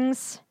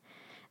shoestrings?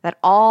 That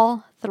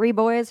all 3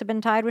 boys had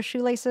been tied with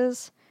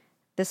shoelaces?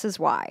 This is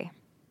why.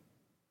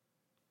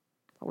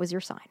 What was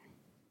your sign?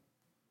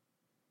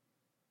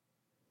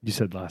 You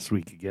said last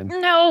week again.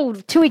 No,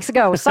 2 weeks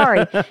ago.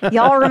 Sorry.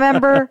 Y'all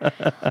remember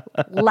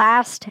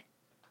last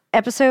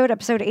episode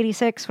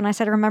 86, when I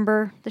said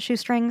remember the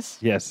shoestrings?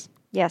 Yes.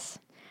 Yes.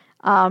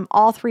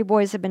 All 3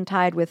 boys have been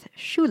tied with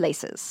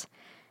shoelaces.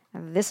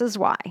 This is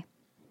why.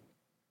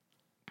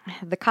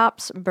 The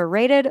cops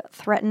berated,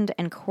 threatened,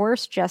 and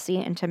coerced Jesse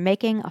into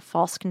making a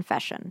false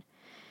confession.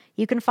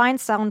 You can find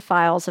sound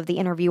files of the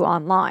interview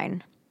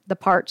online, the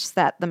parts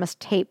that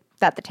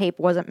the tape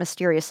wasn't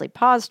mysteriously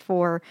paused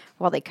for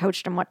while they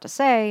coached him what to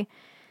say,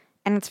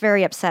 and it's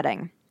very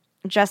upsetting.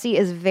 Jesse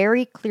is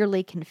very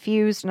clearly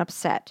confused and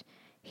upset.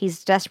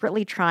 He's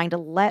desperately trying to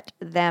let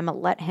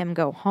him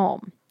go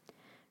home.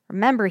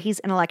 Remember, he's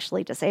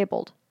intellectually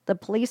disabled. The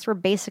police were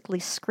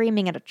basically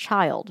screaming at a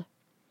child.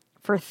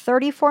 For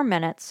 34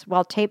 minutes,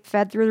 while tape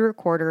fed through the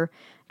recorder,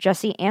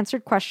 Jesse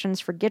answered questions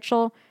for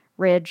Gitchell,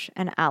 Ridge,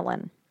 and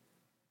Allen.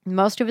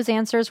 Most of his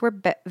answers were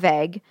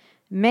vague,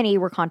 many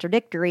were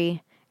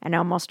contradictory, and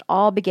almost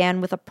all began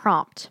with a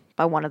prompt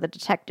by one of the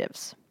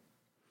detectives.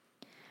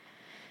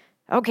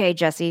 Okay,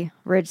 Jesse,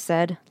 Ridge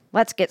said.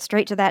 Let's get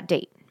straight to that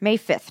date. May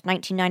 5th,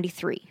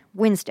 1993,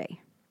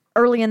 Wednesday.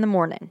 Early in the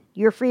morning.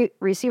 You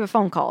receive a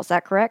phone call, is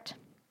that correct?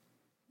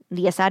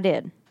 Yes, I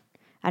did.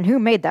 And who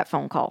made that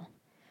phone call?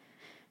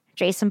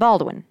 Jason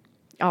Baldwin.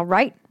 All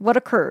right, what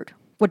occurred?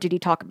 What did he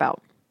talk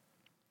about?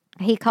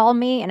 He called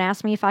me and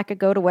asked me if I could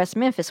go to West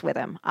Memphis with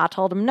him. I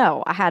told him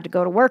no, I had to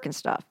go to work and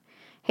stuff.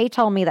 He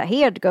told me that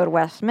he had to go to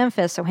West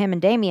Memphis, so him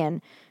and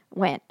Damien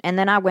went, and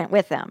then I went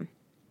with them.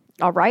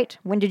 All right,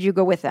 when did you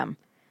go with them?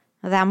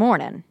 That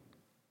morning.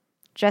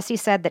 Jesse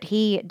said that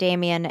he,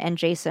 Damien, and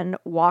Jason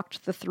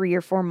walked the 3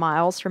 or 4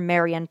 miles from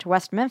Marion to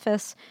West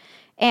Memphis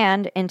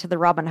and into the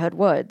Robin Hood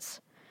Woods.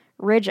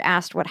 Ridge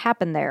asked what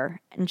happened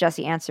there, and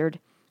Jesse answered,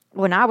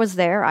 when I was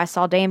there, I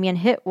saw Damien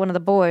hit one of the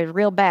boys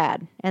real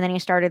bad, and then he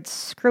started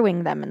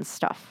screwing them and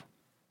stuff.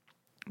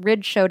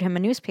 Ridge showed him a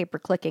newspaper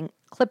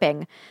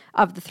clipping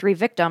of the 3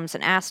 victims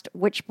and asked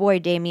which boy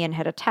Damien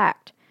had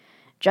attacked.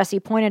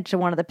 Jesse pointed to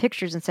one of the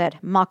pictures and said,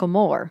 Michael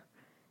Moore.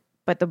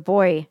 But the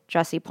boy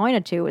Jesse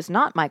pointed to was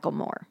not Michael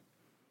Moore.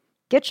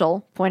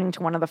 Gitchell, pointing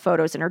to one of the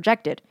photos,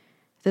 interjected,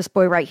 this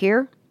boy right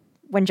here?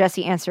 When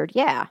Jesse answered,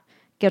 yeah,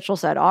 Gitchell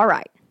said, all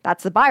right,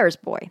 that's the Byers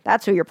boy.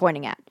 That's who you're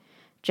pointing at.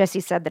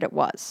 Jesse said that it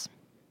was.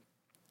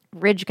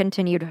 Ridge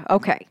continued,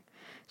 okay,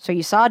 so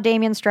you saw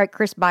Damien strike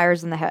Chris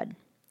Byers in the head.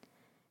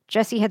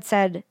 Jesse had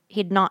said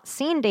he'd not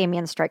seen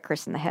Damien strike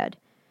Chris in the head.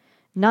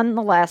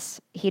 Nonetheless,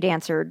 he'd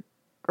answered,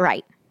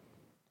 right.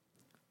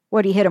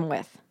 What'd he hit him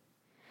with?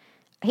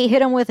 He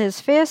hit him with his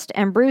fist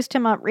and bruised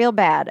him up real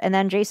bad, and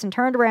then Jason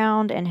turned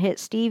around and hit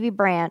Stevie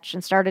Branch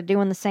and started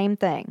doing the same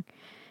thing.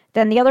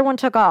 Then the other one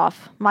took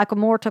off. Michael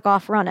Moore took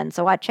off running,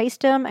 so I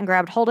chased him and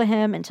grabbed hold of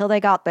him until they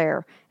got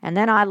there, and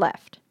then I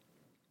left.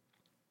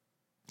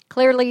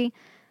 Clearly,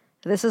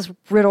 this is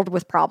riddled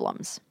with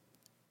problems.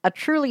 A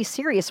truly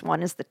serious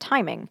one is the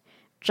timing.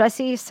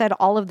 Jesse said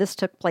all of this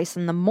took place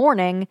in the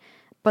morning,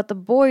 but the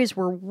boys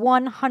were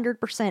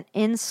 100%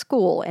 in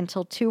school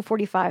until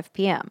 2:45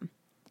 p.m.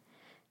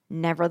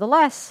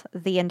 Nevertheless,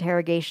 the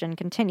interrogation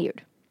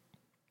continued.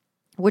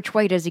 Which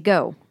way does he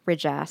go?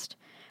 Ridge asked.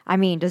 I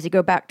mean, does he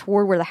go back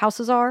toward where the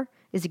houses are?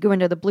 Is he going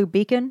to the Blue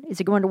Beacon? Is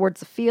he going towards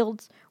the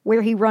fields?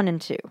 Where he running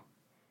to?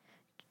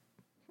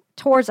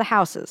 Towards the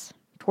houses.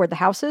 Toward the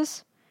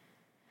houses?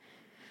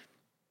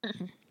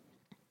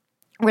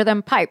 Where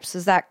them pipes,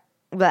 is that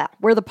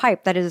where the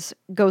pipe that is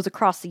goes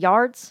across the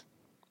yards?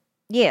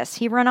 Yes,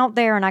 he ran out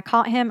there and I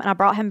caught him and I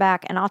brought him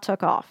back and I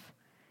took off.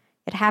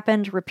 It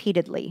happened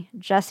repeatedly,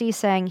 Jesse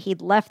saying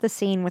he'd left the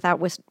scene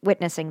without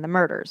witnessing the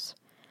murders.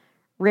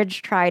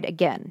 Ridge tried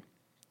again.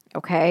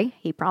 Okay,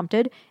 he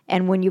prompted,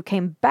 and when you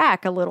came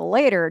back a little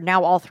later,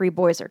 now all 3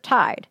 boys are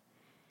tied.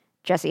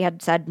 Jesse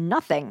had said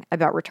nothing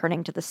about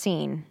returning to the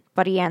scene,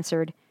 but he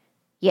answered,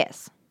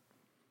 yes.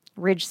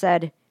 Ridge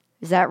said,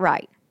 is that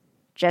right?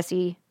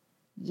 Jesse,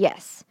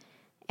 yes.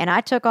 And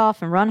I took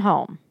off and run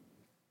home.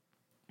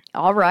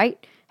 All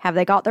right, have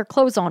they got their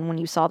clothes on when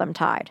you saw them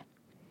tied?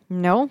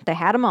 No, they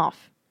had them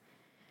off.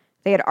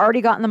 They had already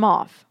gotten them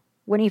off.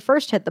 When he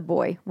first hit the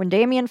boy, when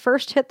Damien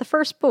first hit the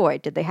first boy,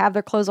 did they have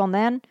their clothes on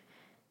then?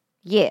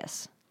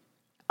 Yes.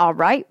 All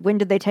right, when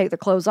did they take the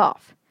clothes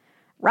off?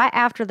 Right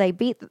after they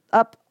beat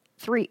up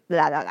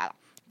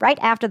Right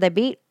after they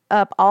beat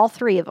up all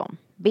 3 of them.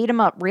 Beat them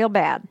up real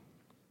bad.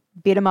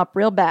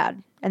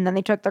 And then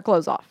they took their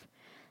clothes off.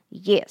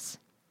 Yes.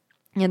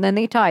 And then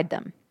they tied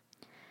them.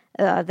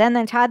 Then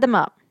they tied them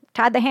up.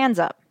 Tied the hands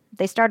up.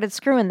 They started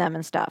screwing them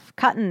and stuff.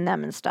 Cutting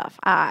them and stuff.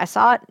 I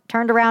saw it,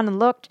 turned around and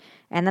looked,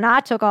 and then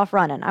I took off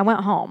running. I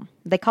went home.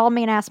 They called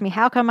me and asked me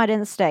how come I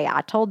didn't stay.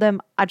 I told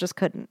them I just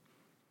couldn't.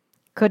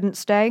 Couldn't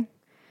stay?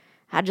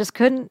 I just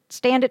couldn't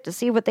stand it to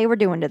see what they were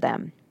doing to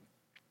them.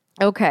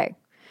 Okay.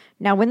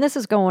 Now, when this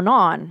is going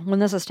on, when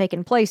this is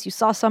taking place, you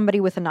saw somebody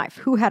with a knife.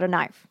 Who had a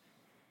knife?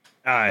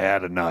 I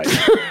had a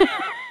knife.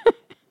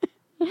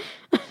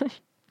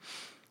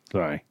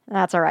 Sorry.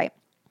 That's all right.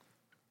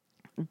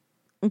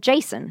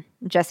 Jason,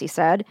 Jesse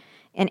said.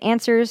 In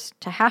answers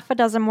to half a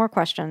dozen more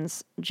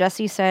questions,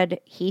 Jesse said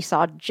he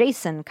saw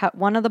Jason cut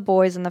one of the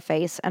boys in the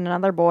face and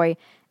another boy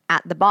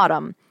at the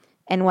bottom,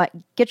 and what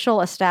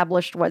Gitchell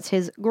established was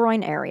his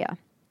groin area.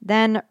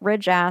 Then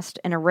Ridge asked,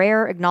 in a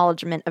rare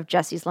acknowledgement of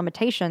Jesse's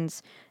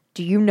limitations,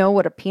 do you know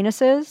what a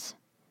penis is?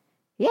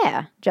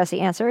 Yeah,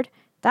 Jesse answered.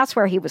 That's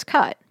where he was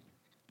cut.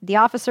 The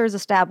officers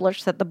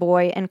established that the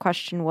boy in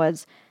question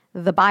was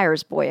the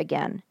Byers boy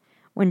again.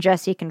 When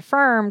Jesse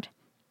confirmed,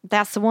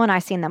 that's the one I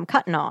seen them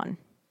cutting on.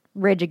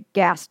 Ridge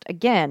gasped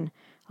again.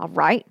 All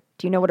right,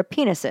 do you know what a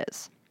penis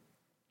is?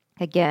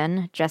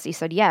 Again, Jesse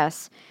said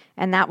yes,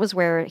 and that was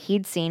where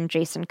he'd seen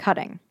Jason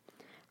cutting.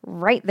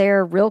 Right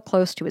there, real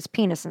close to his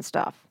penis and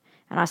stuff.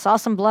 And I saw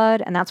some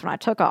blood, and that's when I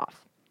took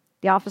off.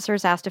 The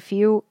officers asked a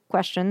few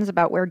questions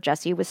about where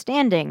Jesse was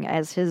standing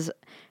as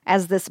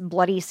this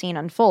bloody scene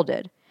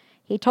unfolded.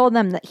 He told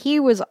them that he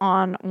was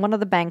on one of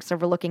the banks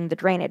overlooking the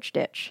drainage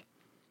ditch.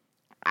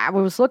 I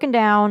was looking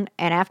down,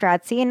 and after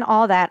I'd seen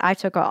all that, I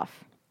took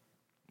off.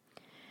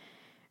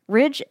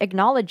 Ridge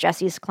acknowledged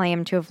Jesse's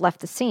claim to have left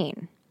the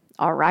scene.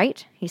 All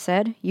right, he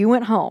said, you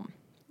went home.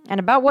 And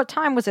about what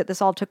time was it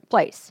this all took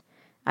place?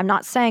 I'm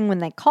not saying when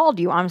they called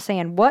you, I'm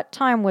saying what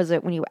time was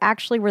it when you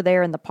actually were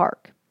there in the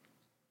park?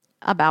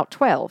 About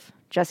 12,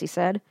 Jesse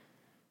said.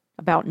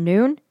 About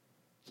noon?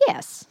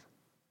 Yes.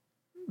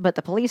 But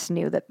the police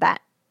knew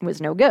that was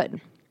no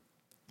good.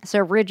 So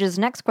Ridge's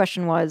next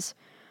question was,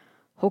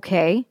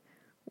 okay,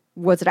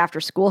 was it after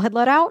school had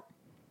let out?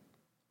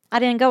 I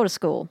didn't go to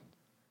school.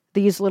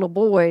 These little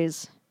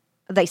boys,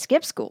 they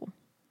skipped school.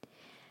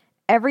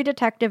 Every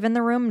detective in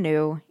the room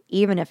knew,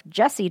 even if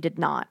Jesse did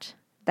not,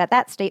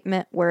 that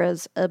statement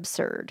was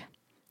absurd.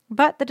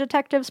 But the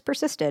detectives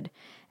persisted,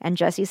 and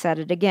Jesse said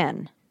it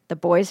again. The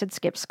boys had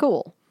skipped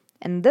school.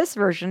 In this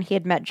version, he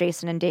had met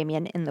Jason and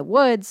Damien in the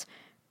woods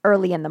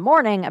early in the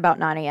morning, about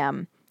 9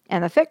 a.m.,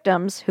 and the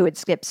victims, who had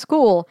skipped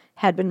school,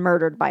 had been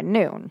murdered by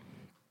noon.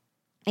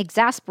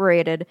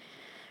 Exasperated,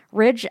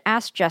 Ridge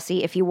asked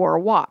Jesse if he wore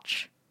a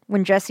watch.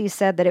 When Jesse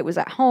said that it was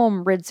at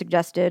home, Ridge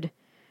suggested,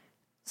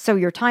 so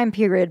your time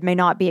period may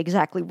not be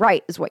exactly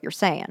right, is what you're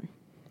saying.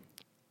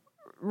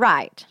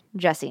 Right,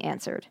 Jesse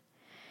answered.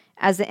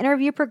 As the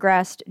interview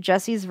progressed,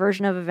 Jesse's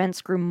version of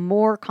events grew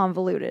more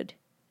convoluted.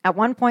 At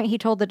one point, he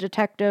told the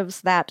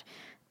detectives that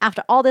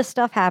after all this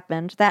stuff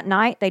happened, that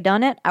night they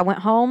done it, I went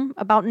home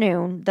about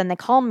noon, then they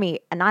called me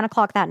at 9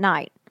 o'clock that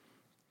night.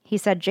 He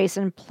said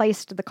Jason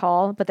placed the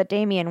call, but that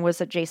Damien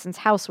was at Jason's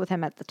house with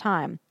him at the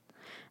time.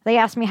 They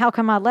asked me how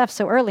come I left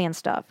so early and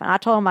stuff, and I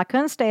told them I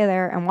couldn't stay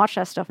there and watch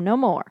that stuff no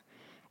more.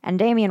 And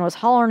Damien was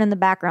hollering in the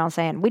background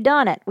saying, we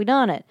done it.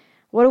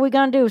 What are we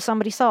going to do if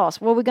somebody saw us?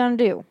 What are we going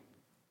to do?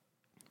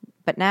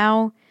 But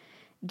now,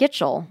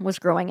 Gitchell was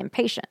growing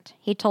impatient.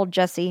 He told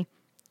Jesse,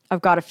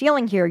 I've got a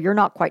feeling here you're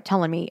not quite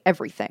telling me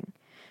everything.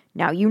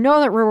 Now, you know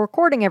that we're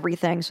recording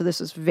everything, so this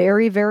is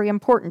very, very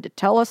important to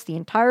tell us the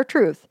entire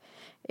truth.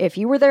 If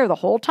you were there the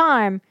whole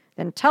time,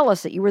 then tell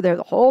us that you were there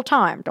the whole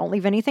time. Don't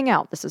leave anything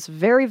out. This is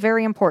very,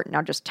 very important.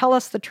 Now just tell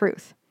us the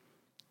truth.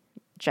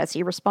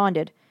 Jesse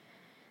responded,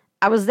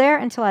 I was there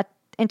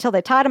until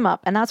they tied him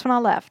up, and that's when I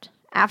left.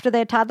 After they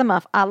had tied them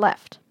up, I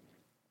left.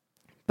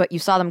 But you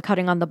saw them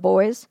cutting on the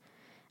boys?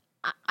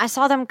 I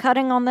saw them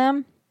cutting on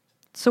them.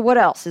 So what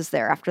else is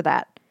there after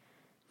that?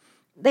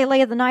 They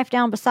laid the knife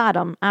down beside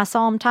them. I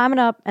saw them tying it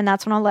up, and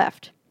that's when I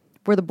left.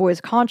 Were the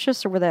boys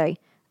conscious, or were they?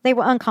 They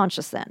were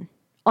unconscious then.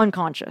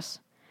 Unconscious.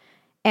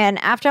 And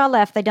after I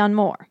left, they done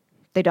more.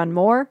 They done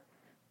more?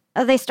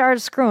 They started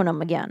screwing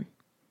him again.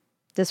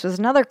 This was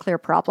another clear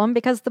problem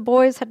because the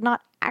boys had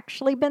not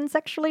actually been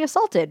sexually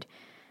assaulted.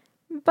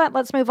 But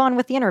let's move on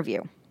with the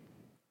interview.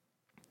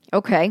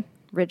 Okay,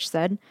 Ridge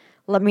said.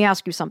 Let me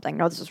ask you something.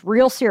 Now, this is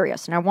real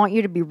serious, and I want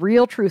you to be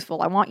real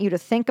truthful. I want you to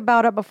think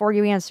about it before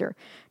you answer.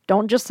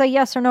 Don't just say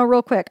yes or no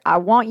real quick. I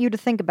want you to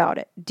think about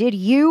it. Did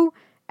you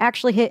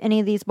actually hit any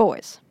of these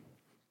boys?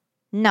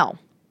 No.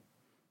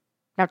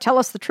 Now tell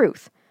us the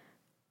truth.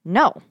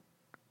 No.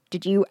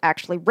 Did you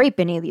actually rape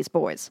any of these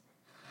boys?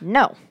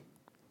 No.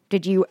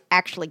 Did you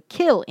actually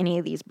kill any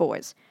of these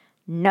boys?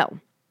 No.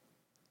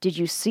 Did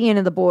you see any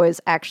of the boys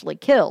actually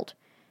killed?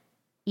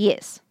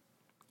 Yes.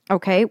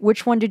 Okay,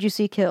 which one did you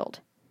see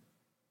killed?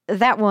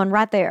 That one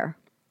right there.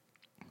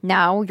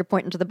 Now you're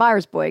pointing to the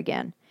Byers boy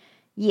again.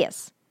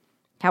 Yes.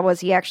 How was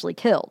he actually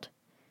killed?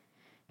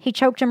 He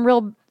choked him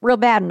real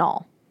bad and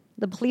all.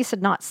 The police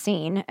had not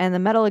seen, and the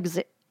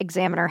medical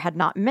examiner had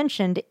not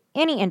mentioned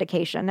any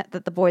indication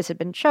that the boys had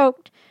been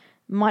choked,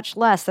 much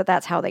less that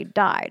that's how they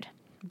died.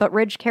 But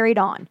Ridge carried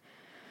on.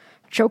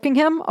 Choking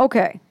him?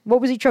 Okay.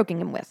 What was he choking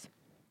him with?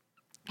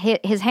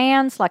 His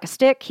hands, like a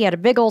stick. He had a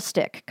big old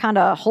stick, kind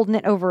of holding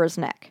it over his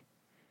neck.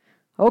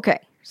 Okay.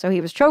 So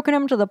he was choking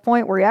him to the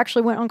point where he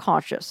actually went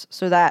unconscious,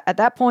 so that at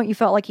that point you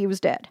felt like he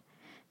was dead.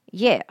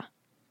 Yeah.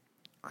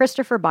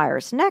 Christopher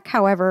Byers' neck,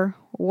 however,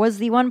 was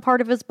the one part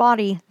of his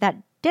body that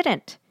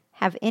didn't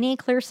have any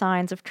clear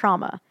signs of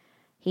trauma.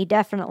 He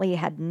definitely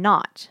had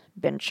not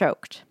been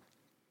choked.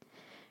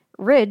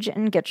 Ridge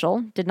and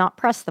Gitchell did not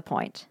press the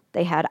point.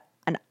 They had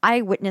an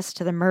eyewitness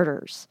to the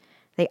murders.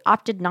 They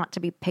opted not to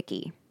be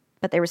picky,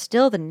 but there was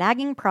still the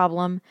nagging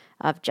problem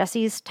of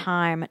Jesse's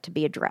time to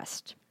be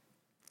addressed.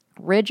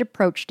 Ridge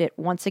approached it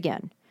once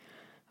again.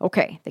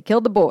 Okay, they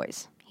killed the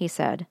boys, he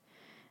said.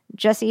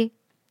 Jesse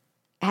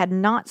had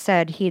not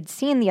said he had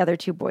seen the other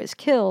two boys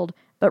killed,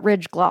 but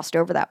Ridge glossed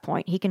over that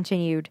point. He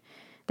continued,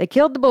 they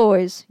killed the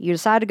boys. You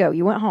decided to go.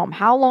 You went home.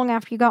 How long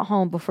after you got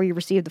home before you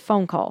received the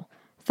phone call?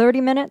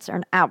 30 minutes or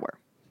an hour?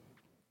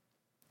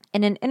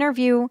 In an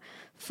interview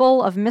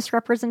full of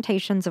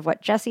misrepresentations of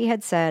what Jesse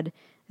had said,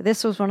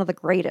 this was one of the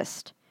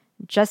greatest.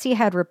 Jesse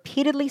had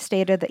repeatedly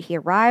stated that he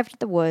arrived at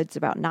the woods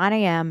about 9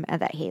 a.m.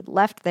 and that he had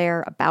left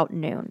there about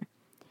noon.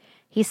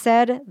 He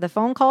said the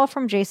phone call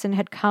from Jason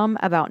had come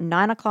about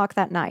 9 o'clock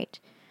that night,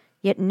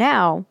 yet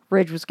now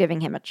Ridge was giving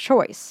him a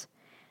choice.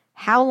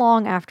 How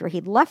long after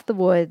he'd left the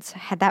woods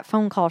had that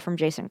phone call from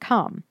Jason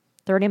come?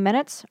 30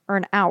 minutes or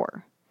an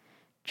hour?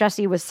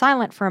 Jesse was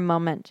silent for a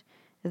moment.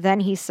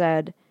 Then he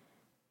said,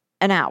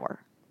 an hour.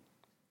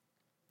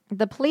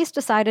 The police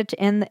decided to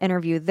end the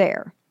interview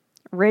there.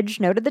 Ridge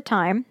noted the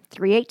time,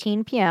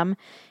 3:18 p.m.,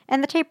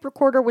 and the tape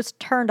recorder was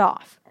turned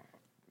off.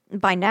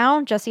 By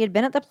now, Jesse had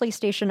been at the police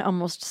station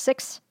almost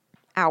 6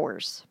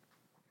 hours.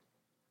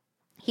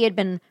 He had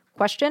been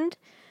questioned,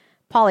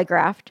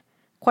 polygraphed,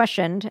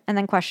 questioned, and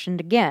then questioned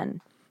again.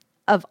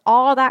 Of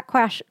all that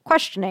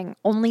questioning,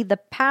 only the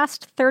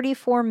past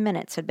 34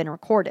 minutes had been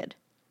recorded.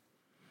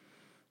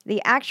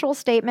 The actual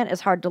statement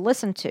is hard to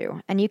listen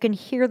to, and you can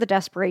hear the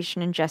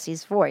desperation in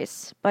Jesse's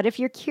voice, but if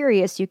you're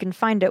curious, you can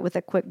find it with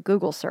a quick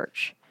Google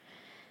search.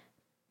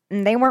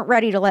 And they weren't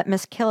ready to let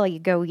Miss Kelly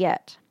go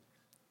yet.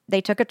 They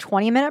took a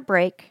 20-minute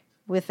break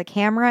with the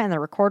camera and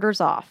the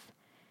recorders off,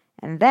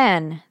 and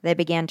then they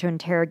began to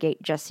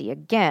interrogate Jesse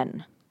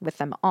again with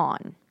them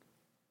on.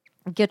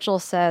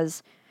 Gitchell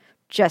says,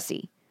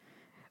 Jesse,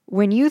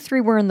 when you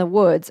three were in the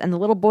woods and the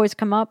little boys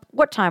come up,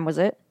 what time was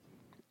it?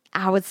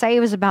 I would say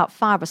it was about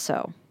 5 or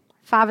so.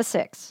 5 or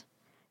 6.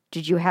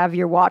 Did you have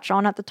your watch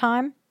on at the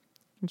time?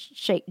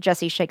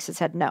 Jesse shakes his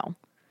head no.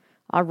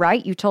 All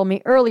right, you told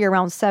me earlier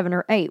around 7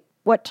 or 8.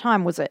 What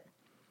time was it?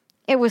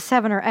 It was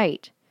 7 or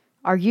 8.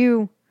 Are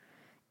you...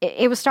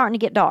 It was starting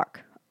to get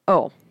dark.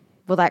 Oh,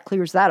 well that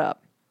clears that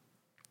up.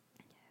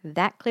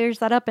 That clears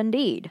that up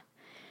indeed.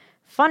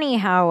 Funny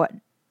how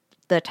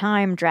the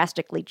time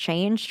drastically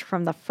changed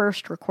from the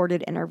first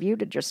recorded interview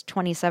to just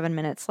 27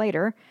 minutes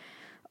later,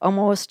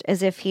 almost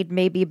as if he'd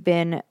maybe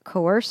been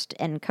coerced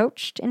and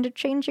coached into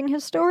changing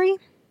his story.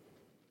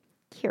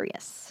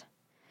 Curious.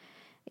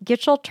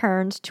 Gitchell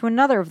turns to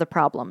another of the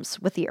problems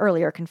with the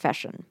earlier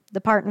confession,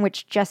 the part in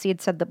which Jesse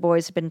had said the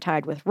boys had been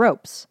tied with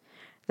ropes.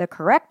 The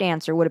correct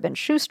answer would have been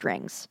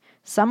shoestrings,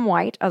 some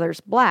white, others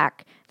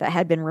black, that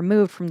had been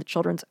removed from the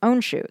children's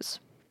own shoes.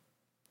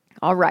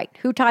 All right,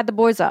 who tied the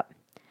boys up?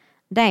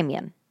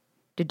 Damien.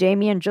 Did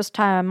Damien just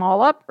tie them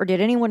all up, or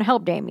did anyone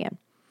help Damien?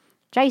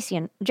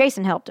 Jason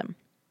helped him.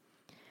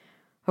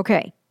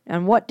 Okay,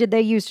 and what did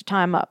they use to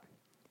tie him up?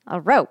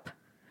 A rope.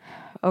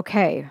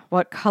 Okay,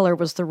 what color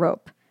was the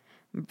rope?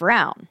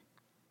 Brown.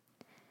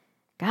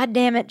 God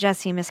damn it,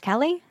 Jesse, Miss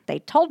Kelly. They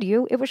told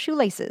you it was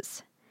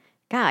shoelaces.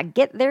 God,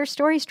 get their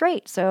story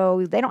straight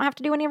so they don't have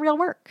to do any real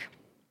work.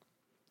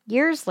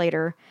 Years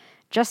later,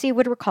 Jesse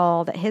would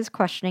recall that his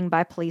questioning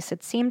by police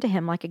had seemed to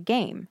him like a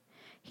game.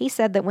 He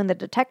said that when the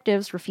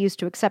detectives refused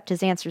to accept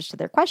his answers to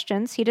their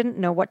questions, he didn't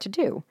know what to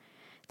do.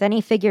 Then he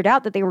figured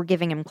out that they were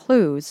giving him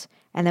clues,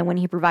 and then when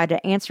he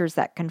provided answers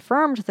that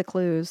confirmed the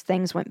clues,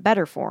 things went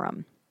better for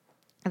him.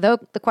 Though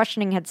the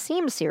questioning had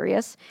seemed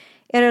serious,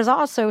 it has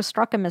also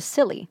struck him as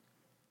silly.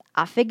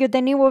 I figured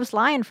they knew I was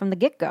lying from the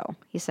get-go,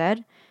 he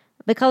said.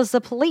 Because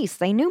the police,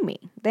 they knew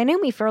me. They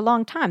knew me for a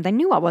long time. They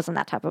knew I wasn't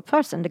that type of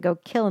person to go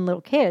killing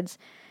little kids.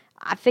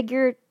 I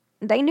figured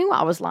they knew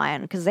I was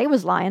lying because they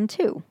was lying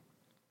too.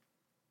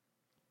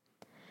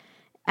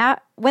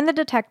 When the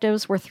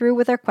detectives were through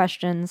with their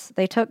questions,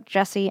 they took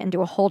Jesse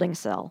into a holding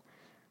cell.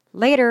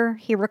 Later,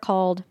 he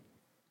recalled,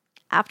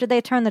 after they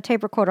turned the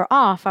tape recorder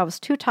off, I was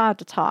too tired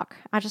to talk.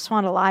 I just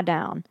wanted to lie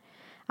down.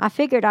 I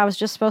figured I was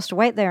just supposed to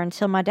wait there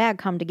until my dad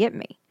come to get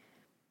me.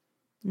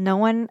 No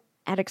one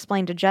had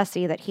explained to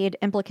Jesse that he had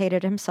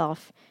implicated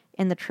himself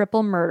in the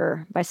triple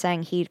murder by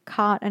saying he'd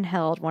caught and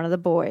held one of the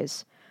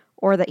boys,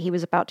 or that he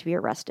was about to be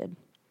arrested.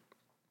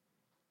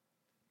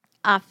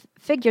 I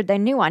figured they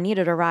knew I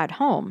needed a ride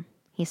home,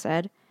 he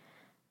said.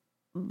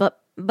 But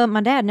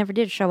my dad never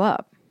did show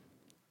up.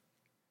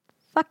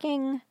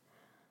 Fucking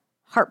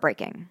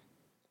heartbreaking.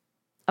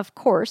 Of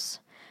course,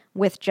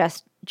 with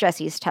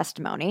Jesse's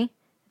testimony,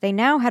 they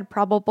now had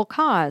probable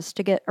cause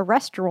to get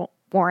arrest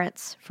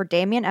warrants for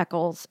Damien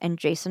Eccles and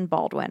Jason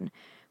Baldwin,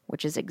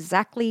 which is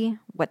exactly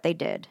what they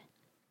did.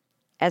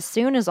 As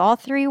soon as all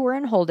three were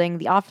in holding,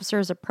 the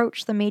officers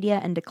approached the media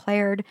and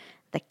declared,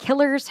 "The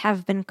killers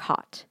have been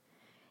caught."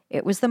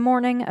 It was the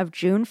morning of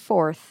June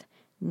 4th,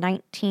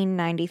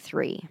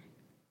 1993.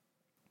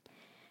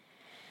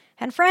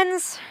 And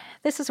friends,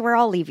 this is where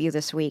I'll leave you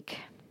this week.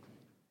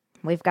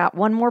 We've got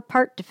one more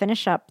part to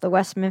finish up the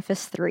West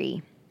Memphis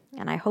 3,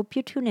 and I hope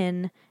you tune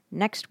in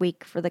next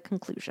week for the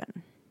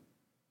conclusion.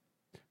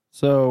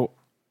 So,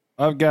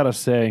 I've got to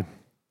say,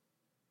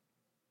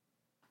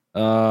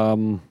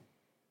 I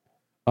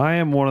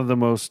am one of the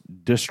most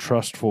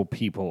distrustful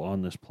people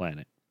on this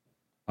planet.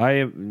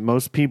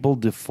 Most people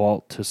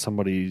default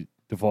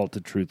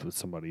to truth with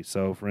somebody.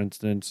 So, for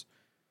instance,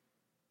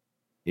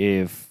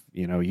 if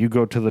you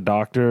go to the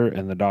doctor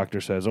and the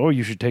doctor says, "Oh,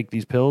 you should take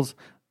these pills,"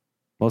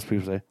 most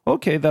people say,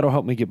 "Okay, that'll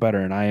help me get better,"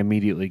 and I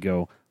immediately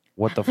go,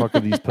 "What the fuck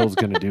are these pills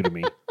going to do to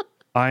me?"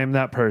 I am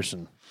that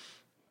person.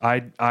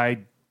 I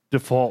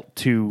default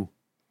to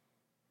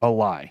a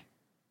lie.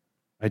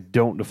 I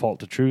don't default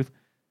to truth.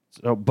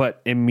 So,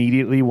 but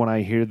immediately when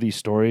I hear these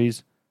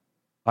stories,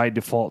 I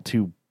default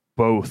to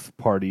both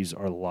parties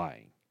are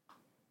lying.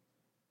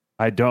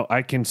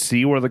 I can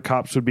see where the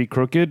cops would be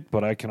crooked,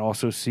 but I can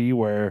also see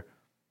where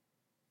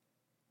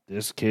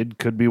this kid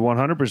could be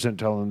 100%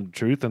 telling the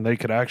truth and they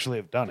could actually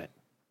have done it.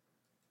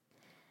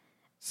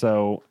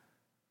 So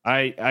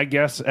I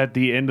guess at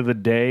the end of the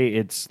day,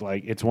 it's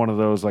one of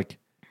those,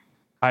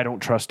 I don't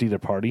trust either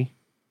party.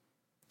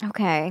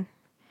 Okay.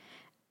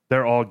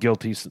 They're all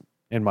guilty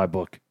in my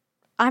book.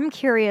 I'm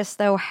curious,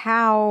 though,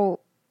 how,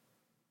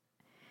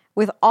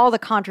 with all the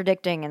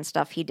contradicting and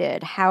stuff he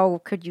did,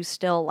 how could you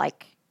still,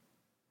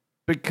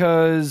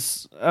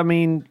 Because,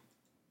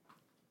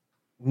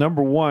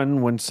 number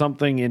one, when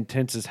something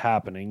intense is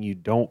happening, you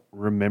don't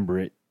remember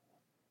it.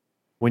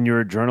 When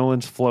your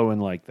adrenaline's flowing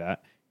like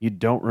that, you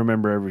don't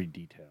remember every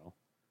detail.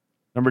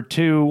 Number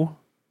two,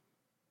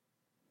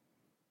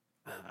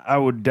 I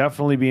would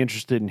definitely be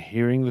interested in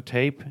hearing the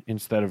tape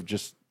instead of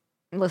just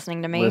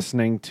listening to me,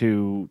 listening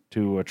to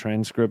a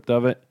transcript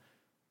of it.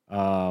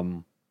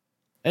 I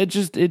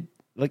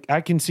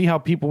can see how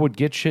people would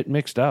get shit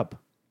mixed up.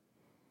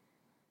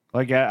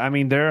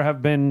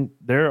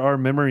 There are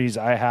memories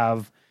I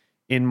have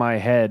in my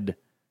head,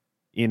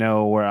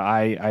 where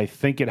I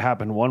think it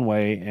happened one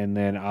way, and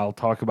then I'll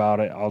talk about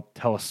it. I'll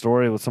tell a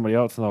story with somebody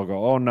else, and they'll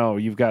go, "Oh no,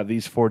 you've got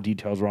these 4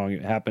 details wrong.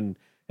 It happened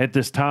at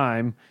this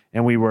time,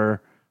 and we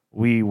were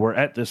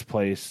at this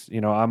place."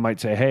 I might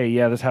say, "Hey,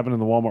 yeah, this happened in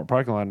the Walmart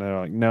parking lot." And they're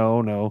like,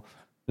 "No,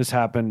 this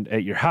happened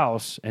at your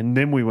house, and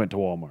then we went to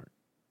Walmart."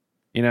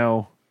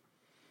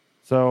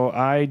 So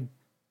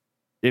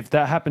if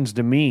that happens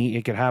to me,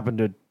 it could happen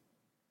to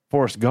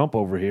Forrest Gump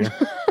over here.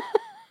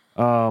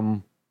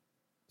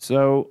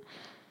 So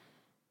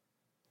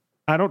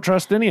I don't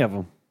trust any of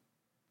them.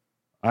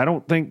 I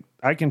don't think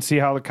I can see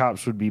how the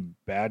cops would be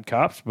bad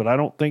cops, but I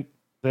don't think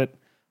that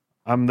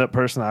I'm that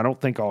person. I don't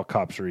think all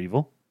cops are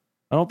evil.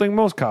 I don't think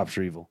most cops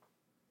are evil.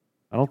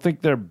 I don't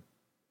think they're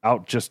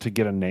out just to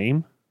get a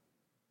name.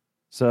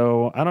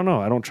 So I don't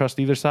know. I don't trust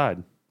either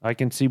side. I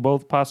can see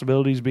both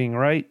possibilities being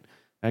right.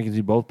 I can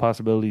see both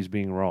possibilities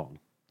being wrong.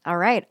 All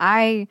right.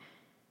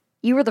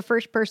 You were the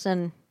first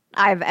person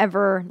I've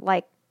ever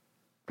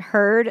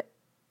heard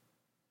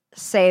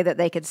say that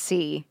they could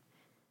see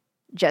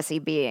Jesse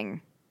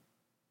being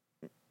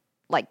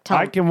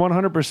I can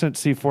 100%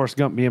 see Forrest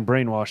Gump being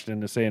brainwashed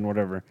into saying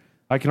whatever.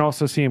 I can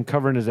also see him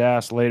covering his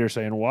ass later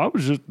saying, "Well,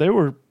 they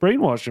were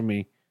brainwashing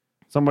me."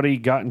 Somebody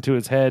got into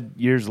his head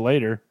years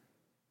later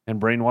and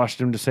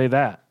brainwashed him to say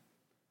that.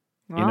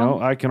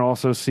 Well, I can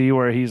also see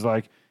where he's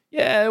like,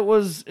 "Yeah, it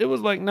was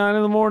 9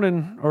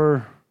 a.m.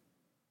 or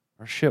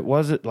shit,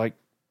 was it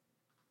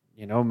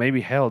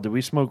maybe hell, did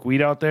we smoke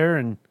weed out there?"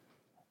 And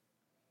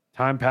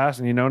time passed,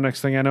 and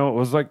next thing I know, it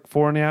was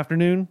 4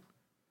 p.m.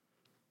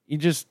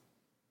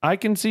 I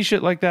can see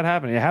shit like that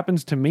happening. It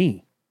happens to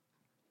me.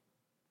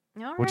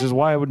 All which right. is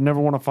why I would never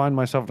want to find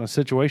myself in a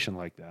situation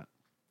like that.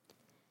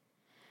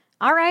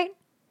 All right.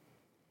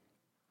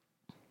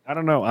 I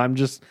don't know. I'm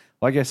just,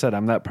 like I said,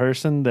 I'm that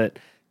person that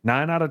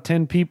 9 out of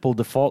 10 people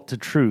default to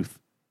truth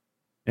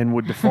and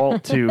would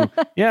default to,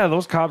 yeah,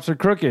 those cops are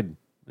crooked.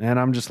 And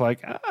I'm just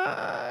like,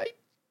 I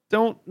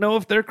don't know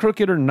if they're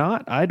crooked or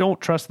not. I don't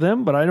trust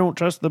them, but I don't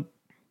trust the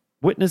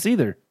witness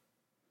either.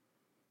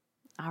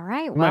 All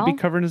right. He Well, might be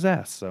covering his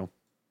ass. So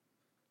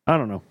I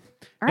don't know.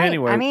 all right.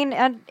 Anyway. I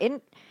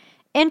mean,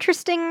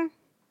 interesting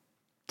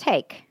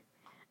take.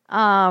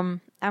 I'm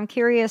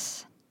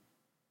curious.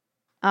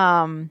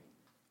 And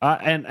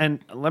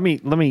let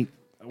me.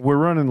 We're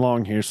running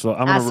long here, so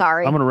I'm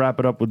gonna wrap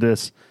it up with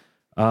this.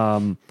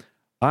 I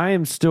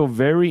am still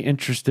very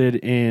interested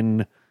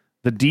in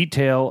the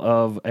detail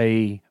of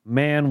a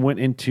man went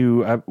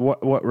into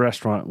what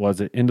restaurant was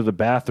it? Into the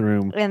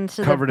bathroom,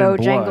 Into covered the in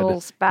blood.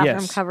 Bojangles bathroom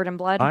Yes. covered in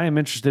blood. I am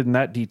interested in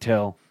that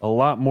detail a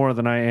lot more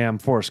than I am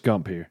Forrest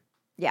Gump here.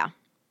 Yeah.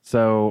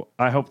 So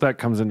I hope that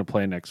comes into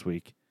play next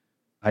week.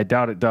 I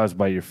doubt it does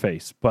by your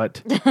face,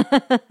 but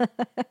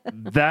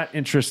that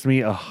interests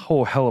me a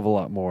whole hell of a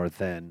lot more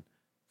than,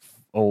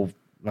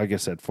 like I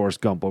said,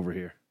 Forrest Gump over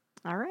here.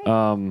 All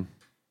right.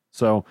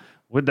 So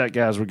with that,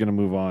 guys, we're going to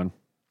move on.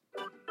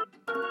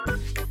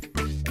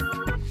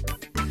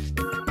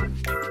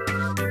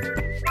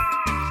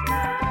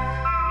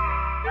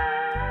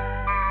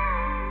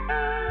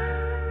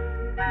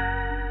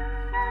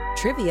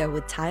 Trivia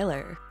with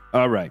Tyler.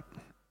 All right.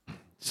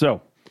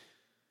 So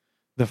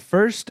the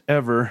first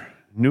ever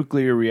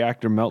nuclear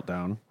reactor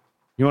meltdown.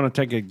 You want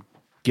to take a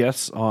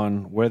guess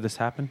on where this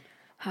happened?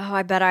 Oh,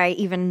 I bet I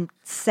even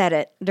said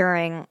it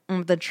during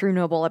the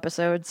Chernobyl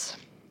episodes.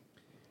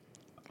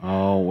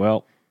 Oh,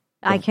 well,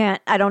 I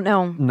don't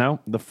know. no.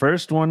 The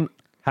first one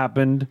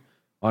happened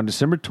on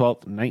December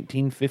 12th,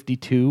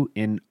 1952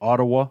 in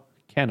Ottawa,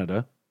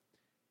 Canada.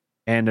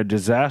 And a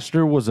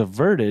disaster was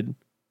averted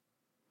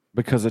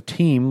because a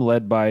team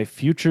led by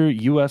future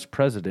U.S.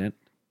 President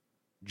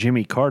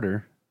Jimmy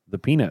Carter, the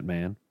Peanut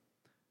Man,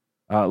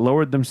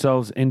 lowered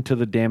themselves into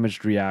the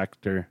damaged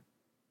reactor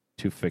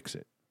to fix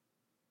it.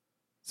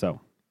 So,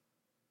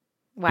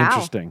 Wow.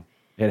 interesting.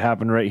 It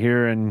happened right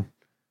here in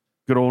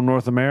good old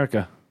North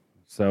America.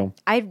 So,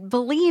 I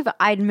believe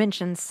I'd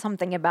mentioned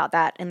something about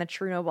that in the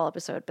Chernobyl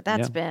episode, but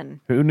that's Yeah. been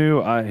who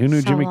knew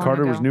So Jimmy long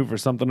Carter was ago. new for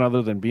something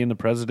other than being the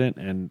president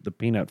and the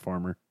peanut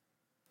farmer?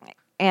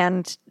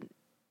 and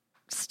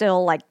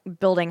still like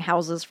building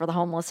houses for the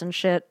homeless and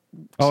shit.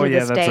 Oh, to yeah,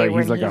 this that's day right.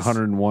 when He's like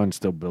 101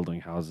 still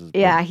building houses. but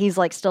Yeah, he's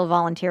like still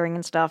volunteering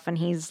and stuff, and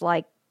he's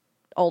like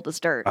old as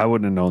dirt. I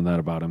wouldn't have known that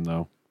about him,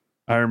 though.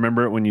 I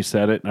remember it when you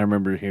said it, and I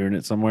remember hearing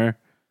it somewhere.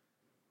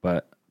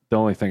 But the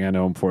only thing I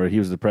know him for, he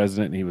was the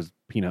president, and he was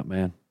Peanut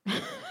Man.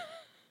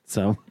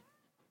 So,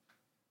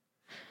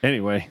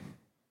 anyway.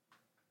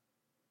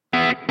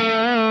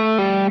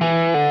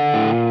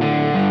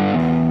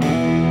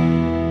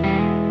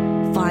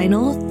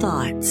 Final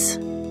thoughts.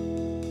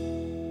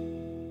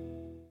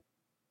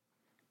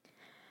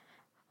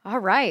 All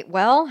right.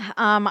 Well,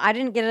 I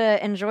didn't get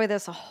to enjoy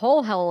this a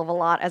whole hell of a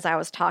lot as I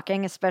was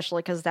talking,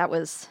 especially because that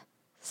was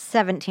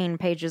 17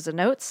 pages of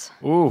notes.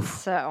 Oof.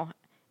 So,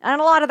 and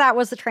a lot of that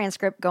was the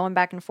transcript going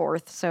back and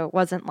forth. So it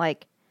wasn't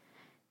like,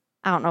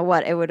 I don't know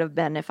what it would have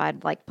been if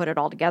I'd like put it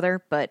all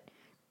together, but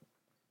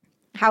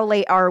how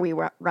late are we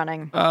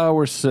running?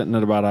 We're sitting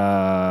at about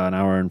an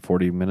hour and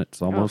 40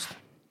 minutes almost.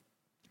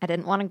 I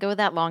didn't want to go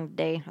that long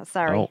today.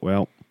 Sorry. Oh,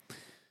 well.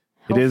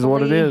 It is what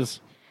it Hopefully- is.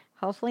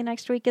 Hopefully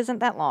next week isn't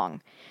that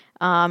long.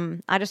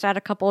 I just add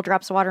a couple of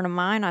drops of water to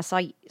mine. I saw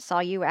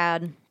you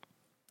add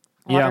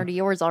water Yeah. to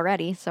yours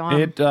already. So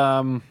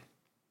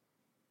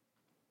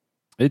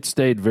It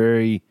stayed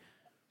very,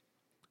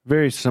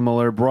 very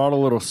similar. Brought a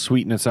little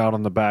sweetness out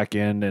on the back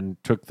end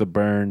and took the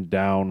burn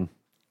down.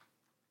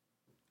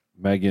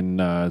 Megan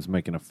is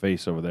making a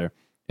face over there.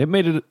 It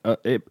made it.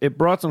 It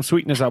brought some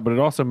sweetness out, but it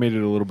also made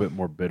it a little bit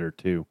more bitter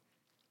too.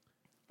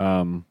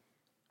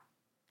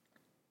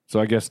 So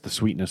I guess the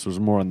sweetness was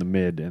more on the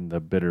mid, and the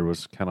bitter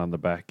was kind of on the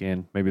back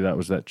end. Maybe that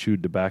was that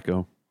chewed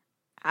tobacco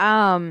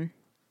or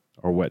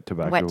wet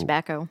tobacco. wet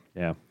tobacco.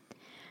 Yeah.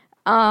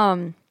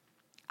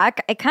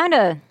 It kind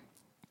of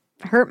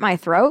hurt my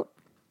throat.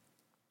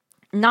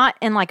 Not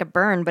in like a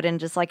burn, but in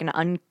just like an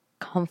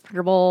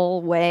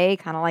uncomfortable way.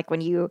 Kind of like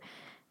when you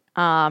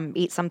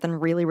eat something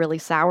really, really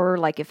sour.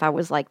 Like if I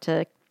was like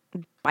to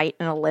bite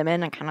in a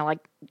lemon, I kind of like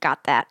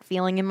got that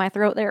feeling in my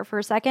throat there for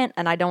a second.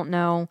 And I don't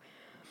know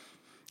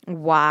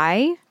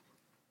why.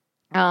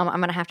 I'm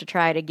going to have to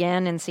try it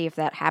again and see if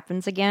that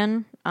happens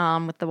again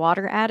with the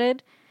water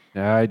added.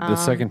 Yeah, the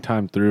second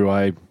time through,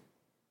 I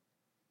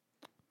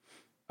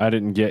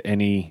didn't get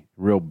any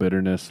real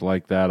bitterness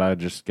like that. I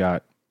just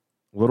got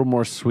a little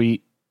more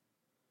sweet,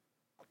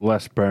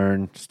 less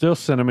burn, still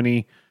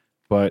cinnamony,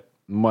 but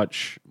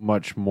much,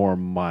 much more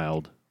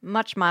mild.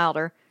 Much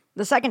milder.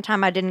 The second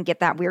time I didn't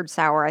get that weird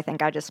sour. I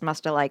think I just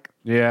must have like,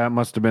 Yeah, it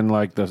must have been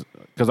like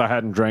because I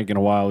hadn't drank in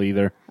a while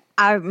either.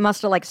 I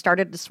must have like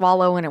started to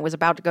swallow and it was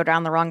about to go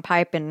down the wrong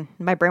pipe, and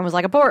my brain was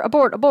like, abort,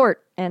 abort,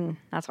 abort, and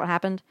that's what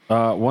happened.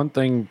 One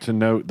thing to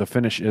note: the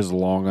finish is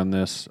long on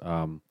this.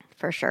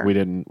 For sure. We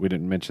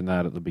didn't mention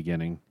that at the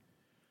beginning,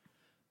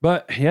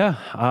 but yeah,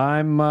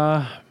 I'm.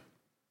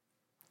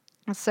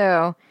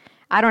 So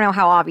I don't know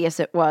how obvious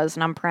it was,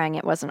 and I'm praying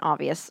it wasn't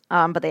obvious.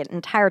 But the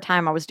entire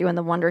time I was doing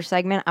the Wonder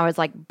segment, I was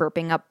like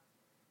burping up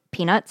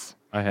peanuts.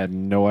 I had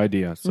no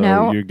idea, so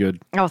No? you're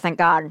good. Oh, thank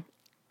God.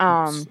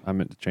 I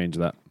meant to change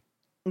that.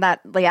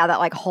 That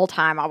like whole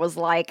time I was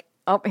like,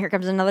 oh, here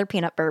comes another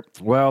peanut burp.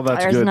 Well,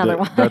 that's There's good. another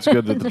one. That's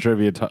good that the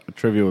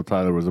trivia with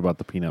Tyler was about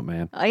the Peanut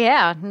Man. Oh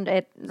yeah,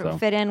 it So.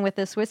 fit in with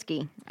this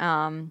whiskey.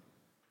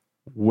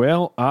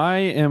 Well,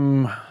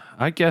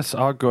 I guess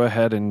I'll go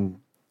ahead and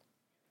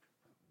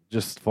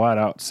just flat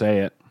out say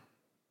it.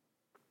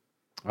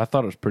 I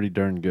thought it was pretty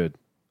darn good.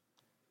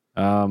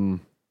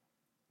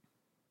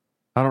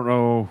 I don't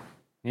know,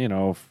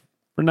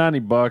 for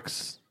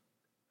 $90,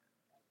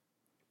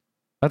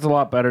 that's a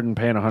lot better than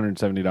paying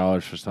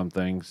 $170 for some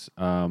things.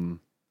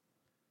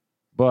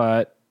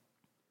 But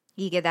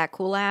You get that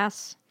cool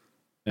ass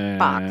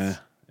box.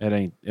 it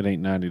ain't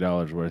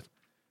 $90 worth.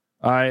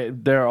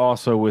 There are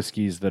also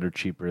whiskeys that are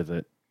cheaper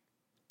that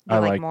You I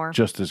like like more?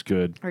 just as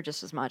good. Or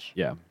just as much.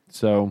 Yeah.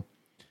 So,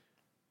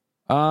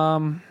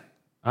 I'm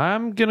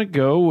gonna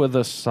go with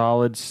a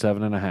solid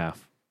 7.5.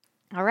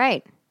 All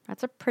right.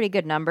 That's a pretty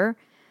good number.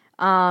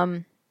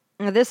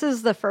 This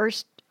is the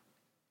first,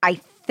 I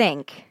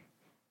think,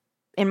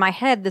 in my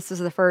head, this is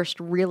the first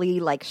really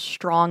like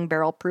strong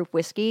barrel proof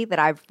whiskey that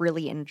I've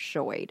really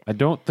enjoyed. I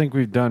don't think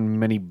we've done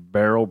many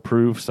barrel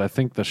proofs. I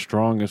think the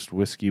strongest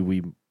whiskey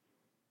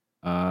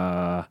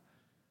I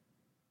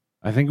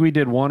think we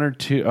did one or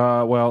two.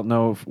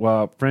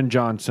 Friend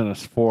John sent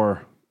us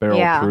 4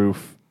 barrel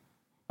proof.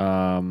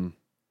 And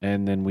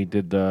then we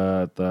did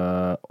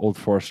the Old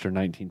Forester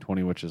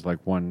 1920, which is like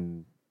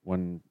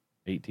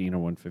 118 or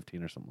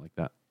 115 or something like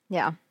that.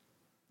 Yeah.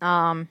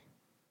 I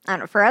don't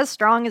know, for as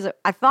strong as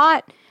I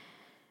thought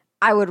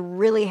I would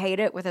really hate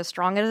it with as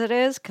strong as it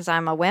is because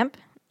I'm a wimp.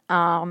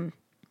 But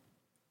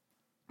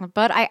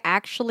I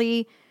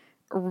actually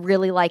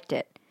really liked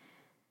it.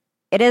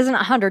 It isn't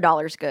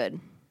 $100 good,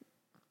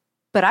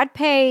 but I'd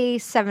pay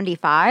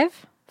 $75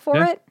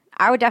 for it.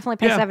 I would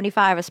definitely pay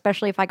 $75,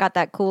 especially if I got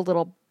that cool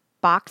little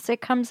box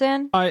it comes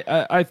in.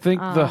 I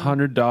think the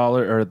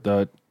 $100 or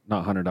the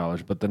not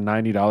 $100, but the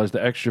 $90,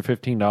 the extra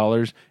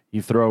 $15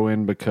 you throw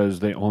in because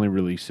they only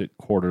release it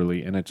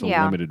quarterly and it's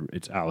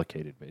it's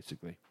allocated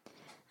basically.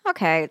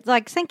 Okay,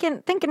 like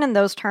thinking in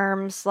those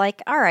terms,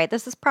 like, all right,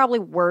 this is probably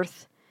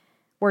worth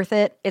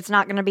it. It's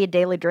not going to be a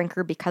daily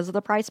drinker because of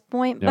the price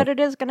point, but it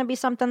is going to be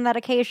something that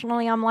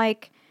occasionally I'm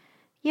like,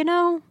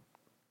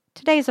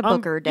 today's a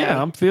Booker day.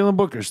 Yeah, I'm feeling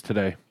Bookers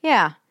today.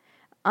 Yeah.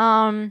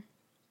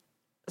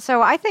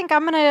 So I think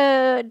I'm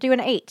gonna do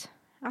an 8.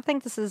 I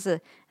think this is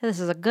a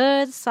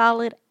good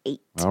solid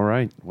 8. All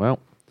right. Well,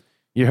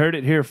 you heard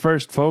it here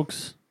first,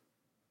 folks.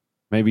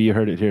 Maybe you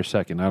heard it here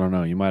second. I don't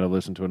know. You might have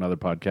listened to another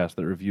podcast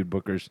that reviewed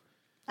Bookers.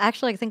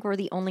 Actually, I think we're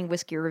the only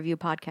whiskey review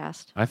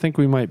podcast. I think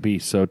we might be.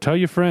 So tell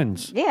your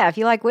friends. Yeah, if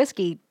you like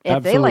whiskey, if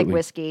Absolutely. they like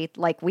whiskey,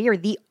 like we are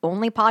the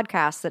only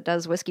podcast that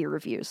does whiskey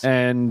reviews.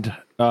 And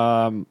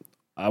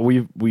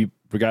we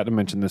forgot to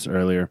mention this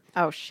earlier.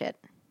 Oh shit.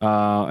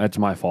 It's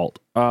my fault.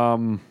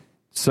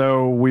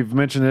 So we've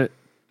mentioned it.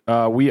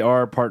 We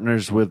are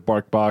partners with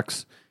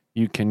BarkBox.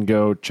 You can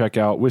go check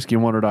out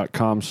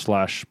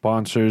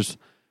whiskeywonder.com/sponsors.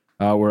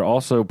 We're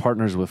also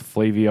partners with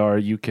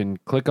Flaviar. You can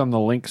click on the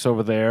links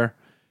over there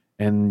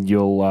and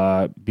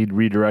you'll be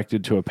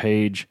redirected to a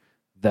page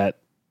that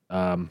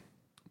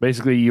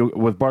basically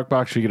with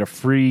BarkBox you get a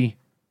free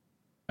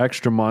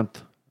extra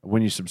month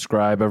when you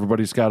subscribe.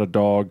 Everybody's got a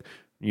dog.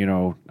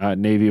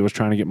 Navy was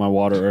trying to get my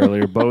water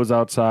earlier. Bo's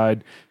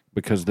outside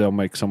because they'll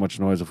make so much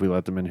noise if we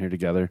let them in here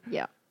together.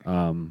 Yeah.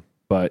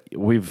 But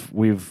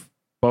we've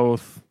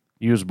both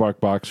used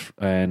BarkBox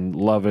and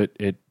love it.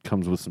 It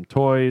comes with some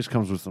toys,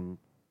 comes with some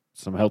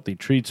healthy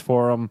treats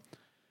for them.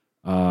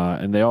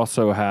 And they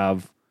also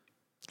have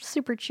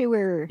Super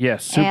Chewer.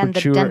 Yes, Super and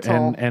Chewer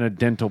and a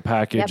dental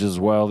package as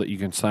well that you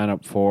can sign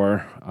up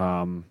for.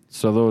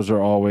 So those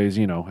are always,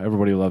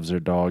 everybody loves their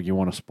dog. You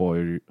want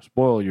to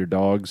spoil your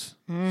dogs.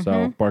 Mm-hmm.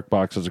 So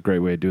BarkBox is a great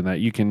way of doing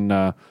that. You can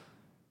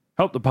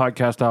help the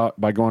podcast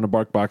out by going to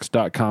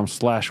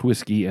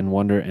barkbox.com/whiskey and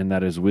wonder, and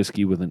that is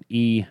whiskey with an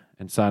E,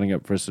 and signing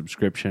up for a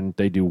subscription.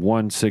 They do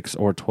 1, 6,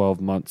 or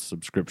 12-month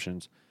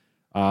subscriptions.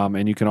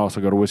 And you can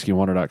also go to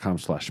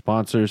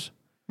whiskeywonder.com/sponsors.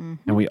 Mm-hmm.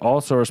 And we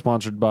also are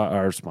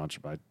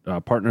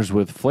partners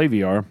with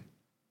Flaviar.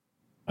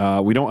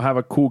 We don't have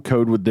a cool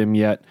code with them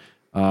yet.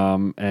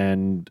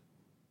 And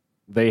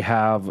they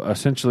have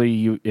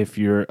essentially, if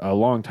you're a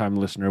longtime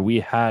listener, we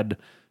had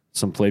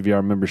some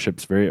Flaviar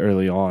memberships very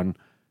early on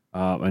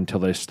until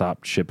they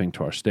stopped shipping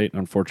to our state.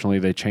 Unfortunately,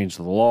 they changed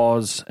the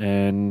laws,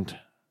 and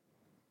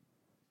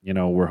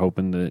we're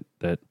hoping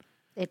that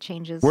it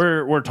changes.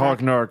 We're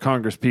talking to our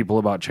Congress people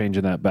about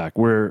changing that back.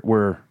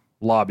 We're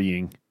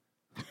lobbying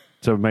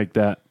to make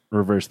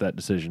reverse that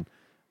decision.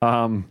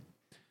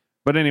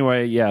 But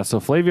anyway, yeah, so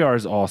Flaviar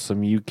is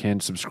awesome. You can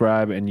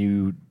subscribe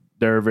and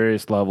there are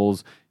various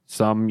levels.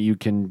 Some you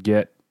can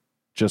get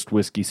just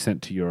whiskey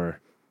sent to your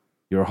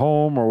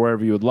home or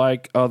wherever you would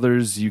like.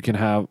 Others you can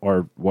have,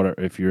 or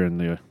whatever, if you're in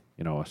the,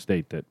 a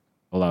state that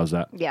allows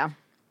that. Yeah.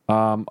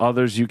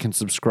 Others you can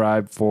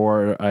subscribe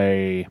for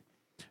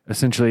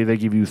essentially they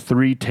give you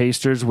 3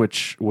 tasters,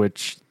 which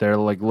they're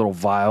like little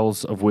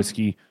vials of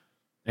whiskey,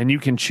 and you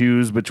can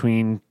choose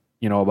between,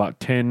 about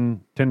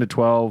 10 to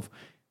 12.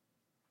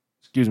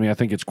 Excuse me, I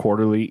think it's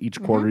quarterly.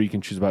 Each quarter you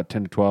can choose about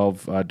 10 to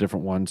 12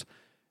 different ones.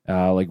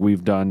 Like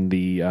we've done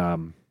the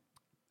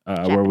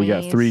where we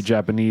got 3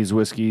 Japanese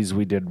whiskeys.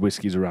 We did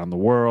whiskeys around the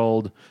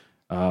world.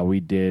 We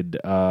did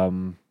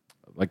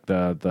like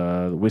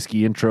the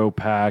whiskey intro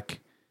pack,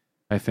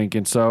 I think.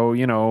 And so,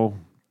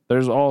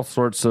 there's all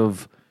sorts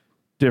of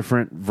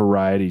different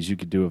varieties you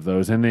could do of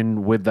those. And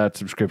then with that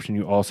subscription,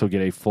 you also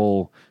get a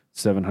full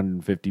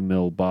 750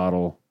 ml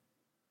bottle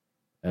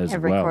as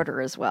every well.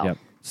 quarter as well. Yep.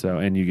 So,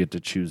 and you get to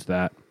choose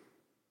that.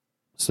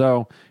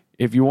 So,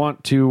 if you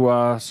want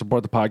to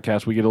support the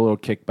podcast, we get a little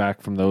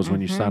kickback from those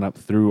when you sign up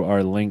through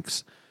our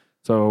links.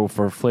 So,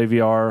 for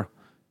Flaviar,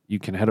 you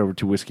can head over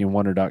to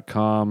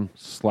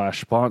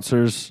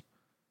whiskeyandwonder.com/sponsors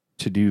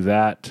to do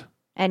that.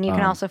 And you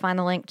can also find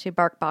the link to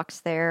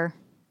BarkBox there.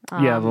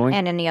 The link.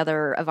 And any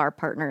other of our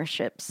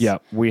partnerships. Yeah,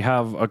 we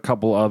have a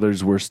couple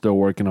others we're still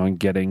working on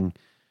getting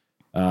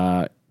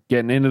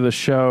into the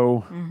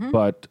show,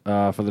 but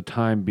for the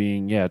time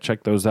being,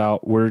 check those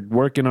out. We're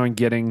working on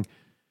getting,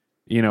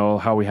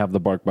 how we have the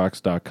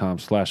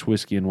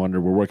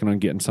barkbox.com/whiskeyandwonder. We're working on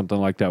getting something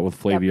like that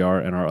with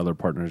Flaviar and our other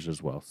partners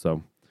as well.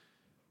 So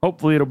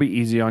hopefully it'll be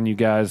easy on you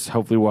guys.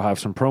 Hopefully we'll have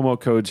some promo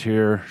codes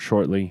here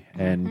shortly,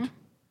 and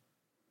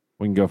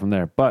we can go from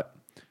there. But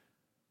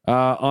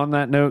on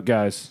that note,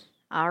 guys.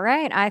 All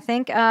right. I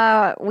think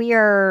we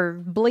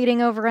are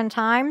bleeding over in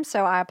time,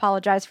 so I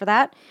apologize for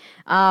that.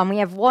 We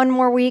have one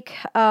more week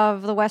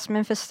of the West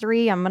Memphis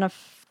 3. I'm going to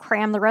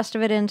cram the rest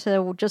of it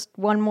into just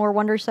one more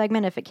Wonder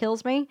segment if it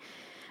kills me.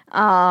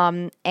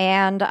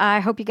 And I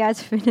hope you guys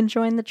have been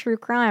enjoying the true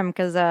crime,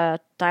 because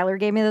Tyler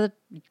gave me the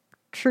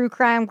true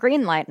crime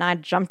green light, and I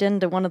jumped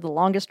into one of the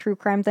longest true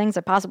crime things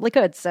I possibly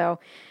could, so...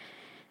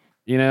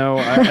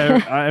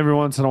 I every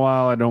once in a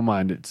while, I don't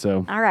mind it.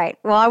 So, all right.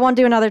 Well, I won't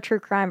do another true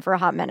crime for a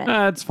hot minute.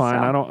 That's fine. So.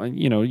 I don't,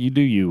 you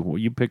do you.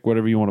 You pick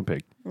whatever you want to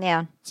pick.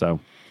 Yeah. So,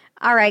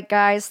 all right,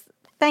 guys.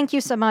 Thank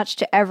you so much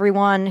to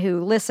everyone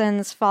who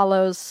listens,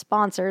 follows,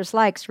 sponsors,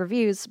 likes,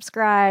 reviews,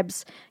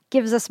 subscribes,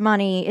 gives us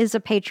money, is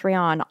a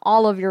Patreon,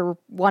 all of your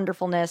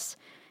wonderfulness.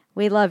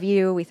 We love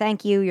you. We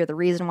thank you. You're the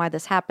reason why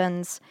this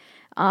happens.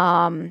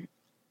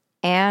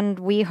 And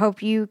we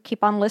hope you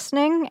keep on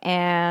listening,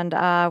 and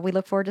we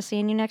look forward to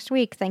seeing you next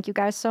week. Thank you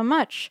guys so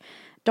much.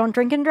 Don't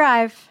drink and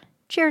drive.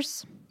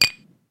 Cheers.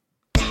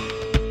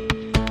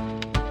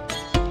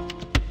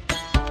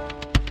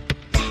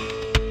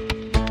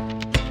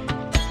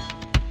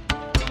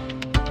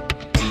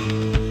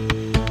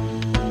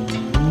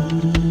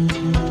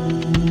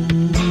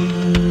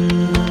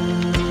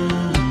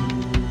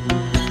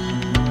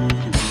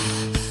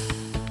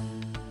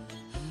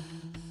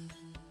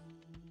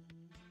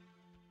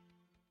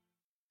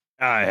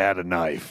 I had a knife.